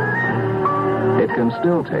HP40. It can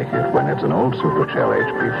still take it when it's an old Supershell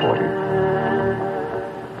HP40.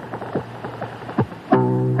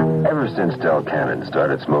 Ever since Del Cannon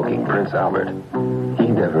started smoking Prince Albert, he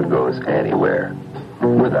never goes anywhere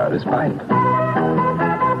without his pipe.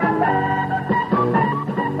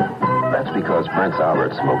 That's because Prince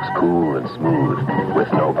Albert smokes cool and smooth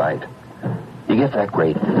with no bite. You get that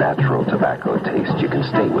great natural tobacco taste you can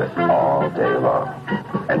stay with all day long.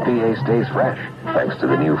 And PA stays fresh thanks to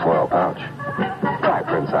the new foil pouch. Try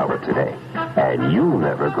Prince Albert today, and you'll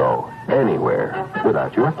never go anywhere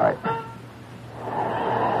without your pipe.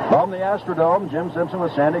 From the Astrodome, Jim Simpson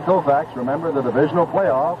with Sandy Koufax. Remember, the divisional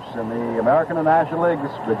playoffs in the American and National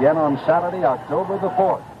Leagues begin on Saturday, October the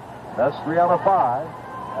 4th. That's 3 out of 5.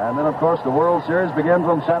 And then, of course, the World Series begins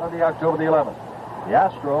on Saturday, October the 11th. The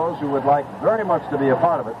Astros, who would like very much to be a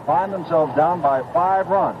part of it, find themselves down by 5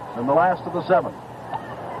 runs in the last of the 7th.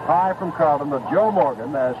 High from Carlton to Joe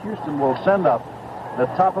Morgan as Houston will send up the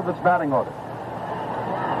top of its batting order.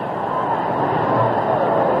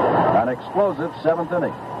 An explosive 7th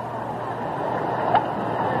inning.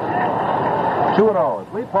 2-0.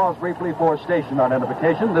 As we pause briefly for station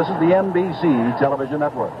identification, this is the NBC television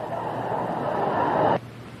network.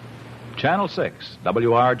 Channel 6,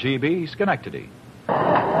 WRGB, Schenectady. That's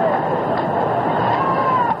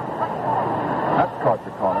caught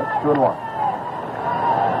the corner. 2-1.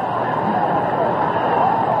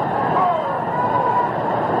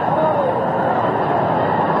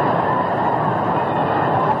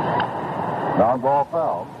 Ground ball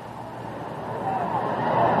foul.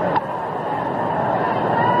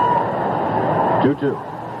 Two. The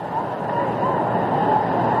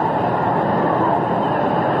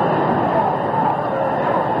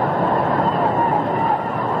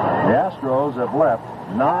Astros have left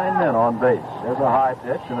 9 men on base. There's a high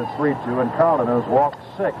pitch, and it's 3-2, and Carlton, who's walked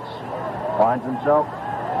 6, finds himself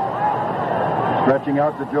stretching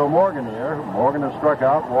out to Joe Morgan here. Morgan has struck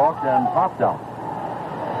out, walked, and popped out.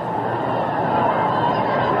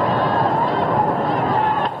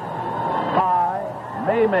 High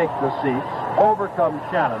may make the seats. Overcome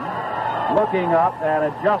Shannon, looking up, and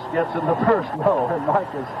it just gets in the first low, and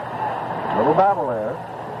Mike is a little battle there.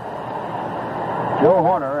 Joe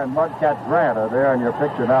Horner and Mudcat Grant are there in your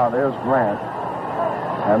picture now. There's Grant,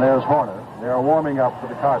 and there's Horner. They're warming up for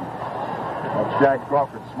the Cardinals. That's Jack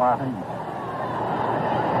Crawford smiling.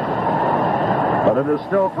 But it is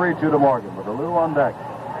still 3-2 to Morgan with Alou on deck.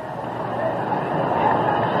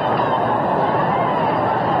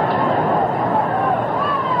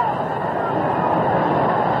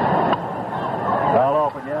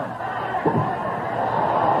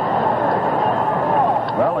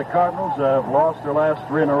 The Cardinals have lost their last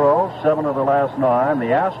 3 in a row, 7 of the last 9. The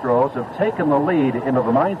Astros have taken the lead into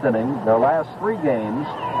the 9th inning, their last 3 games,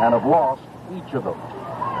 and have lost each of them,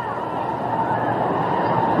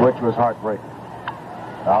 which was heartbreaking.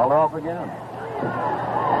 Fouled off again.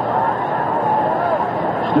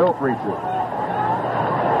 Still 3-2.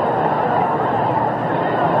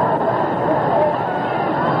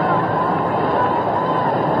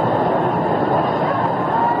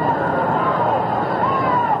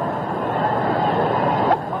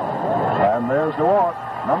 The walk,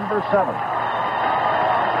 number 7.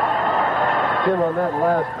 Tim, on that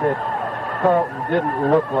last pitch, Carlton didn't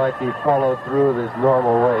look like he followed through with his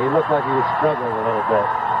normal way. He looked like he was struggling a little bit.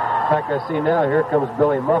 In fact, I see now, here comes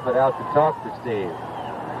Billy Muffet out to talk to Steve.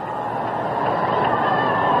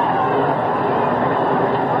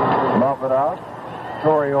 Muffet out,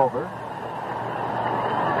 Torrey over.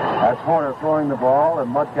 That's Horner throwing the ball, and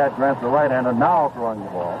Mudcat Grant, the right-hander, now throwing the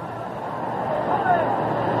ball.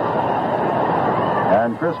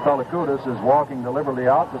 And Chris Pellicudis is walking deliberately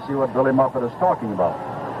out to see what Billy Muffet is talking about,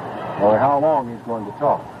 or how long he's going to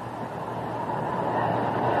talk.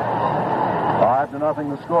 5-0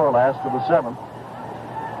 the score, last of the 7th.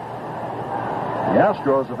 The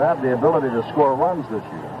Astros have had the ability to score runs this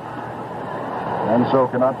year, and so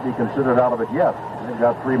cannot be considered out of it yet. They've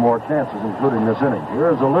got 3 more chances, including this inning.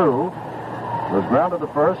 Here's Alou, was grounded to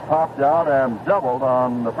first, popped out, and doubled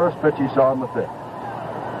on the first pitch he saw in the 5th.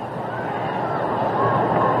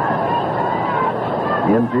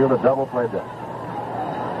 Infield, a double play deck.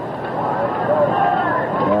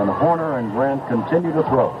 And Horner and Grant continue to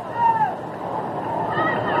throw.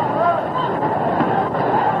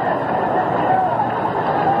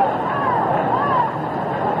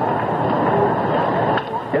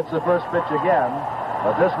 Hits the first pitch again.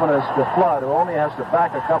 But this one is to Flood, who only has to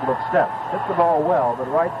back a couple of steps. Hit the ball well, but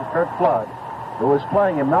right to Kurt Flood, who was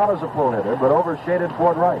playing him not as a pull hitter, but overshaded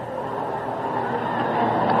toward right.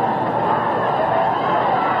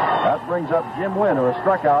 That brings up Jim Wynn, who has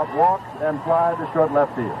struck out, walked, and flied to short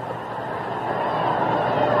left field.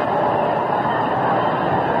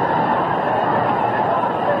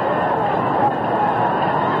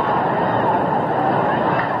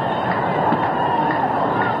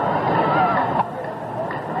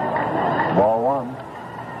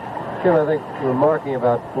 Jim, I think remarking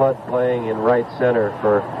about Flood playing in right center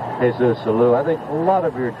for Jesus Alou, I think a lot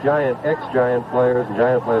of your ex-Giant players and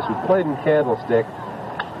Giant players who played in Candlestick.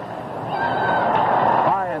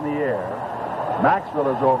 High in the air. Maxwell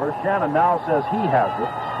is over. Shannon now says he has it.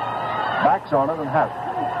 Backs on it and has it.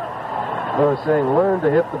 I was saying, learn to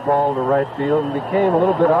hit the ball to right field and became a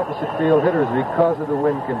little bit opposite field hitters because of the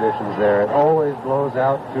wind conditions there. It always blows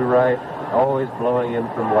out to right, always blowing in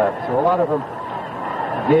from left. So a lot of them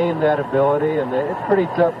gain that ability, and it's pretty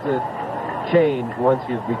tough to change once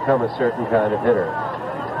you've become a certain kind of hitter.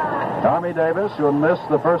 Tommy Davis, who missed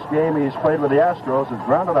the first game he's played with the Astros, is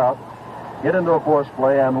grounded out, hit into a force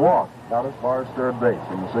play, and walked out as far as third base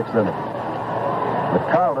in the 6th inning. But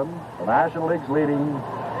Carlton, the National League's leading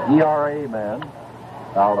ERA man,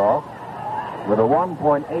 fouled off with a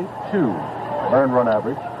 1.82 earned run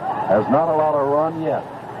average, has not allowed a run yet,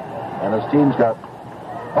 and his team's got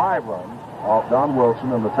 5 runs off Don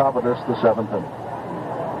Wilson in the top of this, the 7th inning.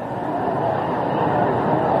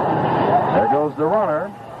 There goes the runner.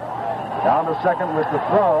 Down to second with the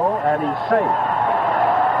throw, and he's safe.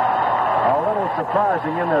 A little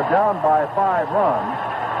surprising in there, down by 5 runs,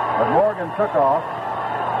 but Morgan took off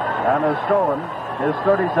and has stolen his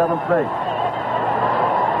 37th base.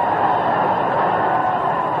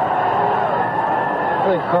 I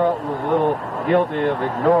think Carlton was a little guilty of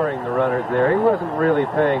ignoring the runners there. He wasn't really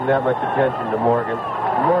paying that much attention to Morgan.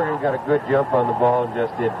 Morgan got a good jump on the ball and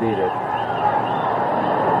just did beat it.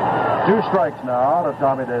 2 strikes now to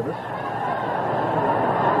Tommy Davis.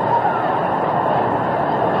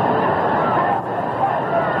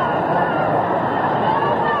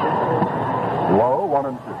 Low,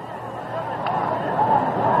 1-2.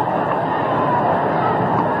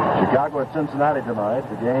 Chicago at Cincinnati tonight.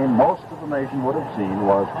 The game most of the nation would have seen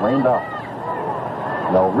was rained out.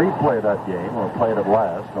 They'll replay that game, or play it at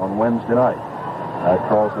last, on Wednesday night at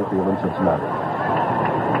Crosley Field in Cincinnati.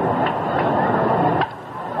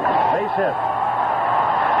 Base hit.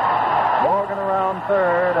 Morgan around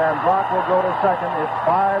third, and Brock will go to second. It's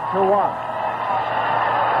 5-1.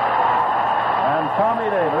 And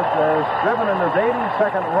Tommy Davis has driven in his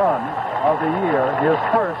 82nd run of the year, his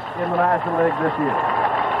first in the National League this year.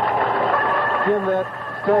 Jim, that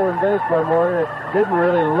stolen base by Morgan, it didn't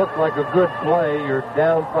really look like a good play. You're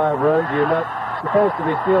down 5 runs. You're not supposed to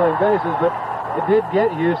be stealing bases, but it did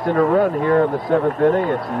get Houston a run here in the 7th inning.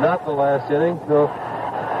 It's not the last inning, so,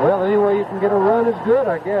 well, any way you can get a run is good,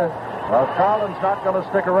 I guess. Well, Collins not going to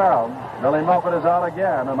stick around. Billy Muffet is out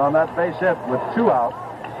again, and on that base hit with 2 out,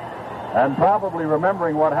 and probably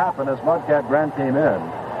remembering what happened as Mudcat Grant came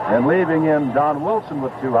in, and leaving in Don Wilson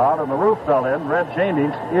with 2 out, and the roof fell in, Red Cheney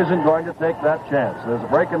isn't going to take that chance. There's a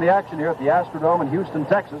break in the action here at the Astrodome in Houston,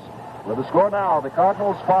 Texas. With the score now, the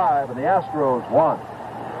Cardinals 5 and the Astros 1.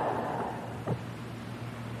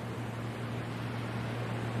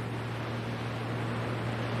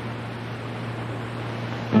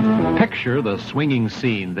 Picture the swinging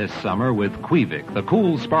scene this summer with Quevic, the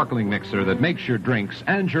cool sparkling mixer that makes your drinks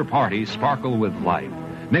and your party sparkle with life.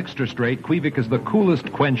 Mixed or straight, Quevic is the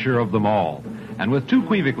coolest quencher of them all. And with 2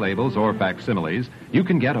 Quevic labels or facsimiles, you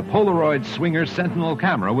can get a Polaroid Swinger Sentinel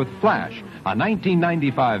camera with flash, a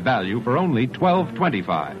 $19.95 value for only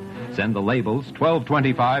 $12.25. Send the labels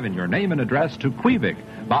 $12.25 and your name and address to Quevic,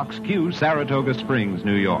 Box Q, Saratoga Springs,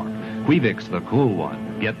 New York. Quevic's the cool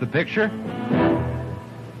one. Get the picture?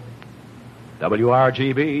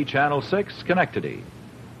 WRGB, Channel 6, Schenectady.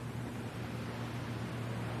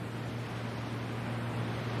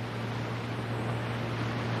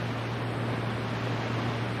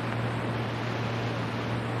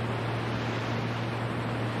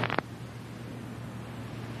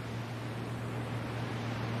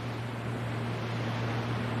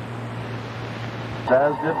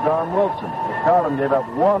 As did Don Wilson. But Carlin gave up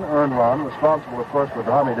 1 earned run, responsible, of course, for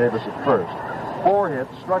Tommy Davis at first. 4 hits,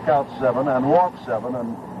 struck out 7, and walked 7,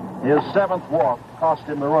 and his 7th walk cost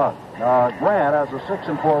him the run. Grant has a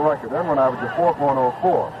 6-4 record, earned run average of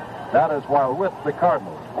 4.04. That is while with the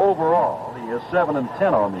Cardinals. Overall, he is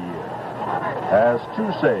 7-10 on the year. Has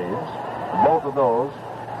 2 saves, both of those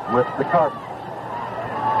with the Cardinals.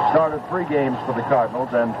 Started 3 games for the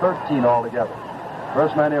Cardinals and 13 altogether.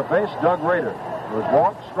 First man he'll face, Doug Rader, who was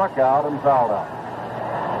walked, struck out, and fouled out.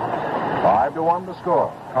 5-1 the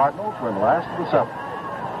score. Cardinals win last of the 7th.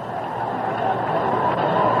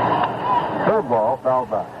 Curveball fouled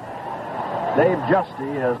back. Dave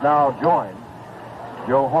Justy has now joined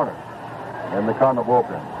Joe Horner in the Cardinal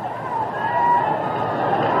bullpen.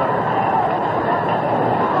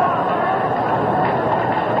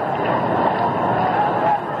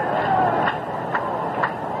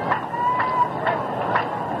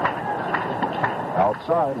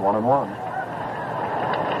 Outside, 1-1.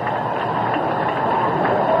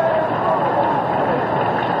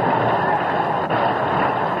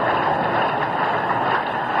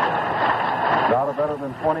 Better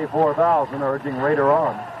than 24,000, urging Rader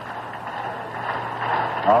on.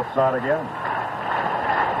 Outside again.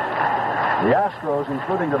 The Astros,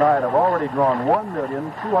 including tonight, have already drawn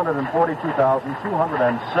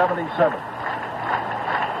 1,242,277.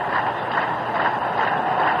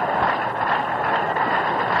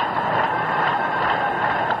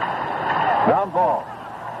 Ground ball.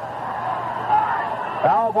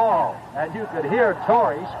 Foul ball. And you could hear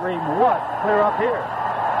Torrey scream, "What?" clear up here.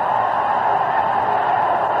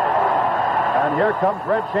 And here comes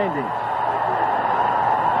Red Shandies.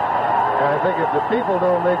 I think if the people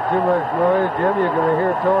don't make too much noise, Jim, you're going to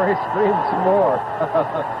hear Torrey scream some more.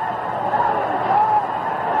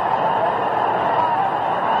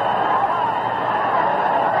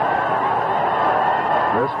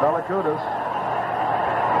 Chris Belacutis.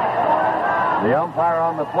 The umpire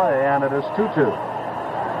on the play, and it is 2-2.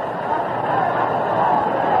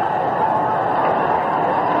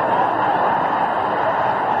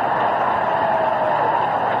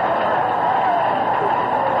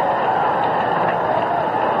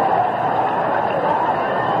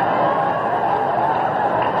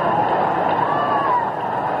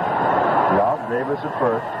 At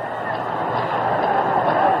first.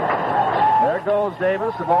 There goes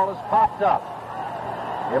Davis. The ball is popped up.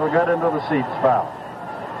 It'll get into the seats, foul.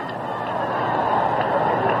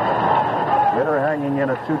 Ritter hanging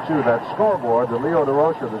in at 2-2. That scoreboard that Leo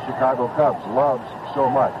DeRocha, the Chicago Cubs, loves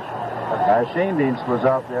so much. As Shane Dienst was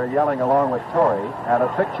out there yelling along with Torrey, had a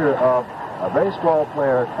picture of a baseball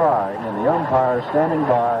player crying and the umpire standing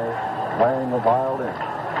by playing the violin.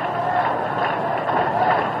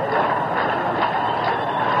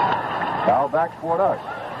 Foul back toward us.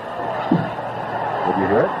 Did you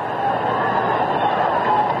hear it?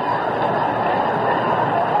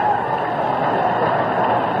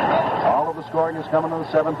 All of the scoring is coming in the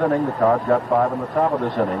 7th inning. The Cards got 5 in the top of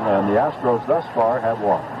this inning, and the Astros thus far have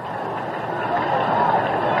 1.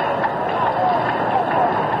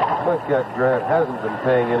 Look, Grant hasn't been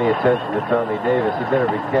paying any attention to Tommy Davis. He better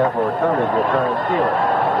be careful or Tommy's going to try and steal it.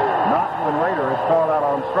 Not when Rader is called out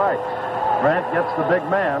on strikes. Grant gets the big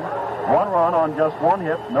man. 1 run on just 1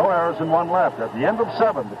 hit, no errors and 1 left. At the end of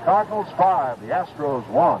 7, the Cardinals 5, the Astros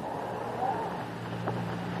 1.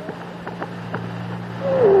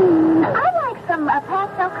 I'd like some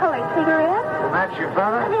pastel-colored cigarettes. That's your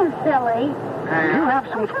brother? It is silly. Do you have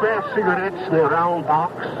some spare cigarettes in a round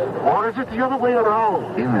box? Or is it the other way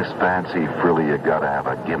around? In this fancy, frilly, you gotta have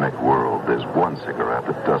a gimmick world, there's one cigarette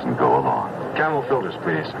that doesn't go along. Camel filters,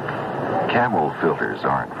 please. Camel filters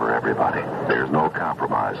aren't for everybody. There's no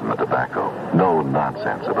compromise in the tobacco. No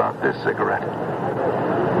nonsense about this cigarette.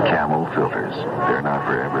 Camel filters. They're not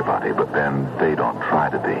for everybody, but then they don't try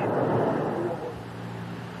to be.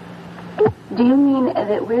 Do you mean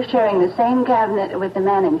that we're sharing the same cabinet with the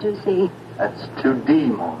man in 2C? That's 2D,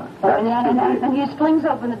 Mona. And he flings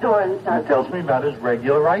open the door and starts... He tells me about his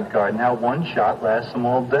regular right guard and how 1 shot lasts him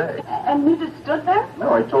all day. And you just stood there?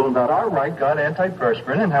 No, I told him about our right guard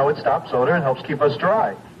antiperspirant and how it stops odor and helps keep us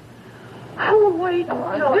dry. Oh, wait. Good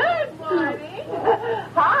morning.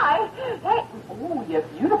 Hi. Hey. Oh, you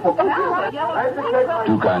beautiful cow.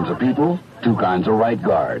 2 kinds of people, 2 kinds of right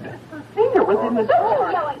guard. Her finger was in the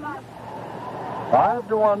door.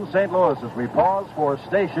 5-1 St. Louis as we pause for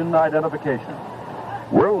station identification.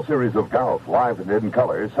 World Series of Golf, live and in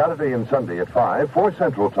color, Saturday and Sunday at 5 for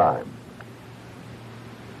Central Time.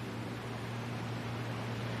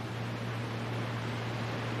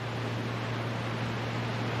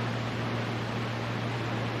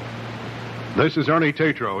 This is Ernie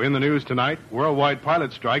Tatro. In the news tonight, worldwide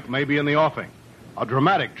pilot strike may be in the offing. A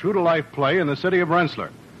dramatic, true-to-life play in the city of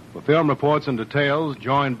Rensselaer. For film reports and details,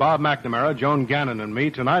 join Bob McNamara, Joan Gannon, and me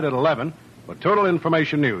tonight at 11 for Total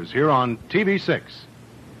Information News here on TV6.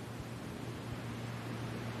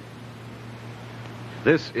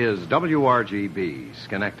 This is WRGB,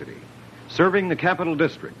 Schenectady, serving the Capital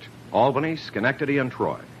District, Albany, Schenectady, and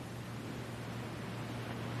Troy.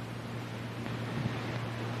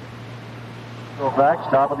 Facts,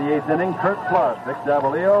 top of the 8th inning, Curt Flood, Vic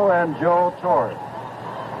Davalillo, and Joe Torre.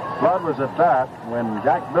 Flood was at bat when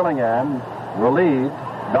Jack Billingham relieved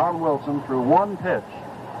Don Wilson through one pitch,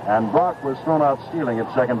 and Brock was thrown out stealing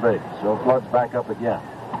at second base. So Flood's back up again.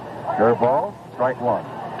 Curveball, strike one.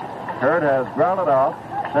 Curt has grounded out,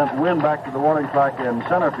 sent Wynn back to the warning track in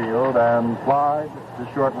center field, and flied to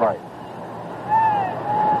short right.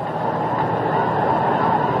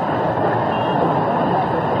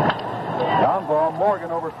 Down ball, Morgan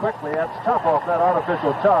over quickly. That's tough off that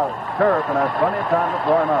artificial turf, and has plenty of time to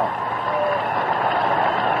throw him out.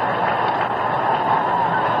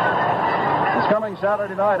 Coming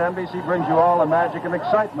Saturday night, NBC brings you all the magic and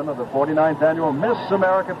excitement of the 49th annual Miss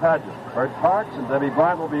America pageant. Bert Parks and Debbie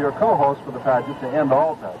Bryant will be your co-hosts for the pageant to end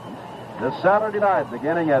all pageants. This Saturday night,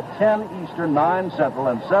 beginning at 10 Eastern, 9 Central,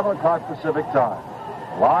 and 7 o'clock Pacific time.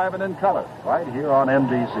 Live and in color, right here on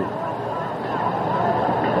NBC.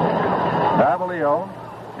 Davalillo,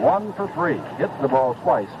 1 for 3. Hit the ball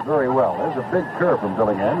twice very well. There's a big curve from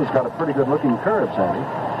Billingham. He's got a pretty good-looking curve, Sandy.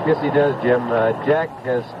 Yes, he does, Jim. Jack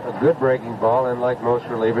has a good breaking ball, and like most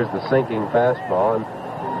relievers, the sinking fastball. And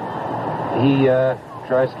he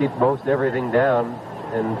tries to keep most everything down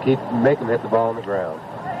and make him hit the ball on the ground.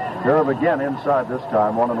 Curve again inside this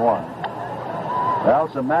time, 1-1. Well,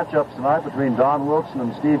 some matchups tonight between Don Wilson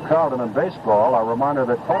and Steve Carlton in baseball. A reminder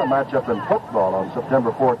that quite a matchup in football on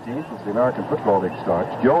September 14th as the American Football League starts.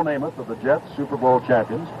 Joe Namath of the Jets, Super Bowl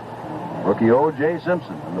champions. Rookie O.J.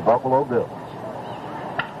 Simpson and the Buffalo Bills.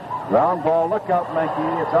 Ground ball, look out,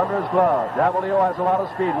 Menke. It's under his glove. Davalillo has a lot of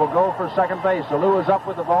speed. Will go for second base. Alou is up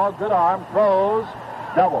with the ball. Good arm. Throws.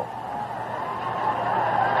 Double.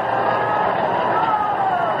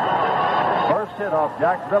 First hit off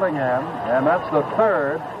Jack Billingham, and that's the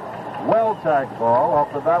third well-tagged ball off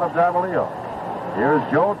the bat of Davalillo. Here's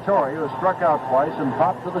Joe Torre, who has struck out twice and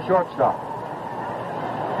popped to the shortstop.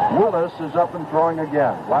 Willis is up and throwing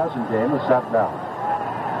again. Blasingame is sat down.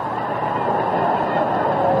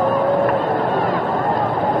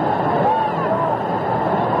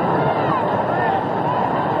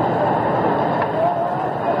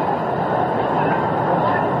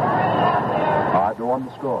 The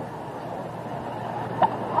score.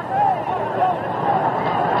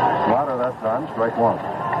 Slider that time, strike one.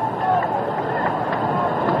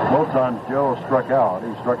 Both times Joe struck out.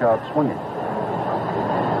 He struck out swinging.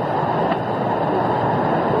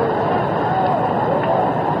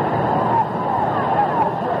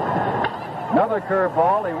 Another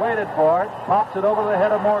curveball. He waited for it. Pops it over the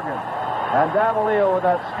head of Morgan. And Davalillo with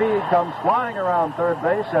that speed comes flying around third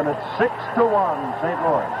base, and it's 6-1 St.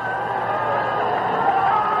 Louis.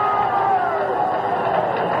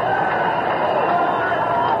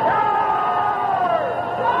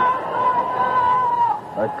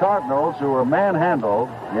 The Cardinals, who were manhandled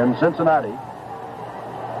in Cincinnati,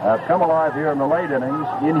 have come alive here in the late innings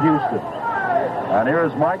in Houston. And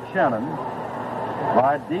here's Mike Shannon,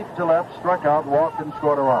 flied deep to left, struck out, walked, and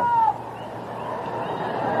scored a run.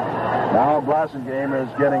 Now Blasingame is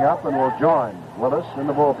getting up and will join Willis in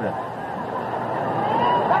the bullpen.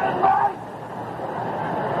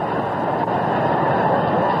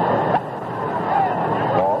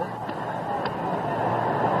 Ball.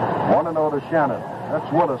 1-0 to Shannon. That's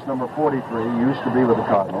Willis, number 43, used to be with the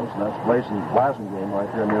Cardinals, and that's Blasingame right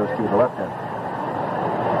there nearest to the left hand.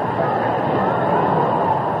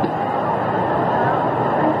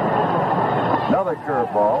 Another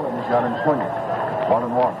curveball, and he's got him swinging.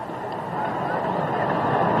 1-1.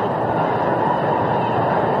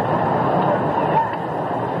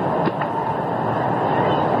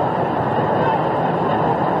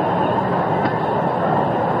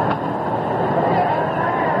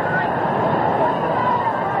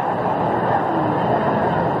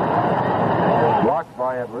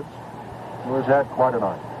 Who has had quite a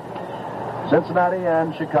night. Cincinnati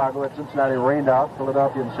and Chicago. At Cincinnati rained out.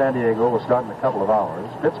 Philadelphia and San Diego will start in a couple of hours.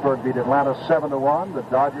 Pittsburgh beat Atlanta 7-1. The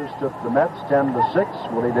Dodgers took the Mets 10-6.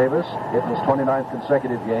 Willie Davis hit his 29th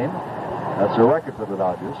consecutive game. That's a record for the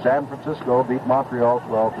Dodgers. San Francisco beat Montreal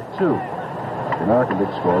 12-2. The American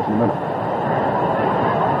League scores in a minute.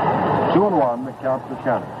 2-1. The count for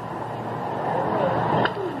Shannon.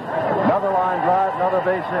 Another line drive. Another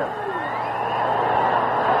base hit.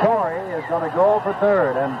 Torre is going to go for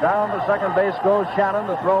third, and down to second base goes Shannon.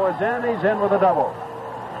 The throw is in. He's in with a double.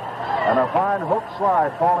 And a fine hook slide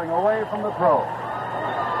falling away from the throw.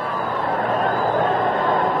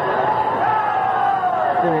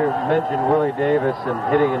 You mentioned Willie Davis and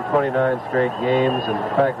hitting in 29 straight games and the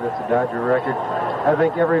fact that it's a Dodger record. I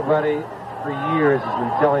think everybody for years has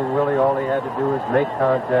been telling Willie all he had to do was make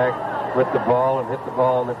contact with the ball and hit the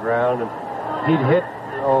ball on the ground, and he'd hit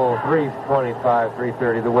 325,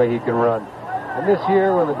 330, the way he can run. And this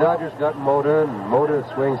year, when the Dodgers got Mota, and Mota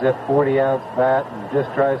swings that 40-ounce bat and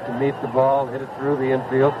just tries to meet the ball and hit it through the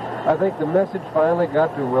infield, I think the message finally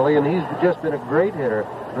got to Willie, and he's just been a great hitter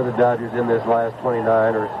for the Dodgers in this last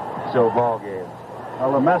 29 or so ball games.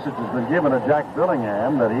 Well, the message has been given to Jack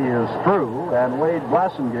Billingham that he is through, and Wade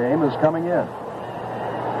Blasingame is coming in.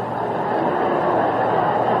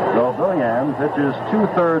 So Billingham pitches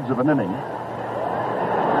 2/3 of an inning.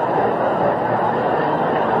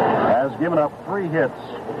 Has given up 3 hits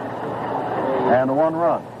and 1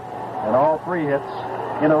 run, and all 3 hits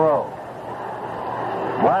in a row.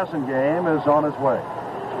 Blasingame is on his way.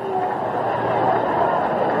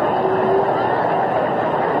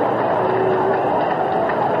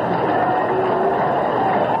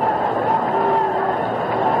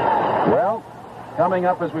 Well, coming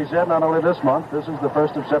up, as we said, not only this month, this is the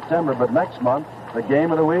 1st of September, but next month, the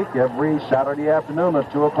game of the week every Saturday afternoon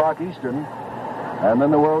at 2 o'clock Eastern. And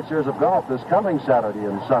then the World Series of Golf this coming Saturday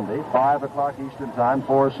and Sunday, 5 o'clock Eastern Time,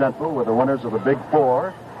 4 Central, with the winners of the Big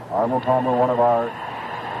Four. Arnold Palmer, one of our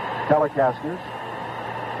telecasters.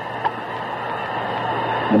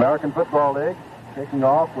 The American Football League kicking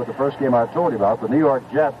off with the first game I told you about, the New York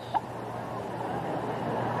Jets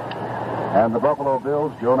and the Buffalo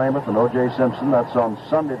Bills, Joe Namath and O.J. Simpson. That's on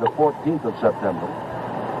Sunday, the 14th of September.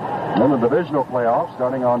 And then the divisional playoffs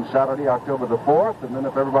starting on Saturday, October the 4th. And then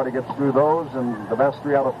if everybody gets through those and the best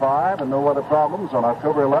 3 out of 5 and no other problems, on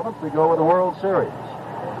October 11th, we go with the World Series.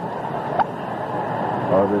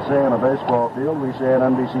 Or as they say on a baseball field, we say in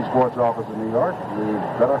NBC Sports office in New York, we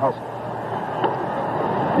better hustle.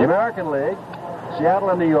 The American League, Seattle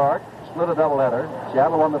and New York split a doubleheader.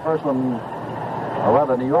 Seattle won the first one, or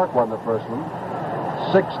rather New York won the first one,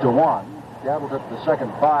 6-1. Seattle took the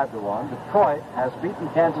second 5-1. Detroit has beaten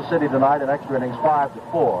Kansas City tonight in extra innings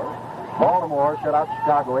 5-4. Baltimore shut out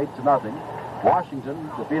Chicago 8-0. Washington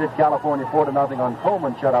defeated California 4-0 on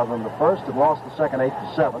Coleman shutout in the first and lost the second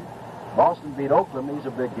 8-7. Boston beat Oakland. These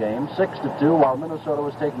are big games, 6-2, while Minnesota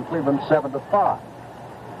was taking Cleveland 7-5.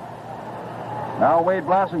 Now Wade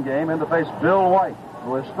Blasingame in to face Bill White,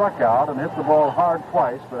 who has struck out and hit the ball hard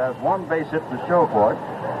twice, but has 1 base hit to show for it.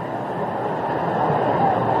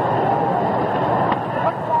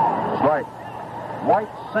 Strike.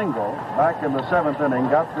 White's single back in the 7th inning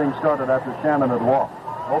got things started after Shannon had walked.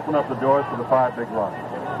 Open up the doors for the 5 big runs.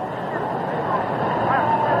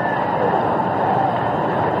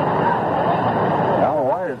 Now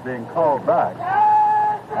White is being called back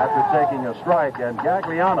after taking a strike, and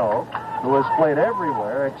Gagliano, who has played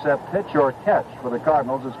everywhere except pitch or catch for the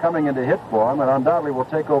Cardinals, is coming into hit form and undoubtedly will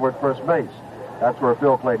take over at first base. That's where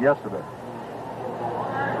Phil played yesterday.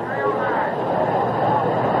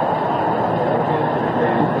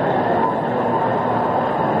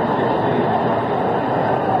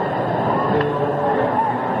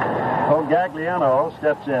 Gagliano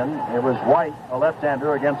steps in. It was White, a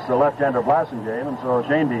left-hander, against the left-hander Blasingame, and so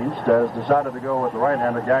Shane Dienst has decided to go with the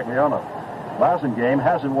right-hander Gagliano. Blasingame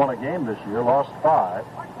hasn't won a game this year, lost 5.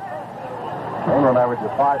 Home run average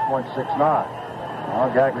of 5.69. Now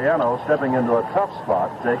Gagliano stepping into a tough spot,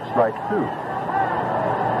 takes strike 2.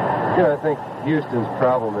 Yeah, I think Houston's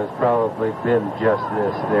problem has probably been just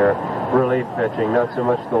this, their relief pitching. Not so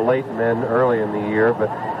much the late men early in the year, but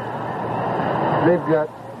they've got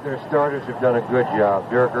their starters have done a good job.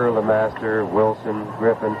 Durker, LeMaster, Wilson,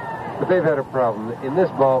 Griffin. But they've had a problem. In this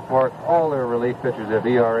ballpark, all their relief pitchers have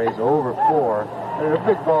ERAs over 4. And in a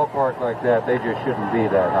big ballpark like that, they just shouldn't be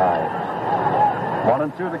that high.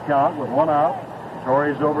 1-2 the count with 1 out.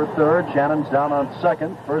 Torrey's over 3rd. Shannon's down on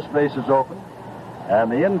 2nd. First base is open. And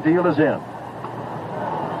the infield is in.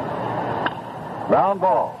 Ground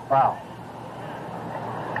ball. Foul.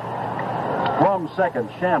 From 2nd,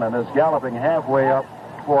 Shannon is galloping halfway up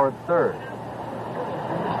toward 3rd.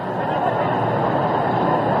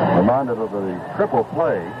 Reminded of the triple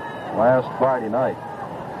play last Friday night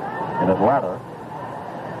in Atlanta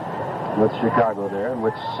with Chicago there, in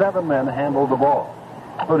which 7 men handled the ball,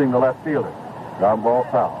 including the left fielder. Ground ball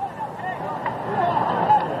foul.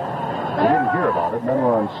 We didn't hear about it. Men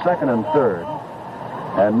were on 2nd and 3rd,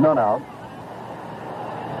 and none out.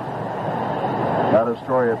 That is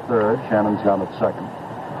Torrey at 3rd. Shannon's down at 2nd.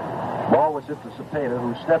 Ball was hit to Cepeda,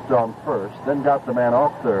 who stepped on 1st, then got the man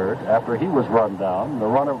off 3rd after he was run down. The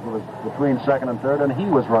runner was between 2nd and 3rd, and he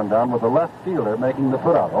was run down with the left fielder making the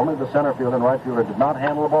putout. Only the center fielder and right fielder did not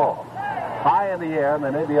handle the ball. High in the air, and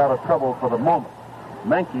they may be out of trouble for the moment.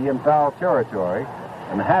 Menke in foul territory,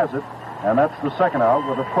 and has it, and that's the 2nd out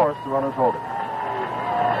with, of course, the runners holding.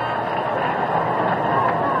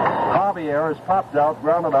 Javier has popped out,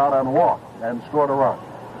 grounded out, and walked, and scored a run.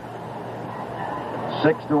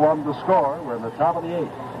 6-1 the score. We're in the top of the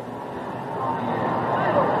 8th.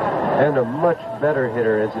 And a much better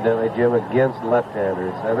hitter, incidentally, Jim, against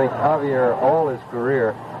left-handers. I think Javier, all his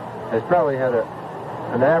career, has probably had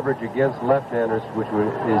an average against left-handers which is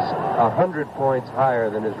 100 points higher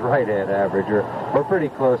than his right-hand average, or pretty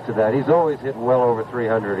close to that. He's always hit well over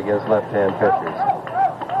 300 against left-hand pitchers.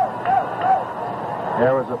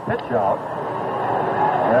 There was a pitch out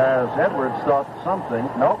as Edwards thought something.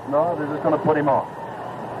 No, they're just going to put him off.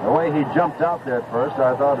 The way he jumped out there at first,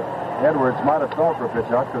 I thought Edwards might have thought for a pitch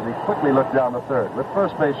out because he quickly looked down the third. With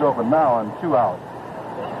first base open now and 2 out.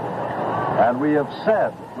 And we have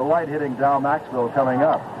said the light hitting Dal Maxwell coming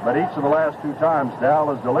up. But each of the last 2 times Dal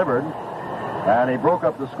has delivered, and he broke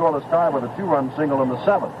up the scoreless tie with a 2-run single in the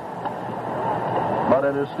 7th. But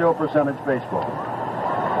it is still percentage baseball.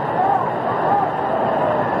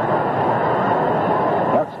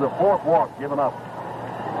 That's the 4th walk given up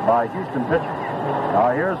by Houston pitchers. Now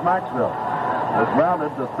here's Maxwell. Was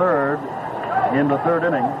grounded to third in the 3rd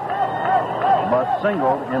inning, but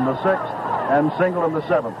singled in the 6th and singled in the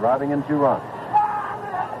 7th, driving in 2 runs.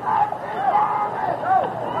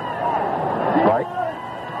 Strike.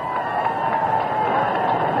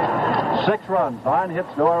 6 runs, 9 hits,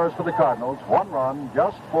 no errors for the Cardinals. 1 run,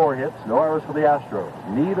 just 4 hits, no errors for the Astros.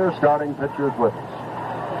 Neither starting pitcher is with us.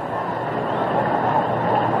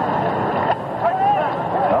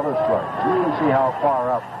 Another strike. You can see how far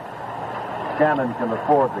up Cannon can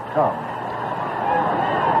afford to come.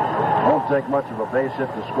 Won't take much of a base hit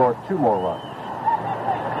to score 2 more runs.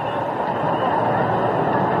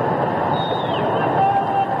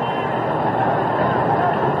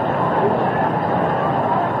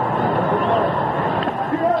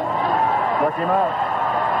 Struck him out.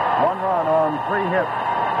 1 run on 3 hits.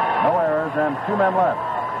 No errors and 2 men left.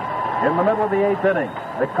 In the middle of the 8th inning,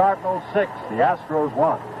 the Cardinals 6, the Astros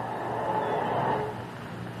 1.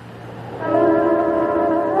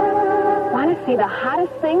 See the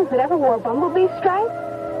hottest things that ever wore bumblebee stripes?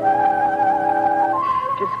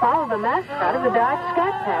 Just follow the mascot of the Dodge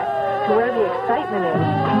Scat Pack to where the excitement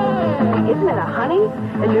is. Isn't it a honey?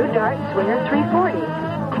 The new Dart Swinger 340.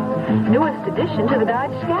 Newest addition to the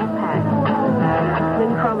Dodge Scat Pack.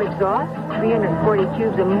 Twin chrome exhaust, 340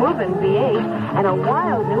 cubes of moving V8, and a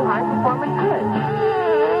wild new high-performance hood.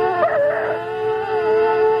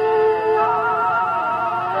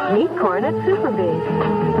 Meet Cornet Super Bee.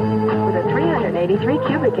 With a 383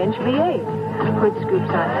 cubic inch V8. Hood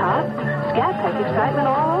scoops on top, Scat Pack excitement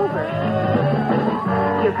all over.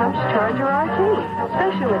 Here comes Charger RT,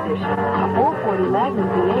 special edition. A 440 Magnum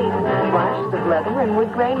V8, flashes of leather and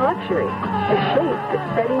wood grain luxury. A shape that's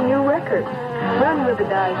setting new records. Run with the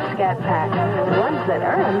Dodge Scat Pack, ones that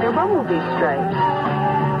earn their bumblebee stripes.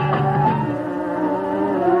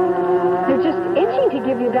 They're just itching to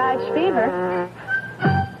give you Dodge fever.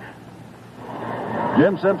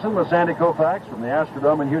 Jim Simpson with Sandy Koufax from the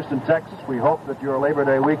Astrodome in Houston, Texas. We hope that your Labor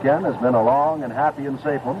Day weekend has been a long and happy and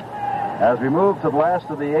safe one. As we move to the last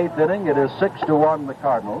of the 8th inning, it is 6-1 the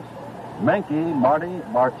Cardinals. Menke,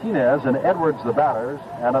 Martinez, and Edwards the batters.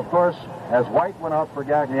 And, of course, as White went out for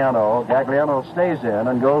Gagliano stays in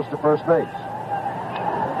and goes to first base.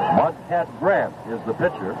 Mudcat Grant is the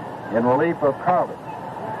pitcher in relief of Carver.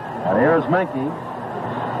 And here's Menke,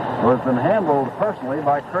 who has been handled personally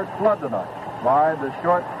by Curt Flood tonight. By the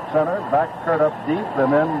short center, back Curt up deep,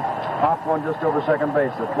 and then off one just over second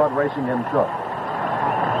base. The Flood racing him short.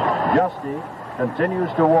 Justy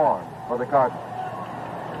continues to warn for the Cardinals.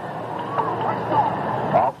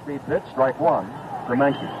 Off-speed pitch, strike 1 to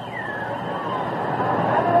Menke.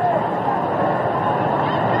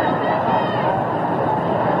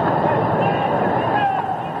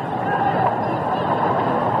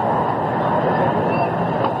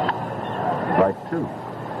 Strike 2.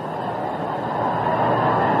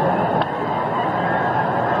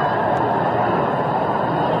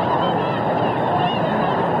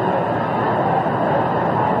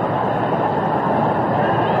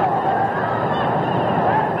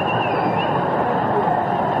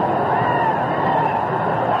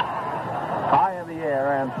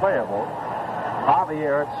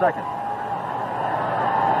 Javier at second.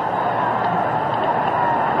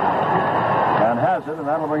 And has it, and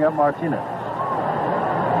that'll bring up Martinez.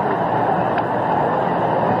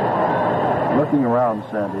 Looking around,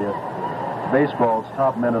 Sandy, at baseball's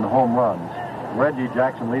top men in home runs, Reggie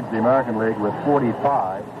Jackson leads the American League with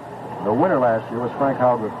 45. The winner last year was Frank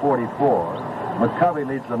Howard with 44. McCovey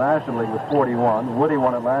leads the National League with 41. Woody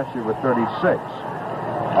won it last year with 36.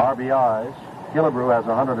 RBIs, Killebrew has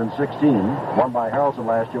 116, won by Harrelson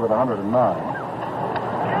last year with 109.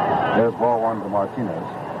 There's ball 1 to Martinez.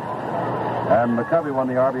 And McCovey won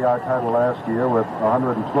the RBI title last year with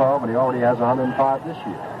 112, and he already has 105 this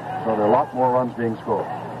year. So there are a lot more runs being scored.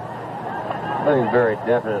 I think very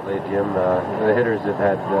definitely, Jim, the hitters have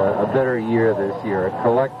had a better year this year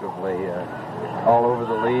collectively all over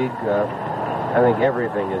the league. I think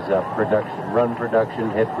everything is up. Production, run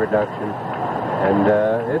production, hit production, and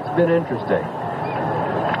it's been interesting.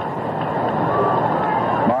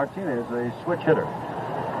 Martinez, a switch hitter.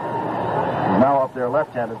 He's now up there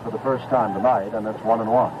left-handed for the first time tonight, and it's 1-1.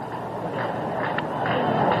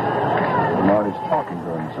 Marty's talking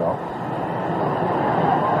to himself.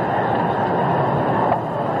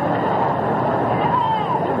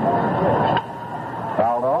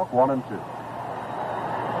 Fouled off, 1-2.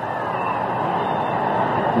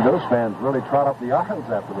 See, those fans really trot up the aisles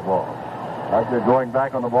after the ball. Like they're going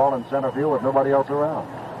back on the ball in center field with nobody else around.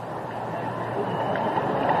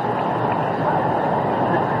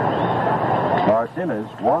 Martinez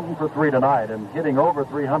 1 for 3 tonight and hitting over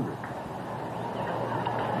 300.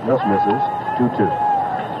 Just misses. 2-2.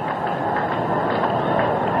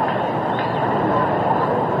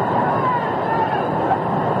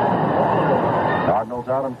 Cardinals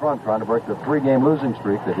out in front trying to break the 3-game losing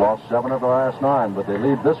streak. They've lost 7 of the last 9, but they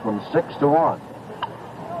lead this one 6-1.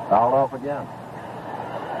 Fouled off again.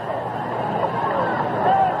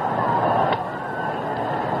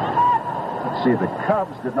 Let's see, the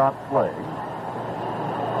Cubs did not play.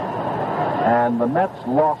 And the Mets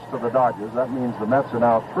lost to the Dodgers. That means the Mets are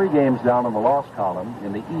now 3 games down in the loss column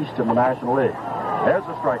in the East of the National League. There's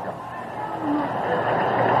a strikeout.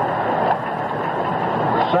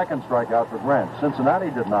 Second strikeout for Grant. Cincinnati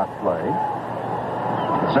did not play.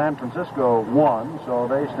 San Francisco won, so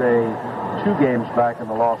they stay 2 games back in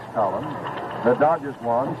the loss column. The Dodgers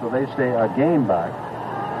won, so they stay a game back.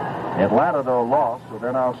 Atlanta, though, lost, so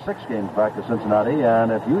they're now 6 games back to Cincinnati.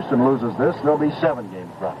 And if Houston loses this, they'll be 7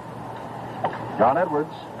 games back. John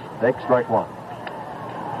Edwards takes strike 1.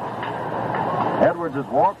 Edwards has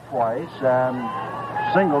walked twice and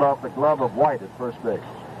singled off the glove of White at first base.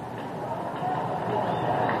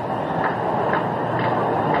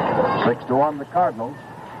 6-1 the Cardinals.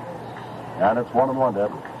 And it's 1-1 to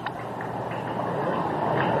Edwards.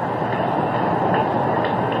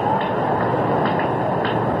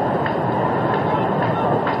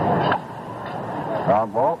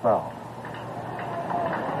 Ground ball, foul.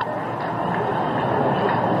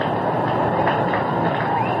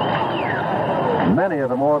 Many of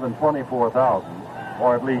the more than 24,000,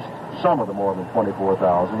 or at least some of the more than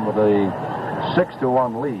 24,000, with a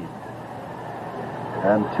 6-1 lead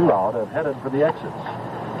and 2 out, have headed for the exits.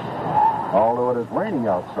 Although it is raining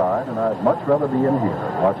outside, and I'd much rather be in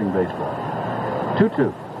here watching baseball.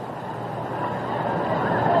 2-2.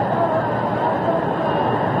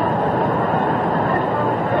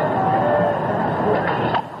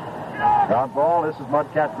 Ground ball. This is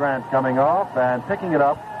Mudcat Grant coming off and picking it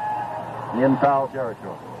up in foul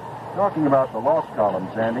territory. Talking about the loss column,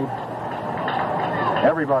 Sandy,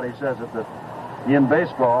 everybody says it that in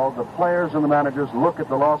baseball, the players and the managers look at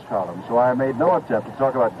the loss column, so I made no attempt to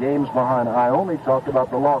talk about games behind. I only talked about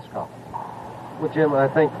the loss column. Well, Jim, I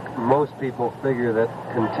think most people figure that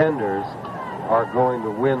contenders are going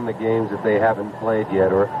to win the games that they haven't played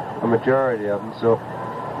yet, or a majority of them, so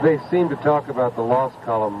they seem to talk about the loss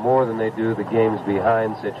column more than they do the games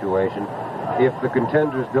behind situation. If the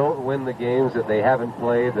contenders don't win the games that they haven't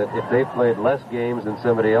played, that if they played less games than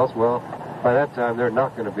somebody else, well, by that time they're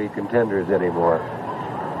not going to be contenders anymore.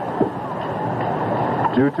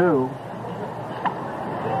 2-2.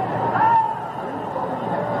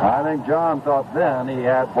 I think John thought then he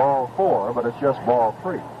had ball 4, but it's just ball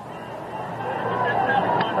 3.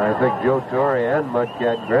 I think Joe Torre and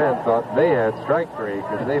Mudcat Grant thought they had strike 3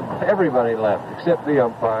 because everybody left except the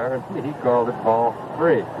umpire, and he called it ball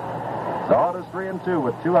 3. So it is 3-2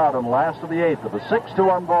 with 2 out in the last of the 8th of a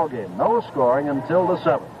 6-1 ball game. No scoring until the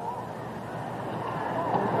 7th.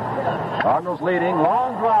 Cardinals leading,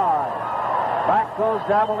 long drive. Back goes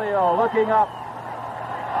Davalillo, looking up.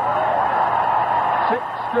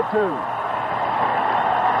 6-2.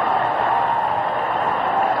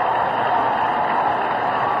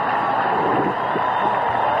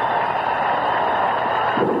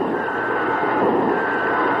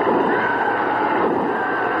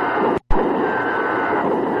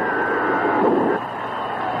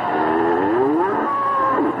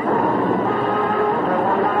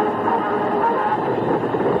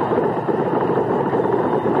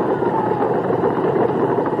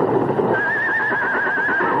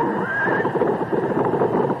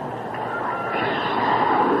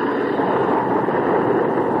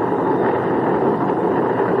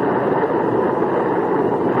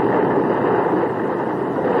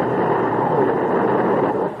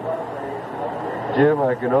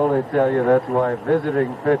 only tell you that's why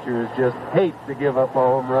visiting pitchers just hate to give up a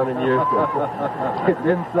home run in Houston. It's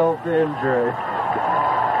insult to injury.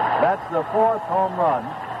 That's the fourth home run.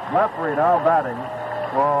 Leffery now batting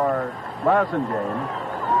for Blasingame.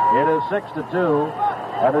 It is 6-2.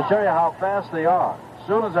 And to show you how fast they are, as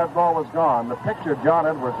soon as that ball was gone, the pitcher, John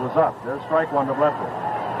Edwards, was up. There's strike one to Leffery.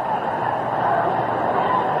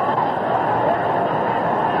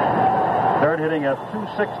 Third hitting at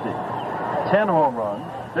 260. 10 home runs,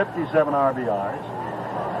 57 RBIs,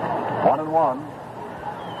 1-1.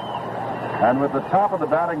 And with the top of the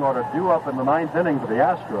batting order due up in the ninth inning for the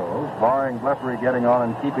Astros, barring Leffery getting on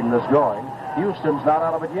and keeping this going, Houston's not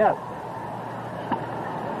out of it yet.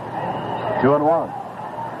 2-1.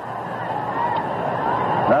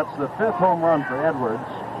 That's the fifth home run for Edwards.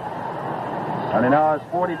 And he now has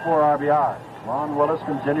 44 RBIs. Ron Willis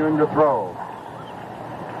continuing to throw.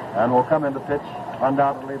 And will come into pitch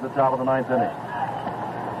undoubtedly at the top of the ninth inning.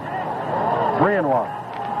 3-1.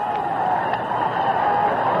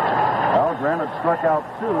 Well, Grant had struck out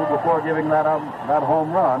 2 before giving that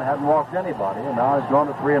home run. Hadn't walked anybody, and now he's gone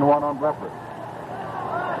to 3-1 on Leffery.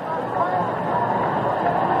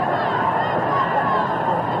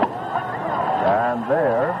 And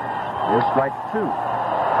there is strike 2.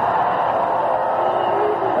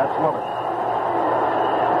 That's Willis.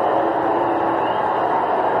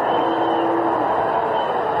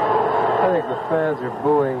 I think the fans are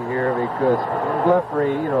booing here because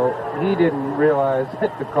Leffery, he didn't realize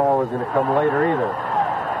that the call was going to come later either.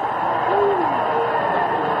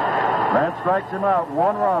 Grant strikes him out.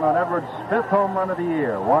 1 run on Edwards' 5th home run of the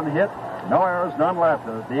year. 1 hit, no errors, none left.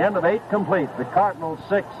 And at the end of 8 complete, the Cardinals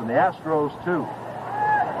 6 and the Astros 2.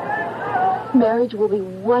 Marriage will be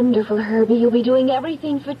wonderful, Herbie. You'll be doing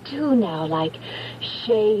everything for 2 now, like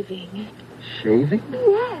shaving. Shaving?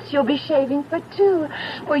 Yes, you'll be shaving for 2.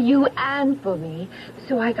 For you and for me.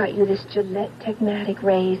 So I got you this Gillette Techmatic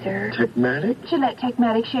razor. Techmatic? Gillette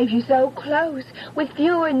Techmatic shaves you so close, with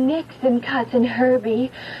fewer nicks and cuts. And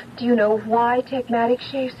Herbie, do you know why Techmatic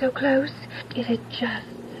shaves so close? It adjusts.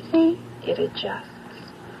 See? It adjusts.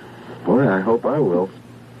 Boy, I hope I will.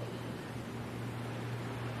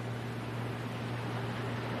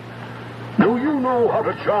 Do you know how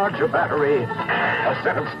to charge a battery? A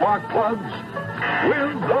set of spark plugs?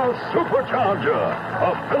 With the Supercharger,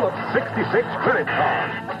 a Phillips 66 credit card.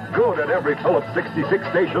 Good at every Phillips 66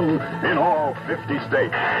 station in all 50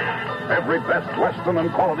 states. Every Best Western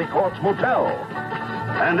and Quality Courts motel.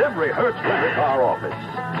 And every Hertz rent-a-car office.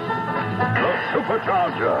 The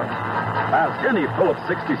Supercharger. Ask any Phillips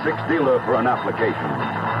 66 dealer for an application.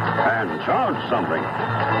 And charge something.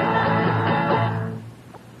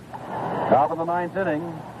 Top of the ninth inning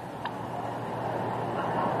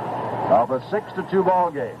of a 6-2 ball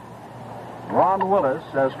game. Ron Willis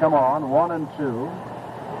has come on 1-2.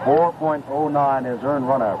 4.09 his earned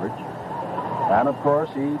run average. And of course,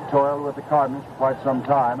 he toiled with the Cardinals for quite some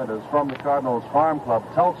time. It is from the Cardinals Farm Club,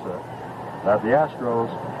 Tulsa, that the Astros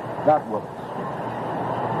got Willis.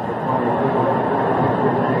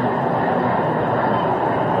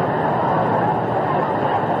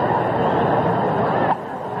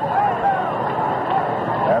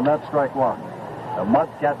 And that's strike 1. The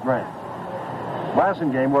Mudcat Grant.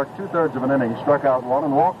 Blasingame worked 2/3 of an inning, struck out 1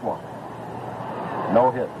 and walked 1. No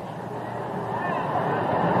hits.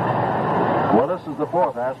 Willis is the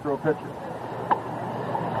 4th Astro pitcher.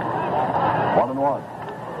 1-1.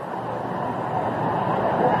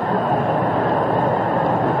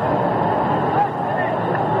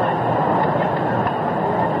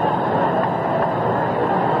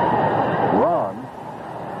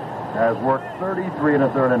 Has worked 33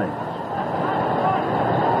 1/3 innings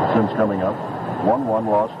since coming up. 1-1,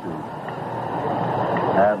 lost 2.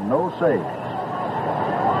 Had no saves.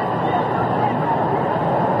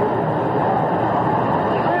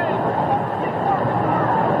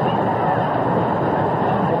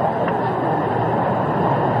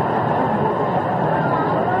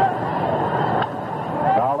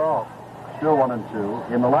 Fouled off. Still 1-2.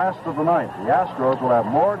 In the last of the ninth, the Astros will have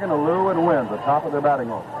Morgan, Alou, and Wynn at the top of their batting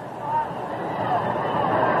order.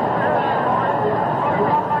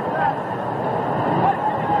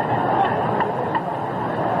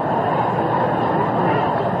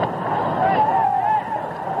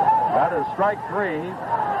 Strike 3,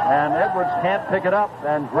 and Edwards can't pick it up,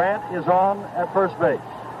 and Grant is on at first base.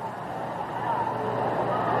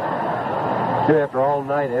 After all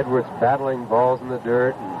night, Edwards battling balls in the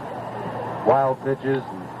dirt and wild pitches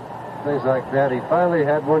and things like that, he finally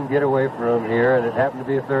had one get away from him here, and it happened to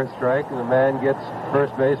be a 3rd strike, and the man gets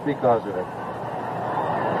first base because of it.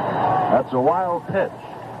 That's a wild pitch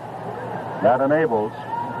that enables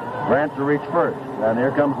Grant to reach first. And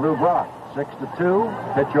here comes Lou Brock.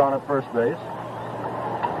 6-2. Pitcher on at first base.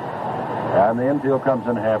 And the infield comes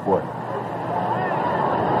in halfway.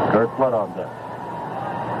 Kurt Flood on deck.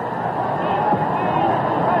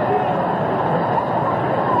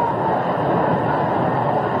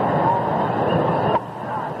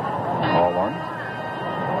 Ball one.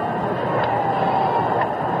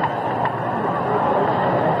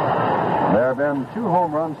 There have been 2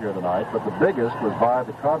 home runs here tonight, but the biggest was by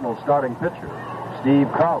the Cardinals starting pitcher,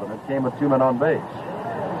 Steve Carlton. It came with 2 men on base.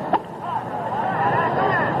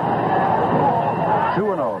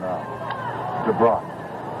 2-0 now to Brock.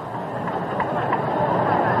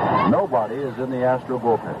 Nobody is in the Astro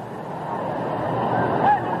bullpen.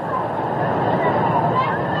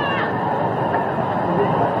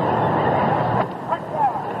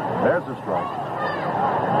 There's a strike.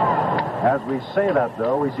 As we say that,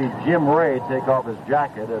 though, we see Jim Ray take off his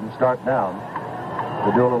jacket and start down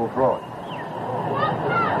to do a little throwing.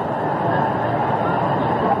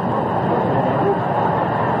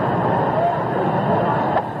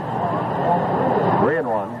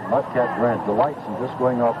 Mudcat Grant delights in just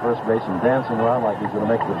going off first base and dancing around like he's going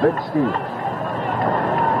to make the big steal.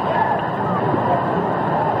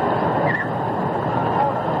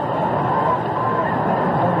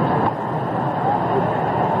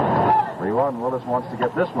 Willis wants to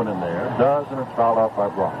get this one in there. Does, and it's fouled off by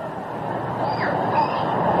Brock.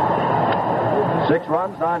 6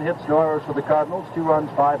 runs, 9 hits, no errors for the Cardinals. 2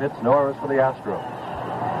 runs, 5 hits, no errors for the Astros.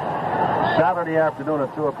 Saturday afternoon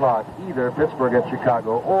at 2 o'clock, either Pittsburgh at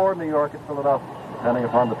Chicago or New York at Philadelphia. Depending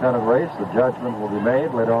upon the pennant race, the judgment will be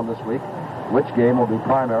made later on this week. Which game will be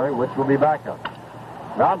primary, which will be backup.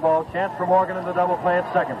 Ground ball, chance for Morgan in the double play at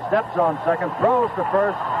second. Steps on second, throws to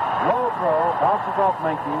first. Low throw, bounces off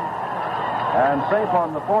Menke. And safe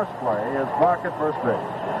on the force play is Clark at first base.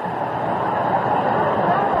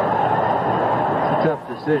 It's a tough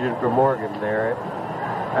decision for Morgan there.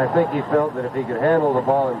 I think he felt that if he could handle the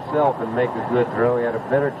ball himself and make a good throw, he had a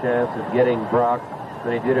better chance of getting Brock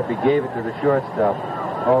than he did if he gave it to the shortstop.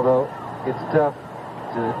 Although it's tough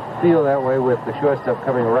to feel that way with the shortstop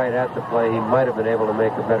coming right at the play, he might have been able to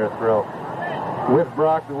make a better throw. With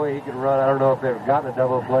Brock, the way he can run, I don't know if they'd have gotten a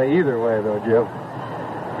double play either way, though, Jim.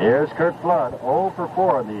 Here's Kurt Flood, 0 for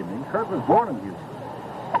 4 in the evening. Kurt was born in Houston.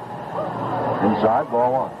 Inside,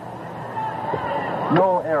 ball 1.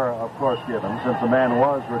 No error, of course, given, since the man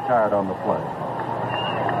was retired on the play.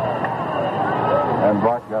 And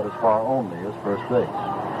Brock got as far only as first base.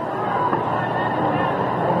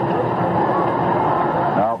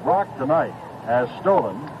 Now, Brock tonight has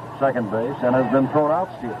stolen second base and has been thrown out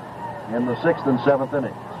stealing in the 6th and 7th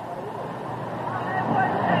innings.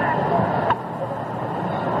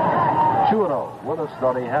 2-0. Willis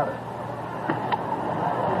thought he had it.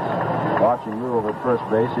 Watching Lou over at first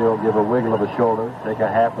base, he'll give a wiggle of the shoulder, take a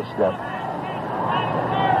half a step.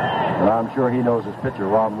 And I'm sure he knows his pitcher,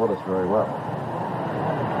 Ron Willis, very well.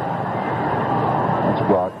 That's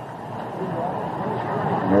Brock.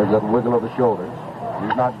 There's that wiggle of the shoulders.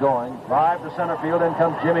 He's not going. Drive to center field. In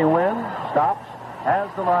comes Jimmy Wynn. Stops. Has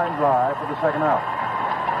the line drive for the second out.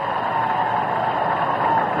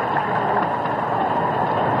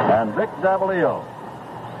 And Vic Davalillo.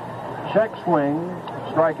 Check swing,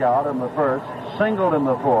 strikeout in the first, singled in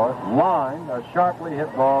the fourth, lined a sharply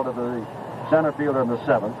hit ball to the center fielder in the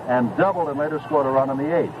 7th, and doubled and later scored a run in the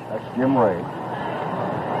 8th. That's Jim Ray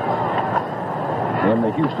in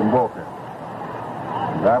the Houston bullpen.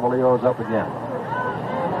 Davalillo's up again.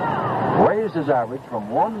 Raised his average from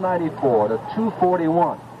 194 to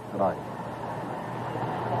 241 tonight.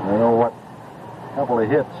 You know what a couple of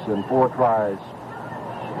hits and 4 tries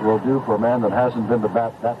will do for a man that hasn't been to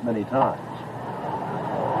bat that many times.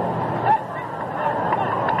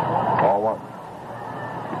 Ball 1.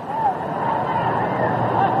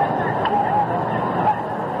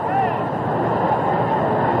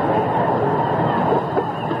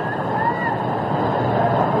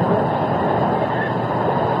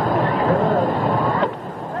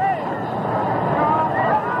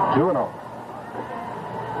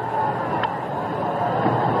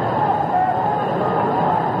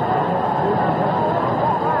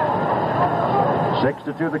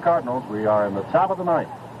 To the Cardinals. We are in the top of the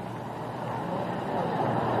 9th.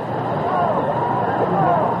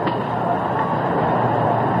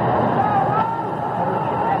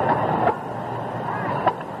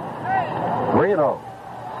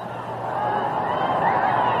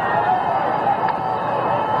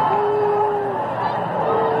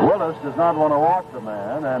 Willis does not want to walk the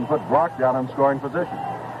man and put Brock down in scoring position.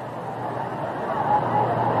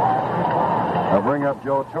 They'll bring up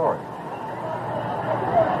Joe Torre.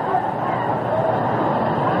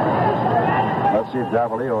 see if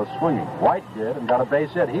Davalillo is swinging. White did and got a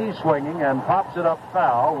base hit. He's swinging and pops it up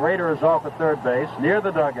foul. Rader is off at third base near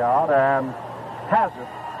the dugout and has it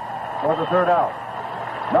for the third out.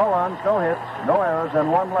 No runs, no hits, no errors,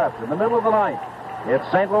 and one left. In the middle of the ninth, it's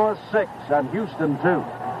St. Louis 6 and Houston 2.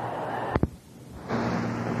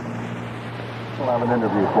 We'll have an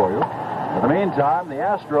interview for you. In the meantime, the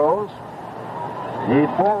Astros need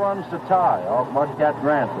 4 runs to tie off Mudcat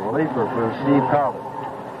Grant, the reliever for Steve Carlin.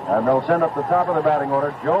 And they'll send up the top of the batting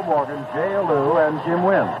order Joe Morgan, Jay Alou, and Jim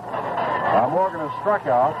Wynn. Morgan has struck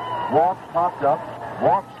out, walked, popped up,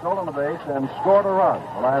 walked, stolen a base, and scored a run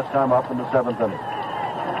the last time up in the 7th inning.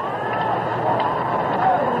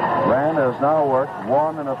 Grant has now worked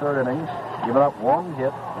 1 1/3 innings, given up 1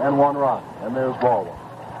 hit and 1 run. And there's ball 1.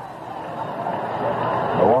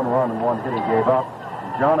 The 1 run and 1 hit he gave up.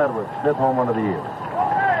 John Edwards, 5th home run of the year.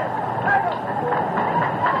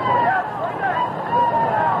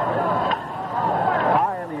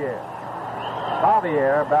 High in the air.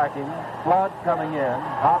 Javier backing. Flood coming in.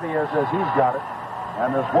 Javier says he's got it.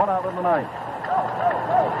 And there's 1 out in the 9th.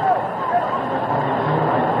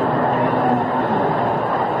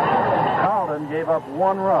 Carlton gave up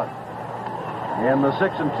 1 run. In the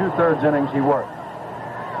 6 2/3 innings he worked.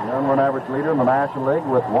 The earned run average leader in the National League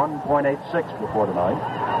with 1.86 before tonight.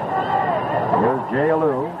 Here's Jay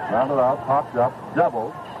Alou, rounded out, popped up,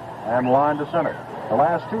 doubled, and lined to center. The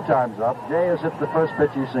last 2 times up, Jay has hit the first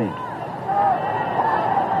pitch he's seen.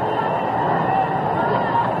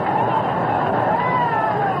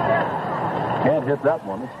 Can't hit that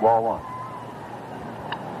one. It's ball 1.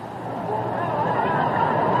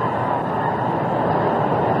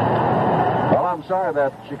 I'm sorry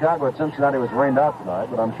that Chicago at Cincinnati was rained out tonight,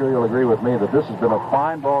 but I'm sure you'll agree with me that this has been a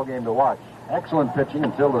fine ball game to watch. Excellent pitching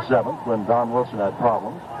until the 7th when Don Wilson had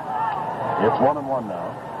problems. It's 1-1 now.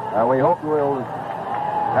 And we hope we'll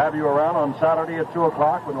have you around on Saturday at 2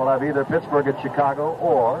 o'clock when we'll have either Pittsburgh at Chicago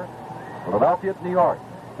or Philadelphia at New York,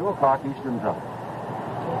 2 o'clock Eastern Time.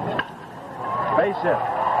 Base hit.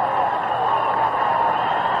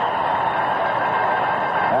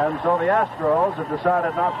 And so the Astros have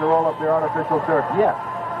decided not to roll up their artificial turf yet.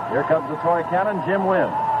 Here comes the toy cannon, Jim Wynn.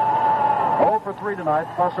 0 for 3 tonight,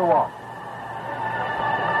 plus a walk.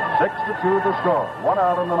 6-2 the score. 1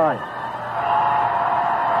 out in the 9th.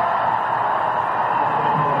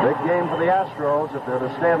 Big game for the Astros if they're to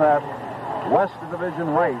stay in that West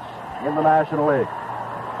Division race in the National League.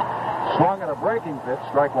 Swung at a breaking pitch,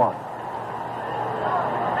 strike 1.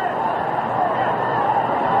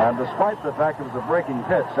 And despite the fact it was a breaking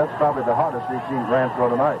pitch, that's probably the hardest we've seen Grant throw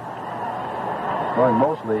tonight. Throwing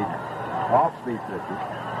mostly off-speed pitches.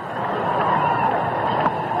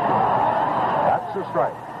 That's a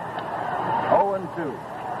strike. 0-2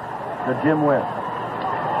 to Jim Wynn.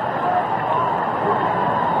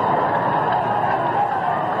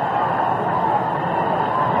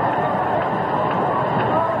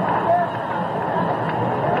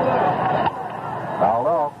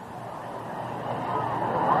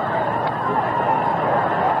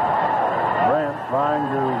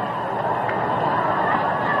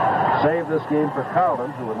 This game for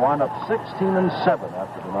Carlton, who would wind up 16-7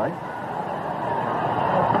 after tonight.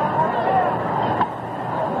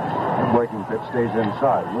 The breaking pitch stays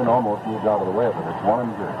inside. Wynn almost moved out of the way of it. It's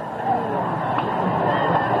 1-2.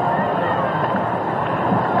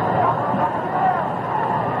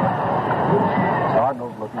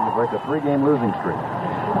 Cardinals looking to break a 3-game losing streak.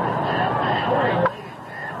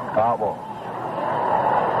 Foul ball.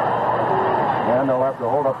 And they'll have to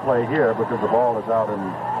hold up play here because the ball is out in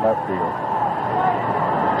left field.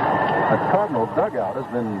 The Cardinal dugout has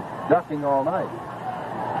been ducking all night.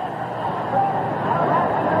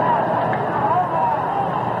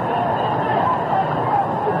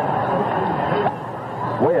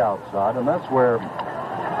 Way outside, and that's where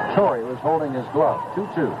Torrey was holding his glove.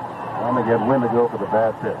 2-2. Trying to get Wynn to go for the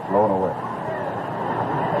bad pitch, low and away.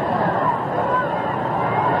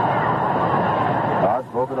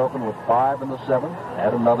 Broke it open with 5 in the 7th.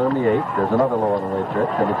 Add another in the 8th. There's another low and away pitch,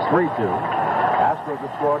 and it's 3-2. Astros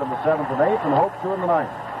have scored in the 7th and 8th and hope to in the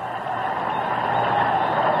 9th.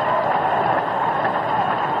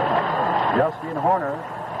 Justine Horner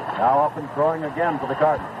now up and throwing again for the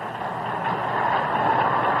Cardinals.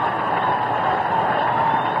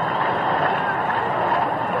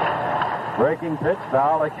 Breaking pitch,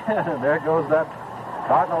 foul again, and there goes that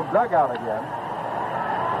Cardinal dugout again.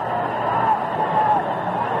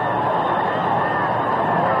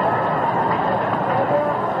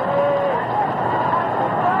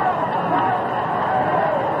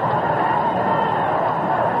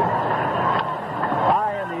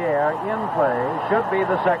 Should be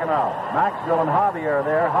the second out. Maxwell and Javier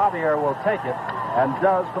there. Javier will take it. and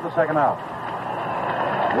does for the second out.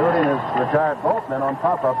 Rudin has retired both men on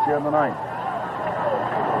pop-ups here in the ninth.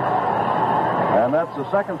 And that's the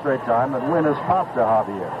second straight time that Wynn has popped to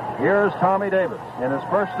Javier. Here's Tommy Davis in his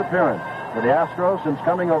first appearance for the Astros since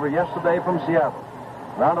coming over yesterday from Seattle.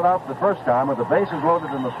 Rounded out the first time with the bases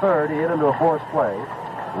loaded in the third. He hit into a forced play,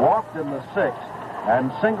 walked in the sixth,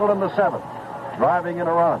 and singled in the seventh, driving in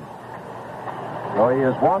a run. So he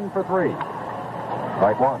is 1 for 3.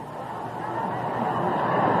 Strike one.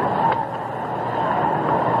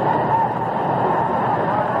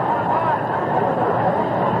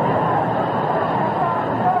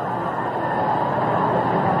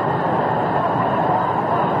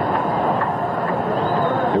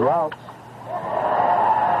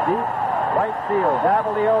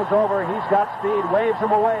 Davalio's over. He's got speed, waves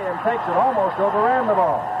him away, and takes it. Almost overran the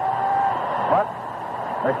ball. But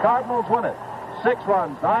the Cardinals win it. 6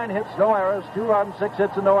 runs, 9 hits, no errors. 2 runs, 6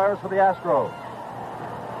 hits, and no errors for the Astros.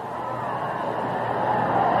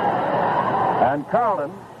 And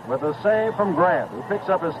Carlton, with a save from Grant, who picks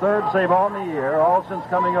up his 3rd save on the year, all since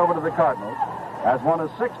coming over to the Cardinals, has won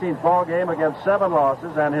his 16th ball game against 7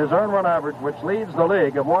 losses, and his earned run average, which leads the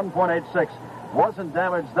league of 1.86, wasn't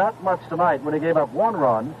damaged that much tonight when he gave up 1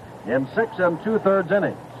 run in 6 2/3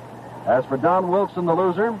 innings. As for Don Wilson, the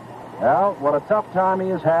loser, well, what a tough time he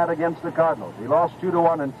has had against the Cardinals. He lost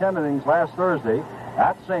 2-1 in 10 innings last Thursday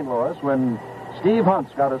at St. Louis when Steve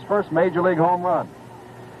Hunt's got his first major league home run.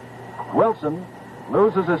 Wilson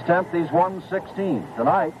loses his 10th. He's won 16.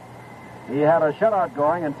 Tonight, he had a shutout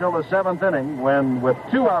going until the 7th inning when, with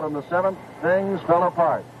 2 out in the 7th, things fell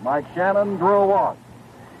apart. Mike Shannon drew a walk.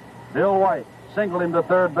 Bill White singled him to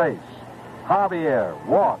third base. Javier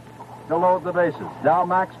walked to load the bases. Dow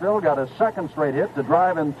Maxfield got his 2nd straight hit to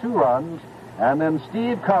drive in 2 runs. And then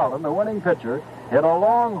Steve Carlton, the winning pitcher, hit a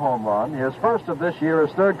long home run, his first of this year,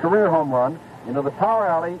 his 3rd career home run, into the power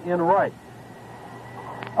alley in right.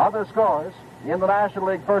 Other scores in the National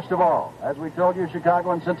League, first of all. As we told you,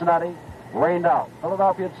 Chicago and Cincinnati rained out.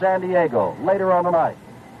 Philadelphia at San Diego later on tonight.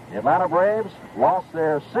 The Atlanta Braves lost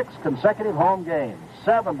their 6th consecutive home games,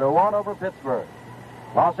 7-1 over Pittsburgh.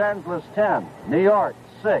 Los Angeles 10, New York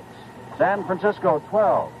 6, San Francisco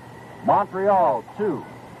 12, Montreal 2.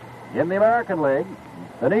 In the American League,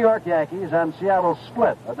 the New York Yankees and Seattle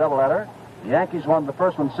split a doubleheader. The Yankees won the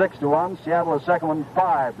first one 6-1, Seattle the second one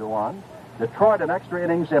 5-1. Detroit in extra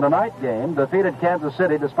innings in a night game defeated Kansas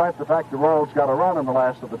City despite the fact the Royals got a run in the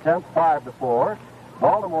last of the 10th, 5-4.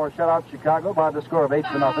 Baltimore shut out Chicago by the score of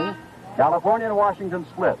 8-0. California and Washington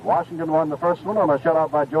split. Washington won the first one on a shutout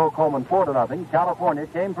by Joe Coleman 4-0. California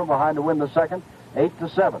came from behind to win the second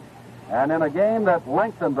 8-7. And in a game that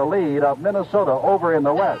lengthened the lead of Minnesota over in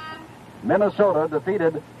the West, Minnesota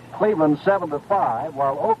defeated Cleveland 7-5,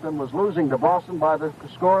 while Oakland was losing to Boston by the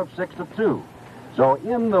score of 6-2. So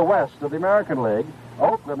in the West of the American League,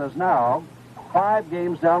 Oakland is now 5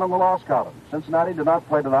 games down in the loss column. Cincinnati did not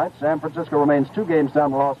play tonight. San Francisco remains 2 games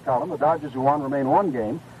down the loss column. The Dodgers, who won, remain 1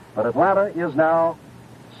 game. But Atlanta is now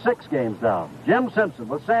 6 games down. Jim Simpson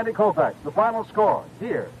with Sandy Koufax. The final score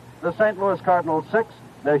here, the St. Louis Cardinals 6,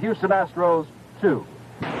 the Houston Astros 2.